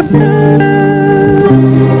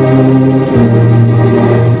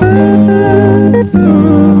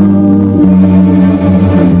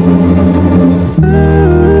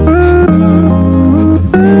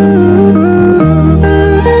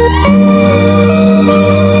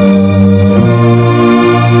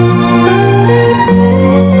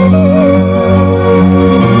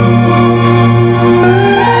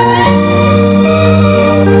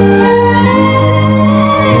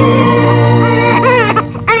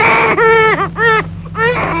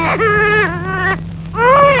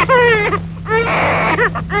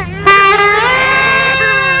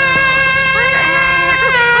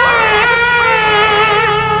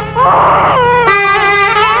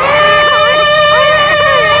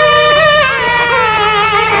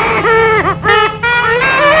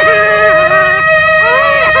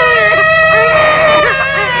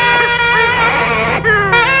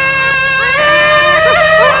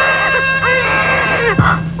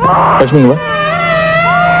 லட்சுமி,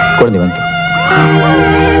 குழந்தை வந்து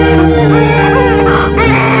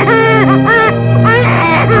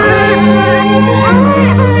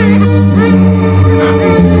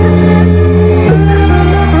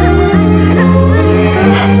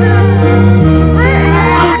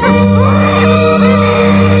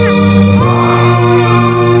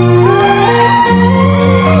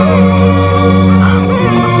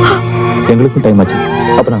எங்களுக்கும் டைம் ஆச்சு.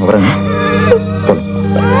 அப்ப நாங்க வரோங்க.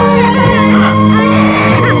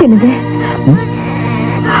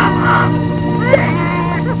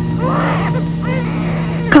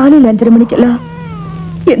 காலையில் 5:30 மணிக்கெல்லாம்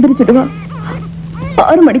எந்திரிச்சிடுவா.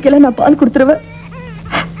 6 மணிக்கெல்லாம் நான் பால் கொடுத்துருவேன்.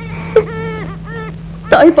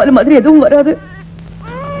 தாய்ப்பால் மாதிரி எதுவும் வராது.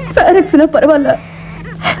 பேரக்ஸ்னா பரவாயில்ல.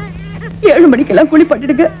 7 மணிக்கெல்லாம்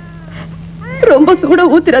குளிப்பட்டுடுங்க. ரொம்ப சூட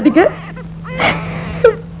ஊத்திராதீங்க.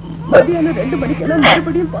 மதியானம் 2 மணிக்கெல்லாம்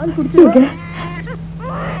மறுபடியும் பால் குடிச்சிருங்க.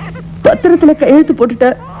 பத்திரத்துல கையெழுத்து போட்டுட்ட.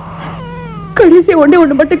 கடைசி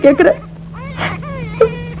ஒண்ணு மட்டும் கேக்குறேன்.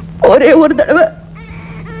 ஒரே ஒரு தடவை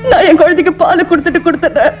நான் என் குழந்தைக்கு பால்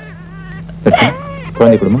கொடுத்துட்டேன்.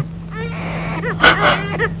 குழந்தை கொடுமா?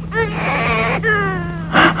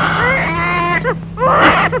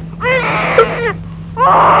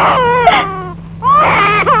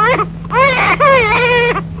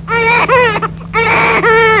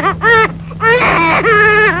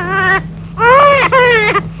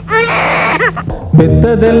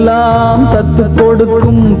 பெத்ததெல்லாம் தத்து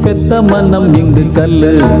கொடுக்கும் பெத்த மனம் இங்கு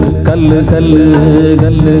கல்லு கல்லு கல்லு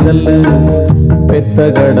கல்லு கல்லு. பெத்த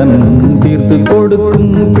கடன் தீர்த்து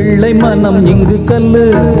கொடுக்கும் பிள்ளை மனம் இங்கு கல்லு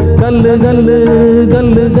கல்லு கல்லு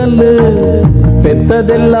கல்லு கல்லு.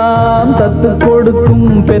 பெத்ததெல்லாம் தத்து கொடுக்கும்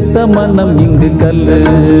பெத்த மனம் இங்கு கல்லு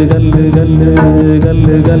கல்லு கல்லு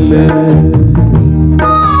கல்லு கல்லு.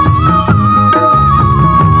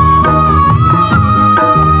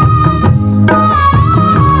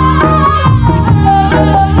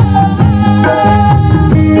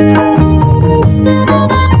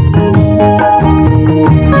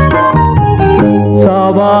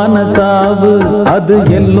 அது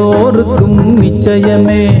எல்லோருக்கும்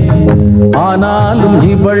நிச்சயமே. ஆனாலும்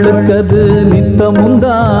இவளுக்கு அது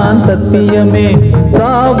நித்தமும்தான் சத்தியமே.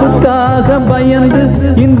 சாவுக்காக பயந்து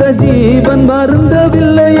இந்த ஜீவன்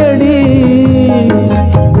வருந்தவில்லையடி.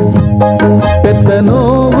 பெத்த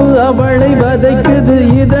நோவு அவளை வதைக்குது,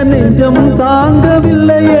 இத நெஞ்சம்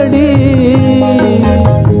தாங்கவில்லையடி.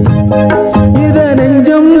 இத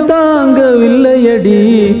நெஞ்சம் தாங்கவில்லையடி.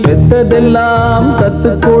 பெத்ததெல்லாம்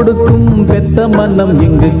கத்து கொடுக்கும் பெத்த மனம்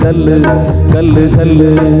இங்கு கல்லு கல்லு கல்லு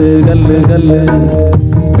கல்லு கல்லு.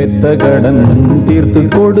 பெத்த கடன் தீர்த்து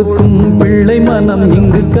கொடுக்கும் பிள்ளை மனம்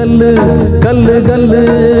இங்கு கல்லு கல்லு கல்லு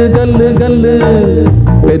கல்லு கல்லு.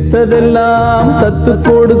 பெத்ததெல்லாம் கத்து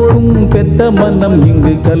கொடுக்கும் பெத்த மனம்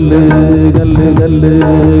இங்கு கல்லு கல்லு கல்லு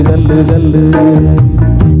கல்லு கல்லு.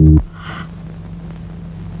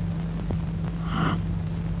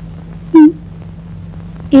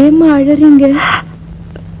 ஏம்மா அழறீங்க?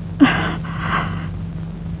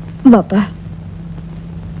 பாப்பா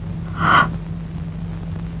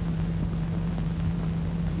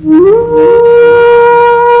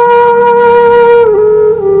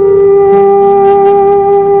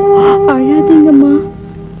அழாதீங்கம்மா.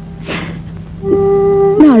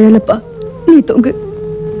 நான் அழலப்பா, நீ தூங்கு.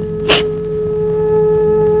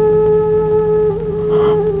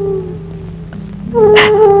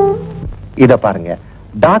 இத பாருங்க,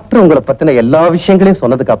 டாக்டர் உங்களை பத்தின எல்லா விஷயங்களையும்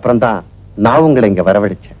சொன்னதுக்கு அப்புறம் தான் நான் உங்களை இங்க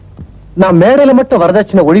வரவழைச்சேன். நான் மேடையில மட்டும்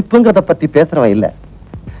வரதட்சணை ஒழிப்புங்கிறத பத்தி பேசுறவன் இல்ல.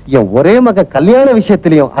 என் ஒரே மகன் கல்யாண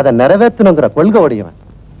விஷயத்திலையும் அதை நிறைவேற்றணுங்கிற கொள்கை உடையவன்.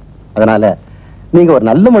 அதனால நீங்க ஒரு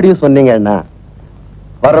நல்ல முடிவு சொன்னீங்கன்னா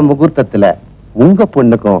வர முகூர்த்தத்துல உங்க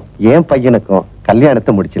பொண்ணுக்கும் என் பையனுக்கும்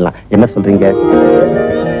கல்யாணத்தை முடிச்சிடலாம். என்ன சொல்றீங்க?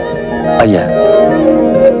 ஐயா,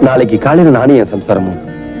 நாளைக்கு காலையில நானும் என் சம்சாரமும்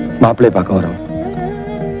மாப்பிள்ளைய பார்க்க வரோம்.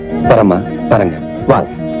 வரமா பாருங்க, வாங்க.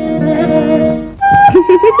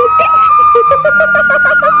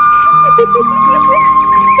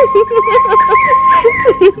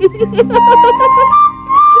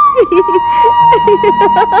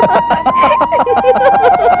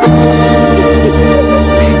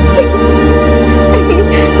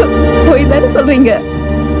 போய் தானே சொல்றீங்க?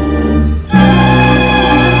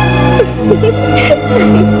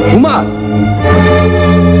 உமா,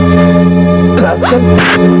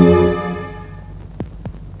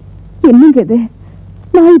 என்னங்க இது?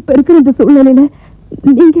 நான் இப்ப இருக்கிற இந்த சூழ்நிலையில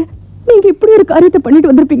நீங்க நீங்க இப்படி ஒரு காரியத்தை பண்ணிட்டு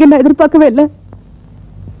வந்திருப்பீங்க நான் எதிர்பார்க்கவே இல்லை.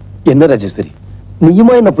 என்ன ராஜேஸ்வரி,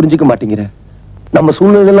 நீயுமா என்ன புரிஞ்சுக்க மாட்டேங்கிற? நம்ம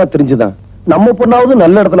சூழ்நிலையெல்லாம் தெரிஞ்சுதான் நம்ம பொண்ணாவது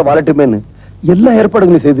நல்ல இடத்துல வாழட்டுமேன்னு எல்லா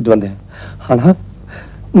ஏற்பாடுகளையும் செய்துட்டு வந்தேன். ஆனா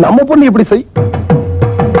நம்ம பொண்ணு இப்படி செய்.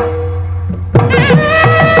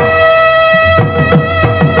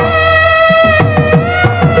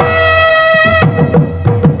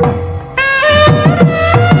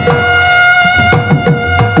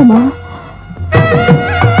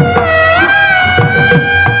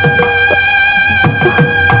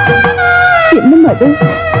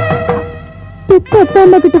 அப்பா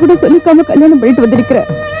அம்மா கிட்ட கூட சொல்லிக்காம கல்யாணம் பண்ணிட்டு வந்திருக்கிற.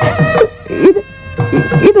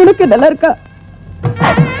 இது உனக்கு நல்லா இருக்கா?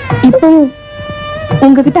 இப்போ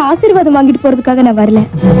உங்ககிட்ட ஆசீர்வாதம் வாங்கிட்டு போறதுக்காக நான் வரல.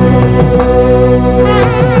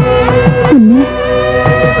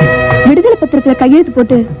 விடுதலை பத்திரத்துல கையெழுத்து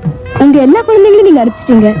போட்டு உங்க எல்லா குழந்தைங்களையும் நீங்க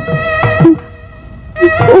அனுப்பிச்சிட்டீங்க.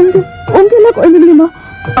 உங்க எல்லா குழந்தைங்களையுமா?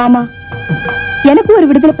 ஆமா, எனக்கு ஒரு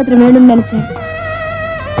விடுதலை பத்திரம் வேணும்னு நினைச்சேன்.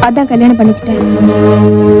 அதான் கல்யாணம் பண்ணிக்கிட்டேன்.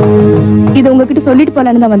 இது உங்ககிட்ட சொல்லிட்டு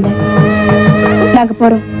போலான்னு தான் வந்தேன். நாங்க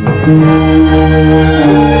போறோம்.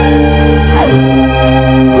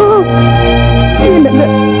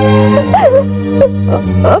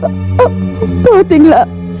 பாத்தீங்களா?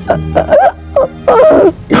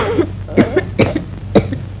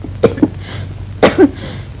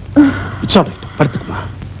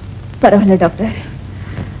 பரவாயில்ல டாக்டர்,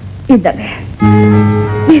 இதாங்க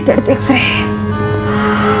நேற்று எடுத்த எக்ஸ்ரே.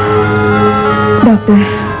 டாக்டர்,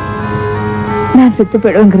 நான் செத்து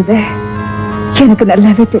போயிடுங்கிறது எனக்கு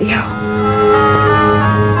நல்லாவே தெரியும்.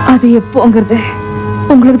 அது எப்போங்கிறது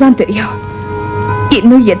உங்களுக்கு தான் தெரியும்.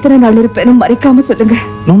 இன்னும் எத்தனை நாள் இருப்பேன்னு மறைக்காம சொல்லுங்க.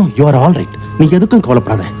 No no, you are all right. நீ எதுக்கும்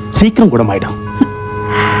கவலைப்படாத, சீக்கிரம் குணமாயிடும்.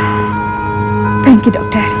 Thank you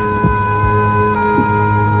doctor.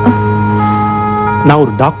 நான்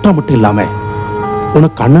ஒரு டாக்டர் மட்டும் இல்லாம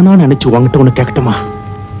உனக்கு அண்ணனா நினைச்சு உங்ககிட்ட ஒண்ணு கேட்கட்டுமா?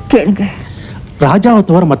 கேளுங்க. ராஜாவை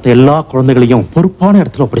தவிர மத்த எல்லா குழந்தைகளையும் பொறுப்பான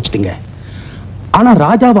இடத்துல ஒப்படைச்சிட்டீங்க. ஆனா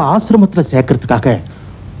ராஜாவை ஆசிரமத்துல சேர்க்கறதுக்காக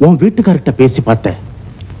உன் வீட்டுக்காரர்கிட்ட பேசி பார்த்தேன்.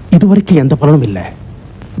 இதுவரைக்கும் எந்த பலனும் இல்லை.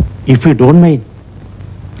 இஃப் யூ டோன்ட் மைண்ட்,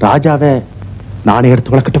 ராஜாவை நானே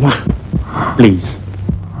எடுத்து வளர்க்கட்டுமா? பிளீஸ்.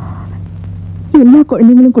 எல்லா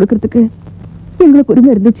குழந்தைங்களும் கொடுக்கறதுக்கு எங்களுக்கு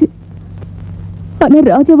உரிமை இருந்துச்சு. ஆனா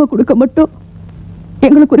ராஜாவை கொடுக்க மட்டும்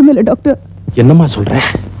எங்களுக்கு உரிமை இல்லை டாக்டர். என்னம்மா சொல்ற?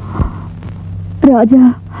 ராஜா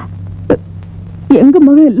எங்க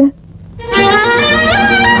மகன் இல்ல.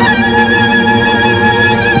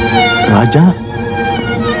 ராஜா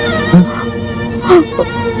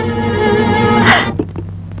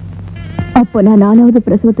அப்ப நான் 4வது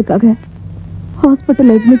பிரசவத்துக்காக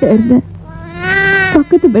ஹாஸ்பிட்டல் அட்மிட் ஆயிருந்தேன்.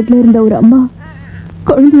 பக்கத்து பெட்ல இருந்த ஒரு அம்மா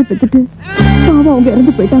குழந்தைய பெத்துட்டு பாவம் அவங்க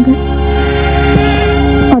இறந்து போயிட்டாங்க.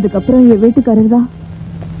 அதுக்கப்புறம் என் வீட்டுக்காரர் தான்.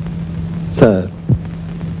 சார்,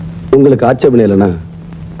 உங்களுக்கு ஆட்சேபனை இல்லைன்னா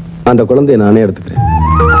அந்த குழந்தைய நானே எடுத்துக்கிறேன்.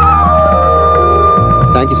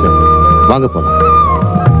 Thank you sir. வாங்க போலாம்.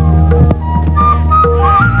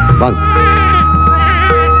 வாங்க.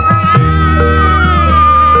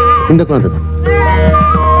 இந்த குழந்தை தான்.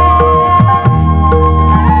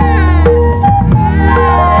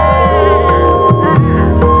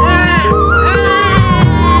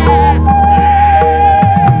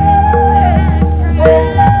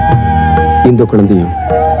 இந்த குழந்தையும்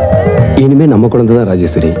இனிமே நம்ம குழந்தை தான்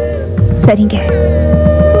ராஜேஸ்வரி. சரிங்க.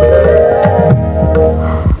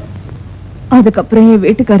 அதுக்கப்புறம் என்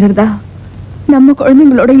வீட்டுக்காரர் தான் நம்ம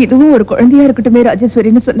குழந்தைங்களோட இதுவும் ஒரு குழந்தையா இருக்கட்டுமே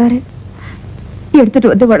ராஜேஸ்வரின்னு சொன்னாரு.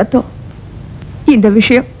 எடுத்துட்டு வந்து வளர்த்தோம். இந்த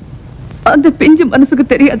விஷயம் அந்த பிஞ்சு மனசுக்கு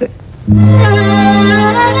தெரியாது.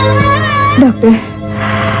 டாக்டர்,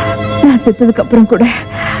 நான் செத்ததுக்கு அப்புறம் கூட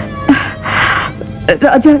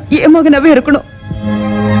ராஜா என் மகனாவே இருக்கணும்.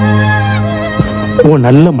 உன்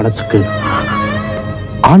நல்ல மனசுக்கு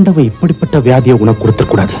ஆண்டவன் இப்படிப்பட்ட வியாதியை உனக்கு கொடுத்த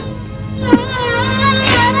கூடாது.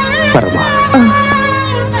 பரமா,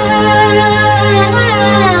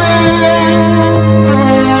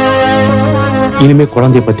 இனிமே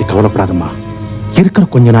குழந்தைய பத்தி கவலைப்படாதம்மா. இருக்கிற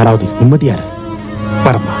கொஞ்ச நாளாவது நிம்மதியா இரு.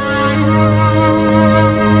 பரமா.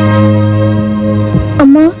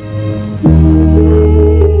 அம்மா.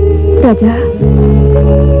 ராஜா,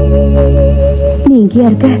 நீ இங்கேயா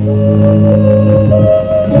இருக்க?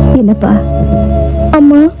 என்னப்பா?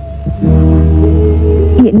 அம்மா.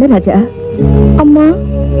 என்ன ராஜா? அம்மா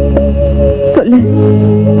சொல்லு.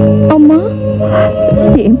 அம்மா,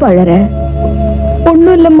 ஏன் பழற?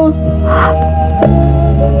 ஒண்ணும் இல்லம்மா.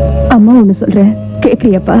 அம்மா ஒண்ணு சொல்றேன்,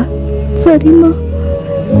 கேக்குறியாப்பா? சரிம்மா.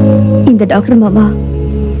 இந்த டாக்டர் மாமா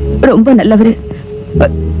ரொம்ப நல்லவரு.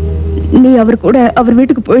 நீ அவர் கூட அவர்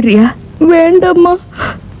வீட்டுக்கு போயிடுறியா? வேண்டாம்மா,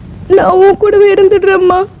 நான் உன் கூடவே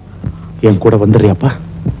இருந்துடுறேம்மா. என் கூட வந்துடுறியாப்பா?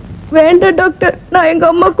 வேண்டாம் டாக்டர், நான் எங்க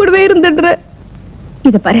அம்மா கூடவே இருந்துடுறேன்.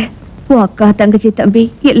 இத பாரு, உன் அக்கா தங்கச்சி தம்பி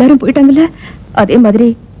எல்லாரும் போயிட்டாங்கல்ல, அதே மாதிரி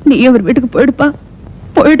நீயும் அவர் வீட்டுக்கு போயிடுப்பா.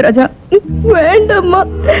 போயிடு ராஜா. வேண்டாம்மா,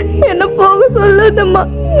 என்ன போக சொல்லாதம்மா.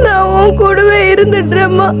 நான் உன் கூடவே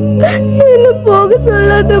இருந்துடுறேம்மா. என்ன போக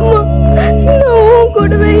சொல்லாதம்மா. நான் உன்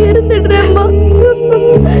கூடவே இருந்துடுறேம்மா.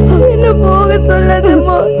 என்ன போக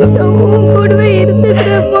சொல்லாதம்மா. நான் உன் கூடவே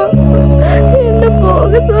இருந்துடுறேம்மா. என்ன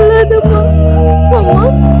போக சொல்லாதம்மா. அம்மா,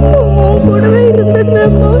 உன் கூடவே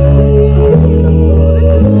இருந்துடுறேம்மா.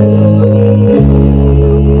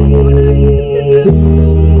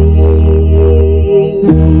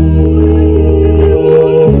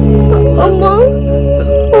 அம்மா,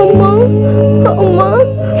 அம்மா, அம்மா,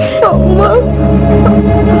 அம்மா,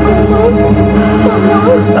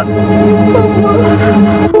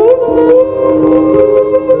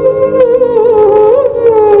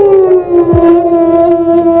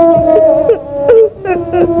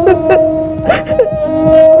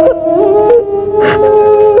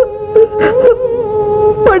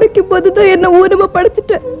 படிக்கும் போதுதான் என்ன ஊனமா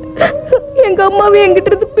படிச்சுட்டேன். எங்க அம்மாவை என்கிட்ட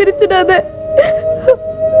இருந்து பிரிச்சிடாத.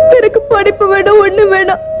 எனக்கு படிப்பு வேணும், ஒண்ணு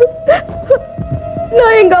வேணாம்.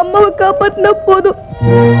 நான் எங்க அம்மாவை காப்பாத்தினா போதும்.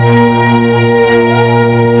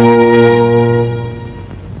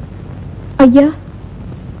 ஐயா.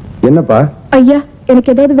 என்னப்பா? ஐயா,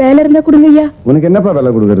 எனக்கு ஏதாவது வேலை இருந்தா கொடுங்க ஐயா. உனக்கு என்னப்பா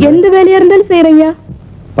வேலை கொடுக்குறது? எந்த வேலையா இருந்தாலும் செய்யறேன் ஐயா.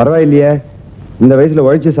 பரவாயில்லையே, இந்த வயசுல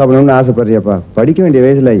உழைச்சு சாப்பிடணும்னு ஆசைப்படுறியாப்பா? படிக்க வேண்டிய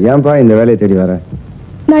வயசுல ஏன்பா இந்த வேலையை தேடி வர?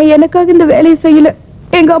 நான் எனக்காக இந்த வேலையை செய்யல,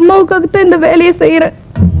 எங்க அம்மாவுக்காகத்தான் இந்த வேலையை செய்யறேன்.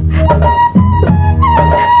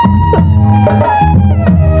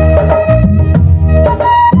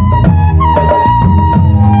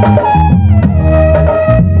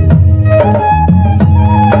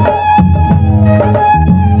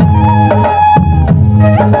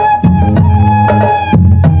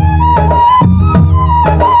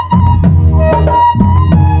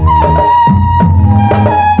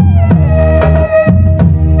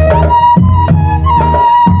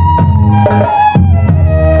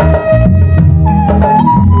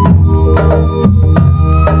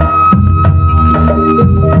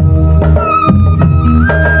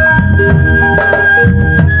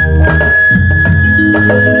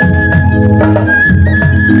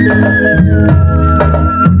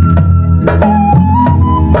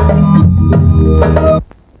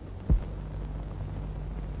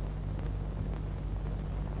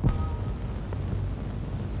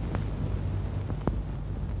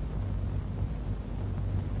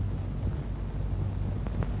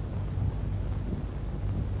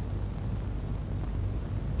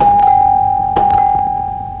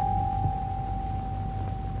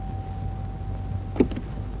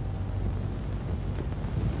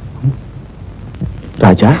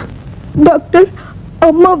 ராஜா, டாக்டர்,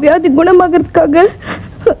 அம்மா வியாதி குணமாகறதுக்காக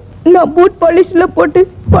நான் பூட் பாலிஷ்ல போட்டு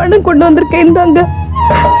பணம் கொண்டு வந்திருக்கேன். இந்தாங்க.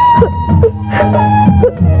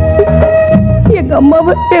 எங்க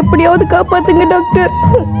அம்மாவை எப்படியாவது காப்பாத்துங்க டாக்டர்.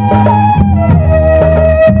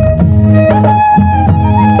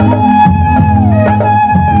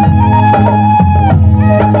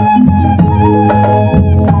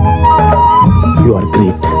 you are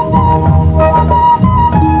great.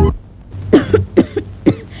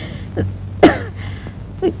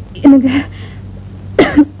 என்னங்க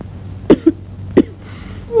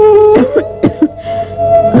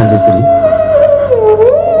ராஜேஸ்வரி,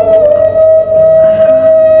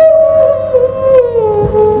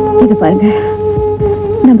 இது பாருங்க,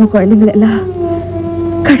 நம்ம குழந்தைங்களை எல்லாம்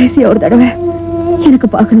கடைசியா ஒரு தடவை எனக்கு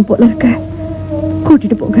பார்க்கணும் போல இருக்க.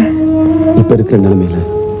 கூட்டிட்டு போங்க. இப்ப இருக்கிற நிலைமையில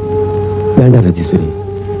வேண்டாம் ராஜேஸ்வரி.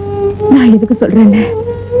 நான் எதுக்கு சொல்றேன்னு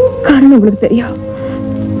காரணம் உங்களுக்கு தெரியும்.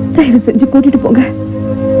 தயவு செஞ்சு கூட்டிட்டு போங்க.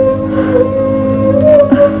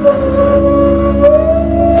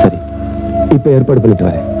 சரி, இப்ப ஏற்பாடு பண்ணிட்டு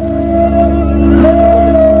வரேன்.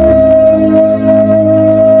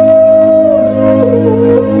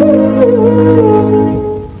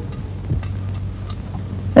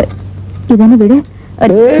 இதான வீடு?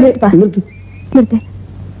 நிறுத்து.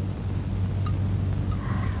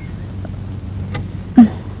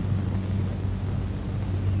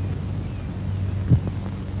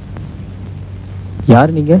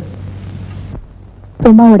 யார் நீங்க?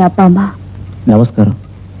 உமாவோட அப்பா அம்மா. நமஸ்காரம்.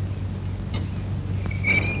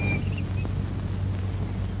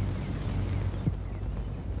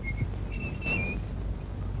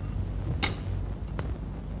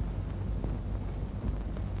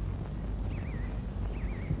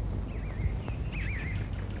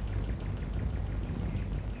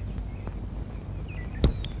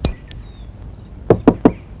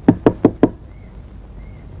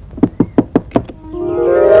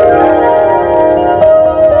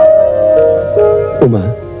 உமா,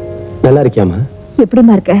 நல்லா இருக்கியாமா?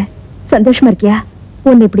 எப்படிமா இருக்க? சந்தோஷமா இருக்கியா?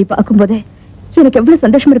 உன்னை இப்படி பார்க்கும்போது எனக்கு எவ்வளவு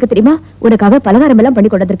சந்தோஷமா இருக்கு தெரியுமா? உனக்காக பலகாரம் எல்லாம் பண்ணி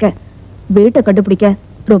கொண்டு வந்திருக்கேன். வீட்டை கண்டுபிடிக்க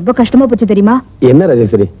ரொம்ப கஷ்டமா போச்சு தெரியுமா? என்ன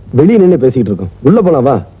ராஜேஸ்வரி, வெளியே நின்று பேசிக்கிட்டு இருக்கோம், உள்ள போலாம்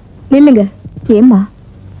வா. நில்லுங்க. ஏம்மா,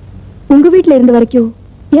 உங்க வீட்டுல இருந்த வரைக்கும்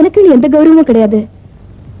எனக்குன்னு எந்த கௌரவமும் கிடையாது.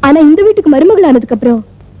 ஆனா இந்த வீட்டுக்கு மருமகள் ஆனதுக்கு அப்புறம்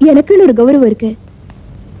எனக்குன்னு ஒரு கௌரவம் இருக்கு.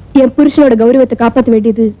 என் புருஷனோட கௌரவத்தை காப்பாற்ற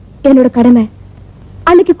வேண்டியது என்னோட கடமை.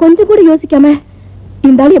 அன்னைக்கு கொஞ்சம் கூட யோசிக்காம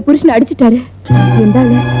இந்த ஆளு என் புருஷனை அடிச்சிட்டாரு.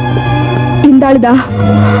 இந்த ஆளுதான்.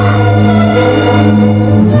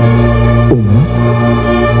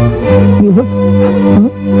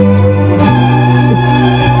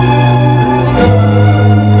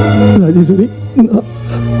 ராஜேஸ்வரி,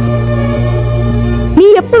 நீ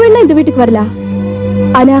எப்ப வேணா இந்த வீட்டுக்கு வரலாம்.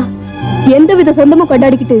 ஆனா எந்த வித சொந்தமும்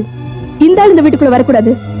கொண்டாடிக்கிட்டு இந்த ஆள் இந்த வீட்டுக்குள்ள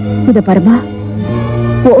வரக்கூடாது. இத பாருமா,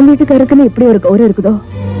 உன் வீட்டுக்காருக்குன்னு எப்படி ஒரு கௌரவம் இருக்குதோ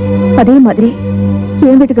அதே மாதிரி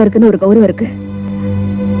என் வீட்டுக்காருக்குன்னு ஒரு கௌரவம் இருக்கு.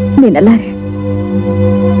 நீ நல்லா இரு.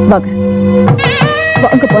 வாங்க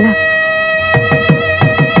வாங்க போலாம்.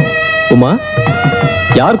 உமா,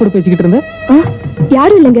 யார் கூட பேசிக்கிட்டு இருந்த?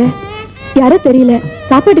 யாரும் இல்லைங்க, யாரோ தெரியல.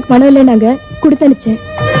 சாப்பாட்டுக்கு பணம் இல்லை, நாங்க கொடுத்து அனுப்பிச்சேன்.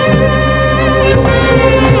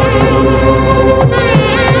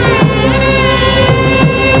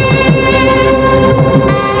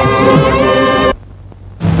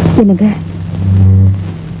 என்னங்க,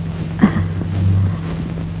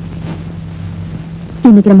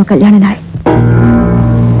 இன்னைக்கு நம்ம கல்யாண நாள்.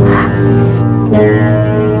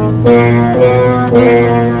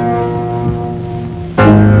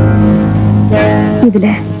 இதுல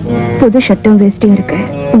புது ஷர்ட்டும் வேஸ்டியும் இருக்கு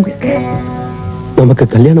உங்களுக்கு. நமக்கு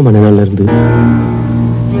கல்யாணமான நாள்ல இருந்து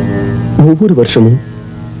ஒவ்வொரு வருஷமும்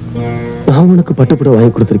நான் உனக்கு பட்டுப்புட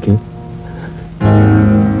வாங்கி கொடுத்திருக்கேன்.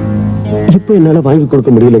 இப்ப என்னால வாங்கி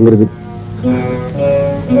கொடுக்க முடியலங்கிறது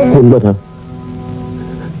உண்மைதான்.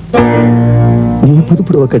 நீ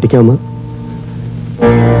புதுப்புடவை கட்டிக்காம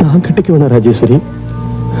நான் கட்டிக்க வேணா ராஜேஸ்வரி.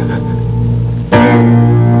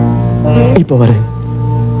 இப்ப வரேன்.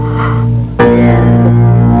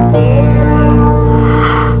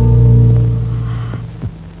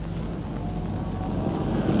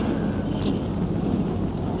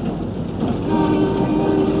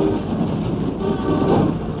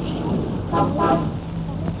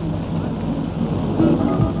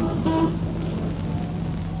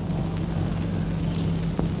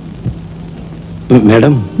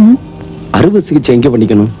 மேடம், அறுவை சிகிச்சை எங்க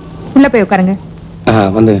பண்ணிக்கணும்? உள்ள போய் உட்காருங்க.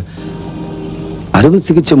 வந்து அறுவை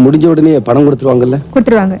சிகிச்சை முடிஞ்ச உடனே பணம் கொடுத்துருவாங்கல்ல?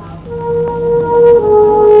 கொடுத்துருவாங்க.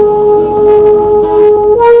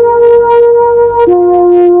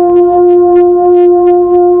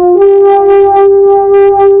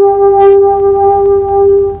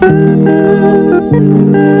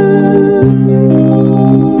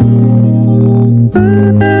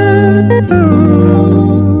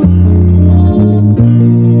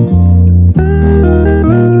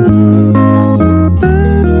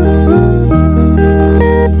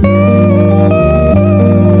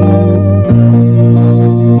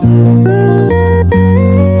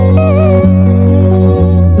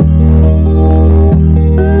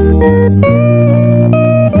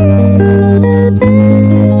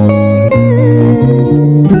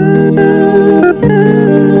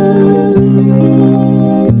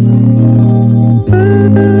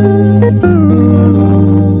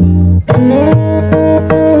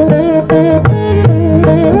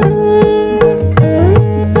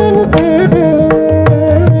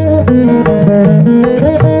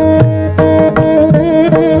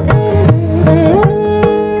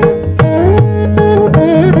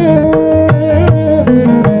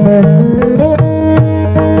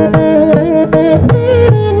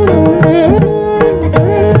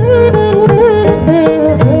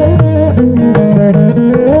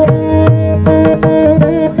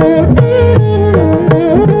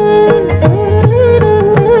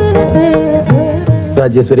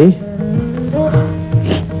 ராஜேஸ்வரி,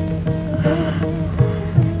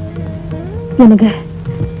 என்னங்க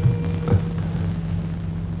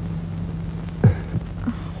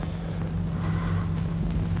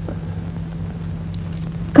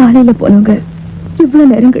காலையில போனவங்க இவ்வளவு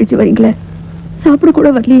நேரம் கழிச்சு வரீங்களே, சாப்பிட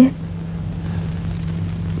கூட வரலையே.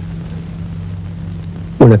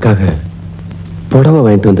 உனக்காக புடவை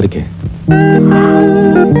வாங்கிட்டு வந்திருக்கேன்.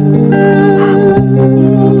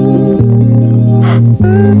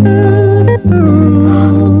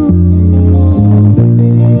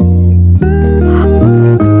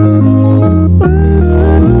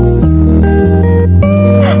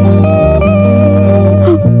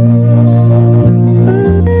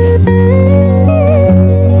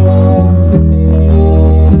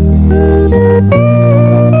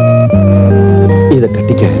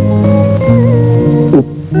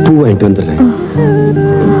 வந்துடுறேன்.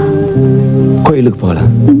 கோயிலுக்கு போகலாம்.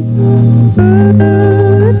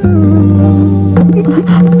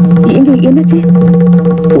 என்னாச்சு?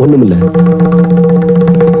 ஒண்ணுமில்ல.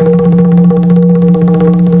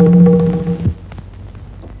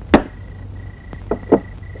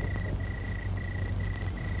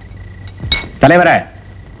 தலைவரே,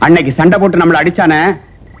 அன்னைக்கு சண்டை போட்டு நம்மள அடிச்சானே,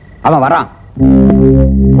 அவன் வரான்.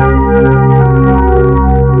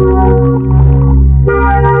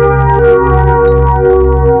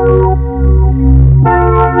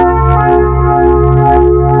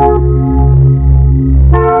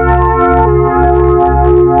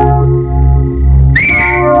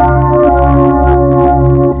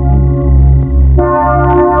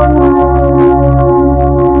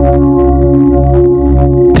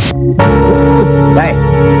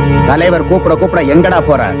 தலைவர் கூப்பிட கூப்பிட எங்கடா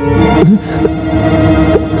போற?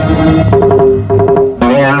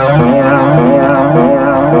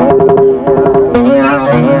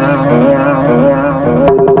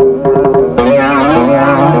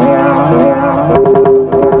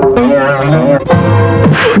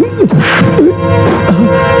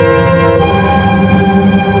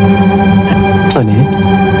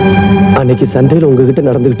 அன்னைக்கு சண்டையில் உங்ககிட்ட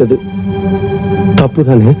நடந்துகிட்டது தப்பு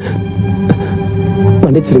தானே,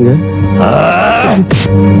 மன்னிச்சிருங்க.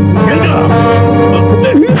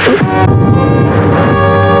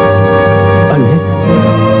 அண்ணே,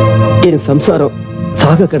 என் சம்சாரம்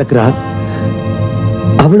சாக கிடக்குறா,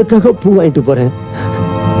 அவளுக்காக பூ வாங்கிட்டு போறேன்,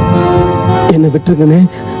 என்ன விட்டுருங்கண்ணே.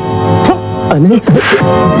 அண்ணே,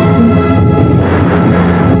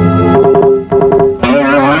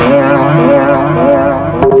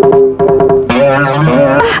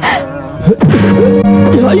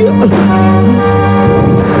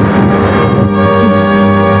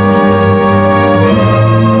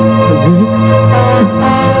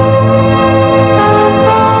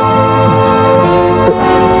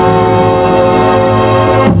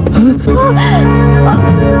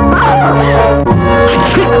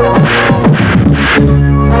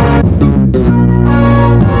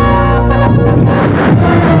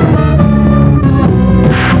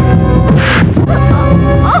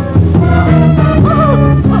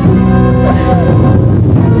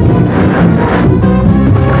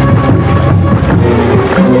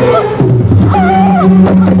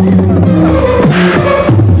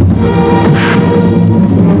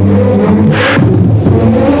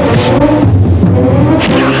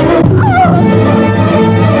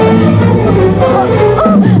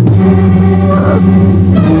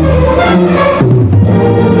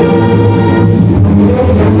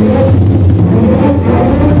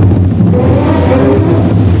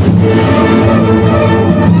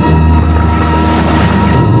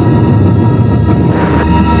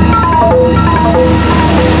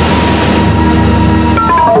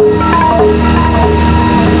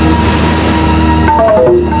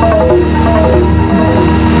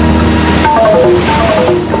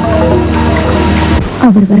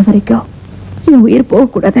 அவர் வர வரைக்கும் என் உயிர் போக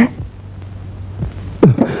கூடாது.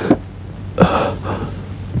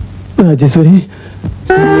 ராஜேஸ்வரி,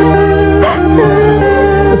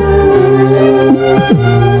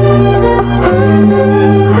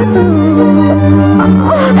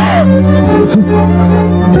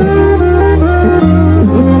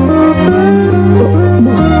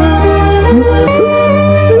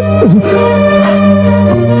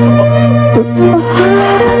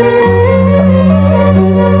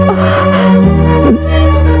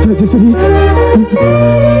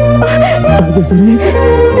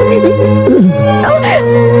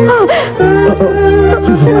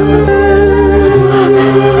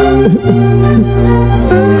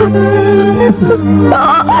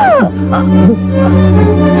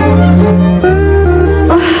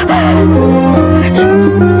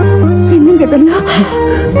 என்னங்க இதெல்லாம்?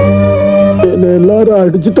 யாரும்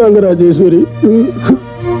அடிச்சுட்டாங்க ராஜேஸ்வரி.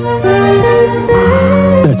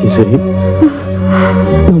 ராஜேஸ்வரி,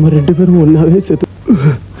 நம்ம 2 பேரும் ஒன்னாவே செத்து.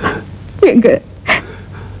 எங்க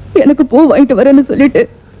எனக்கு பூ வாங்கிட்டு வரேன்னு சொல்லிட்டு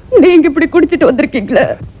நீங்க இப்படி குடிச்சிட்டு வந்திருக்கீங்களா?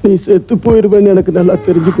 நீ செத்து போயிருவேன்னு எனக்கு நல்லா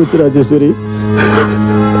தெரிஞ்சு போச்சு ராஜேஸ்வரி.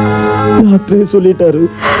 டாக்டரே சொல்லிட்டாரு,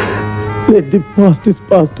 let the past is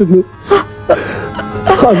past.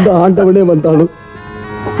 அந்த ஆண்டவனே வந்தாலும்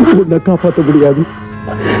உன்னை காப்பாற்ற முடியாது.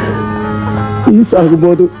 நீ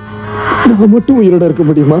சாகும்போது நான் மட்டும் உயிரோட இருக்க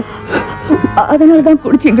முடியுமா? அதனாலதான்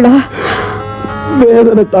குடிச்சீங்களா?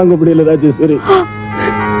 வேதனை தாங்க முடியல ராஜேஸ்வரி.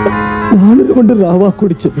 4 ரவுண்டு ராவா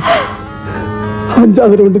குடிச்சேன்,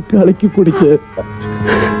 5வது ரவுண்டு கலக்கி குடிச்சேன்.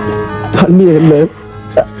 தண்ணி என்ன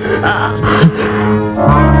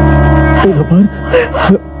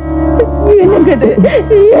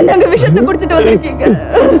என்னங்க விஷத்தை குடிச்சிட்டு வந்திருக்கீங்க?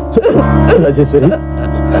 ராஜேஸ்வரி,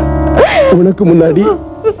 உனக்கு முன்னாடி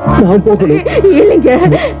நான் போகணும். இல்லைங்க,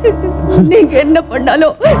 நீங்க என்ன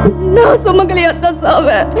பண்ணாலும் நான் சுமங்கலியாத்தான்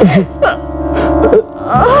சாவேன்.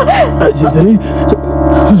 ராஜேஸ்வரி,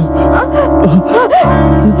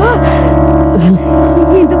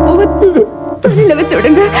 இந்த பூவை தலையில வச்சு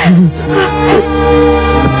விடுங்க.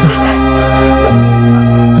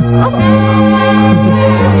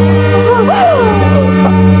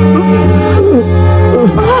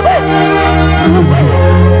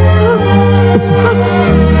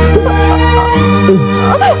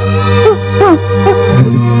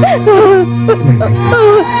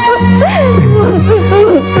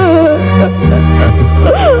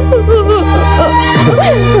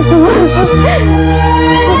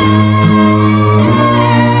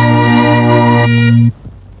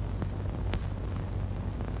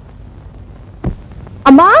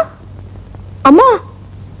 அம்மா, அம்மா,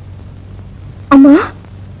 அம்மா,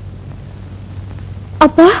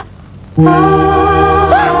 அப்பா,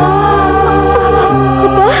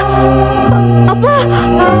 அப்பா,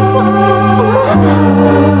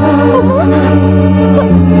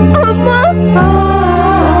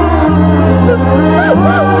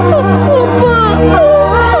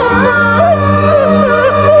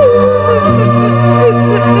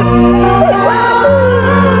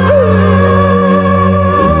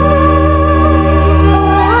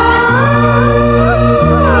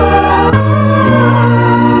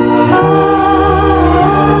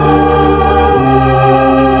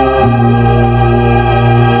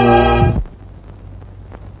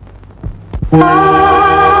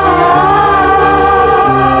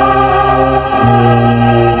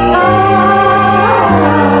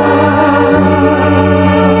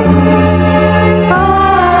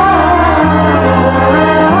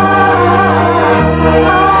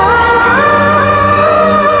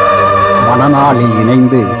 மணநாளில்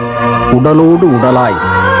இணைந்து உடலோடு உடலாய்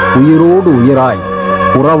உயிரோடு உயிராய்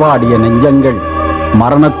உறவாடிய நெஞ்சங்கள்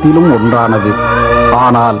மரணத்திலும் ஒன்றானது.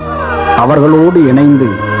 ஆனால் அவர்களோடு இணைந்து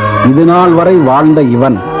இதுநாள் வரை வாழ்ந்த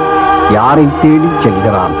இவன் யாரை தேடிச்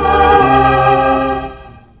செல்கிறான்?